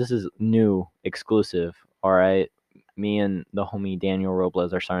guys. This is new, exclusive. All right. Me and the homie Daniel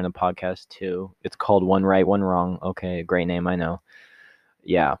Robles are starting a podcast too. It's called One Right, One Wrong. Okay, great name, I know.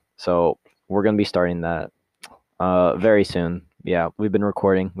 Yeah. So we're gonna be starting that very soon. Yeah, we've been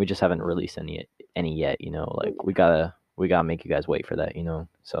recording. We just haven't released any yet. You know, like we gotta make you guys wait for that. You know.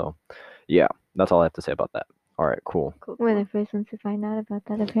 So yeah, that's all I have to say about that. All right. Cool. Cool. We're the first ones to find out about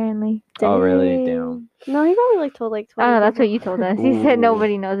that, apparently. Oh, really? Dang. No, he probably like told like 20 Oh, that's what people. you told us. You said Ooh.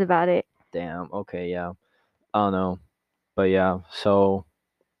 nobody knows about it. Damn. Okay. Yeah. I don't know, but yeah. So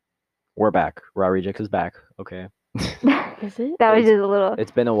we're back. Raw Rejects is back. Okay. Is it? That was just a little, It's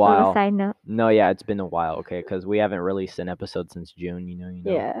been a little while. side note. No, yeah, it's been a while. Okay, because we haven't released an episode since June. You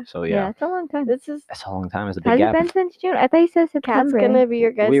know. Yeah. So Yeah, yeah, it's a long time. This is that's a long time. It's a big Has it gap. been since June? I thought you said Kat's September. gonna be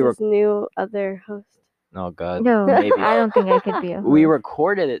your guys' We were- new other host. Oh god. No, Maybe. I don't think I could be a We host.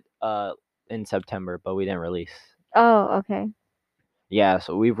 recorded it in September, but we didn't release. Oh, okay. Yeah,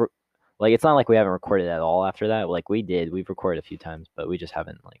 so like it's not like we haven't recorded at all after that. Like we did. We've recorded a few times, but we just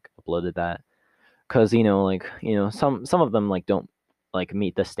haven't like uploaded that. Cause some of them like don't like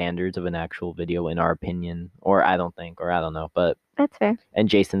meet the standards of an actual video in our opinion, or I don't think, or I don't know. But That's fair. and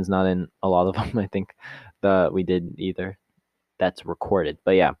Jason's not in a lot of them. I think we did either. That's recorded,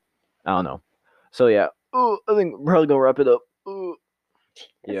 but yeah, I don't know. So yeah, I think we're probably gonna wrap it up.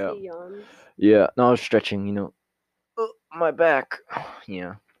 As Yeah. he yawns. Yeah, no, I was stretching, my back.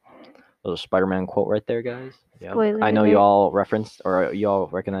 Yeah. Little Spider-Man quote right there, guys. Yeah. Spoiler I know you alert. all referenced or you all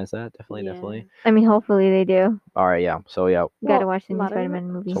recognize that. Definitely, Yeah. definitely. I mean, hopefully they do. All right, yeah. So yeah, You gotta Well, watch the new lot of-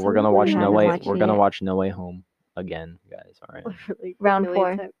 Spider-Man movie. so we're gonna watch Haven't No Way. watched We're it gonna yet. watch No Way Home again, guys. All right. Like, Round a million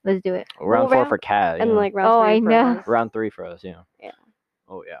 4. times. Let's do it. Round Well, 4 for Cat. And yeah. like round Oh, 3 I for know. us. round 3 for us. Yeah. Yeah.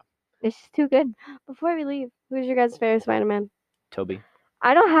 Oh yeah. It's just too good. Before we leave, who's your guys' favorite Spider-Man? Toby.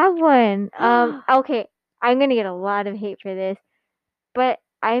 I don't have one. Okay, I'm gonna get a lot of hate for this, but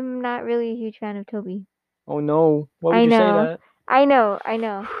I'm not really a huge fan of Toby. Oh no! Why would I you say know. that? I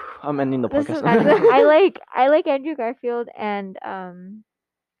know. I'm ending the This podcast. is- I like Andrew Garfield and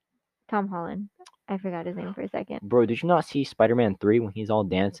Tom Holland. I forgot his name for a second. Bro, did you not see Spider-Man 3 when he's all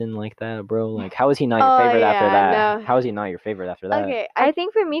dancing like that, bro? Like, how is he not your Oh, favorite after yeah, that? no. How is he not your favorite after that? Okay, I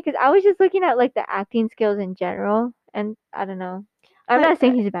think for me, because I was just looking at like the acting skills in general, and I don't know. I'm not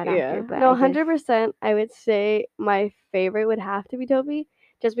saying he's a bad actor, but no, I just- 100%. I would say my favorite would have to be Toby,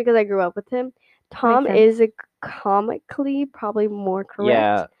 just because I grew up with him. Tom sense. is a comically probably more correct.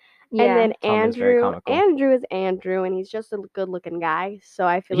 Yeah. Yeah. And then Tom is very comical. Andrew is Andrew, and he's just a good-looking guy. So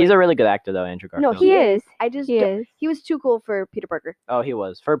I feel He's like a really good actor though, Andrew no, Garfield. he He is. is. I just he don't- is. he was too cool for Peter Parker. Oh, he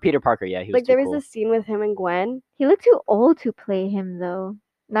was for Peter Parker. Yeah, he was Like too there was cool. a scene with him and Gwen. He looked too old to play him though.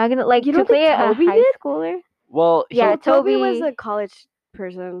 Not gonna like You to don't think play a Toby high did? schooler. Well, Yeah, Well, Toby was Toby- a college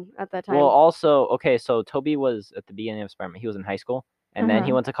person at that time. well, also okay. So Toby was at the beginning of Spider-Man. He was in high school, and then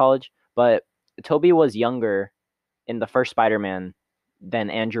he Uh-huh. went to college. But Toby was younger in the first Spider-Man than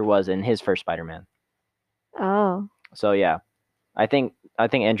Andrew was in his first Spider-Man. Oh. So yeah, I think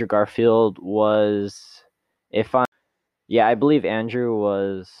Andrew Garfield was, if I, yeah, I believe Andrew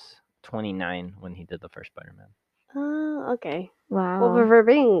was 29 when he did the first Spider-Man. Okay. Wow. Well, for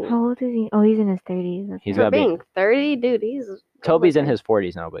being How old is he? Oh, he's in his 30s. That's He's right. for gotta be- being 30, dude, he's Toby's in good-looking. his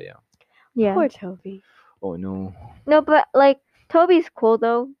 40s now, but yeah. Yeah. Poor Toby. Oh no. No, but like Toby's cool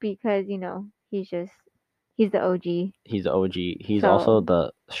though because he's the OG. He's the OG. He's also So-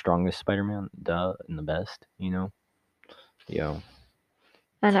 the strongest Spider-Man, and the best. Yo.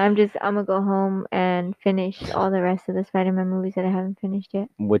 And I'm gonna go home and finish all the rest of the Spider-Man movies that I haven't finished yet.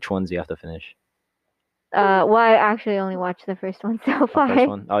 Which ones do you have to finish? Well, I actually only watched the first one so The far. first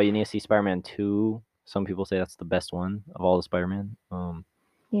one. Oh, you need to see Spider-Man 2. Some people say that's the best one of all the Spider-Man.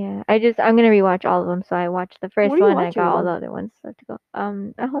 Yeah, I'm gonna rewatch all of them. So I watched the first What are you one. And I watching got all them the on? other ones left to go.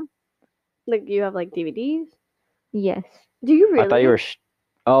 At home. Like you have like DVDs? Yes. Do you really? I thought you were.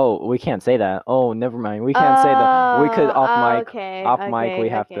 Oh, we can't say that. Oh, never mind. We can't say that. We could off mic. Okay, Off mic, okay, we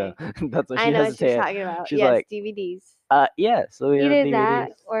have okay. to. That's what I she know has what to she's say. talking about. She's yes, like, DVDs. Yeah. So we have Either DVDs.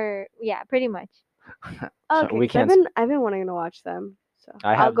 that or yeah, pretty much. So Okay, we 'cause can't. I've been wanting to watch them. So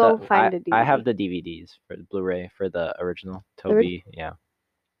I I'll have go the, find a DVD. I have the DVDs for the Blu-ray for the original Toby. Yeah,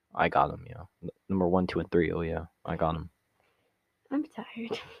 I got them. Yeah, number 1, 2, and 3. Oh yeah, I got them. I'm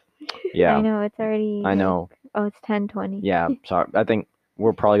tired. Yeah, I know it's already. I know. Oh, it's 10:20. Yeah, sorry. I think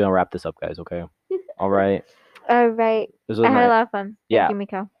we're probably gonna wrap this up, guys. Okay. All right. All right. This was I had a nice. lot of fun. Yeah. Thank you,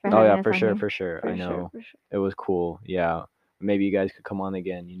 Mikhail, for Oh having yeah, us for on sure, here. for sure. I know For sure. it was cool. Yeah, maybe you guys could come on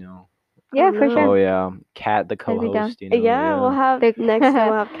again. Yeah, Oh, for no. sure. Oh yeah, Kat, the I'd be down. co-host. Yeah, we'll have The- next time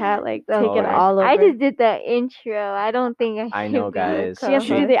we'll have Kat like Oh, take it God. all over. I just did the intro. I don't think I I should know, be guys. She has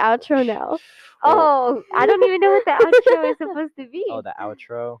to do the outro now. Oh, I don't even know what the outro is supposed to be. Oh, the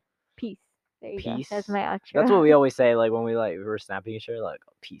outro. Peace. There you go. Peace? That's my outro. That's what we always say. Like when we were snapping each other, like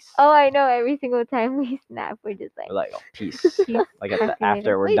peace. Oh, I know. Every single time we snap, we're just like, We're like peace. peace. Like Talk to you after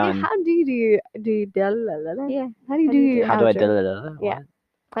later. we're Wait, done. how do you do da la la la? Yeah. How do you do your How do I outro? do it? Yeah.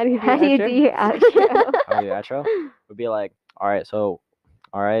 How do you do How do you outro? do your outro? How do you outro? Would be like, all right, so,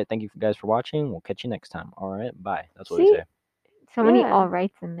 all right, thank you guys for watching. We'll catch you next time. All right, bye. That's what we See? say. So many Yeah. all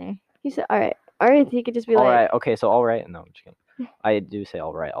rights in there. He said, all right. All right, he could just be All like, right, okay, so all right. No, I'm just kidding. I do say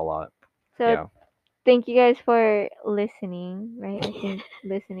all right a lot. So Yeah. thank you guys for listening, right? I think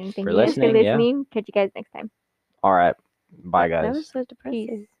listening. Thank For you guys for listening, yeah. listening. Catch you guys next time. All right, bye that guys. was so depressing.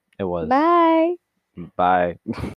 Peace. It was. Bye. Bye.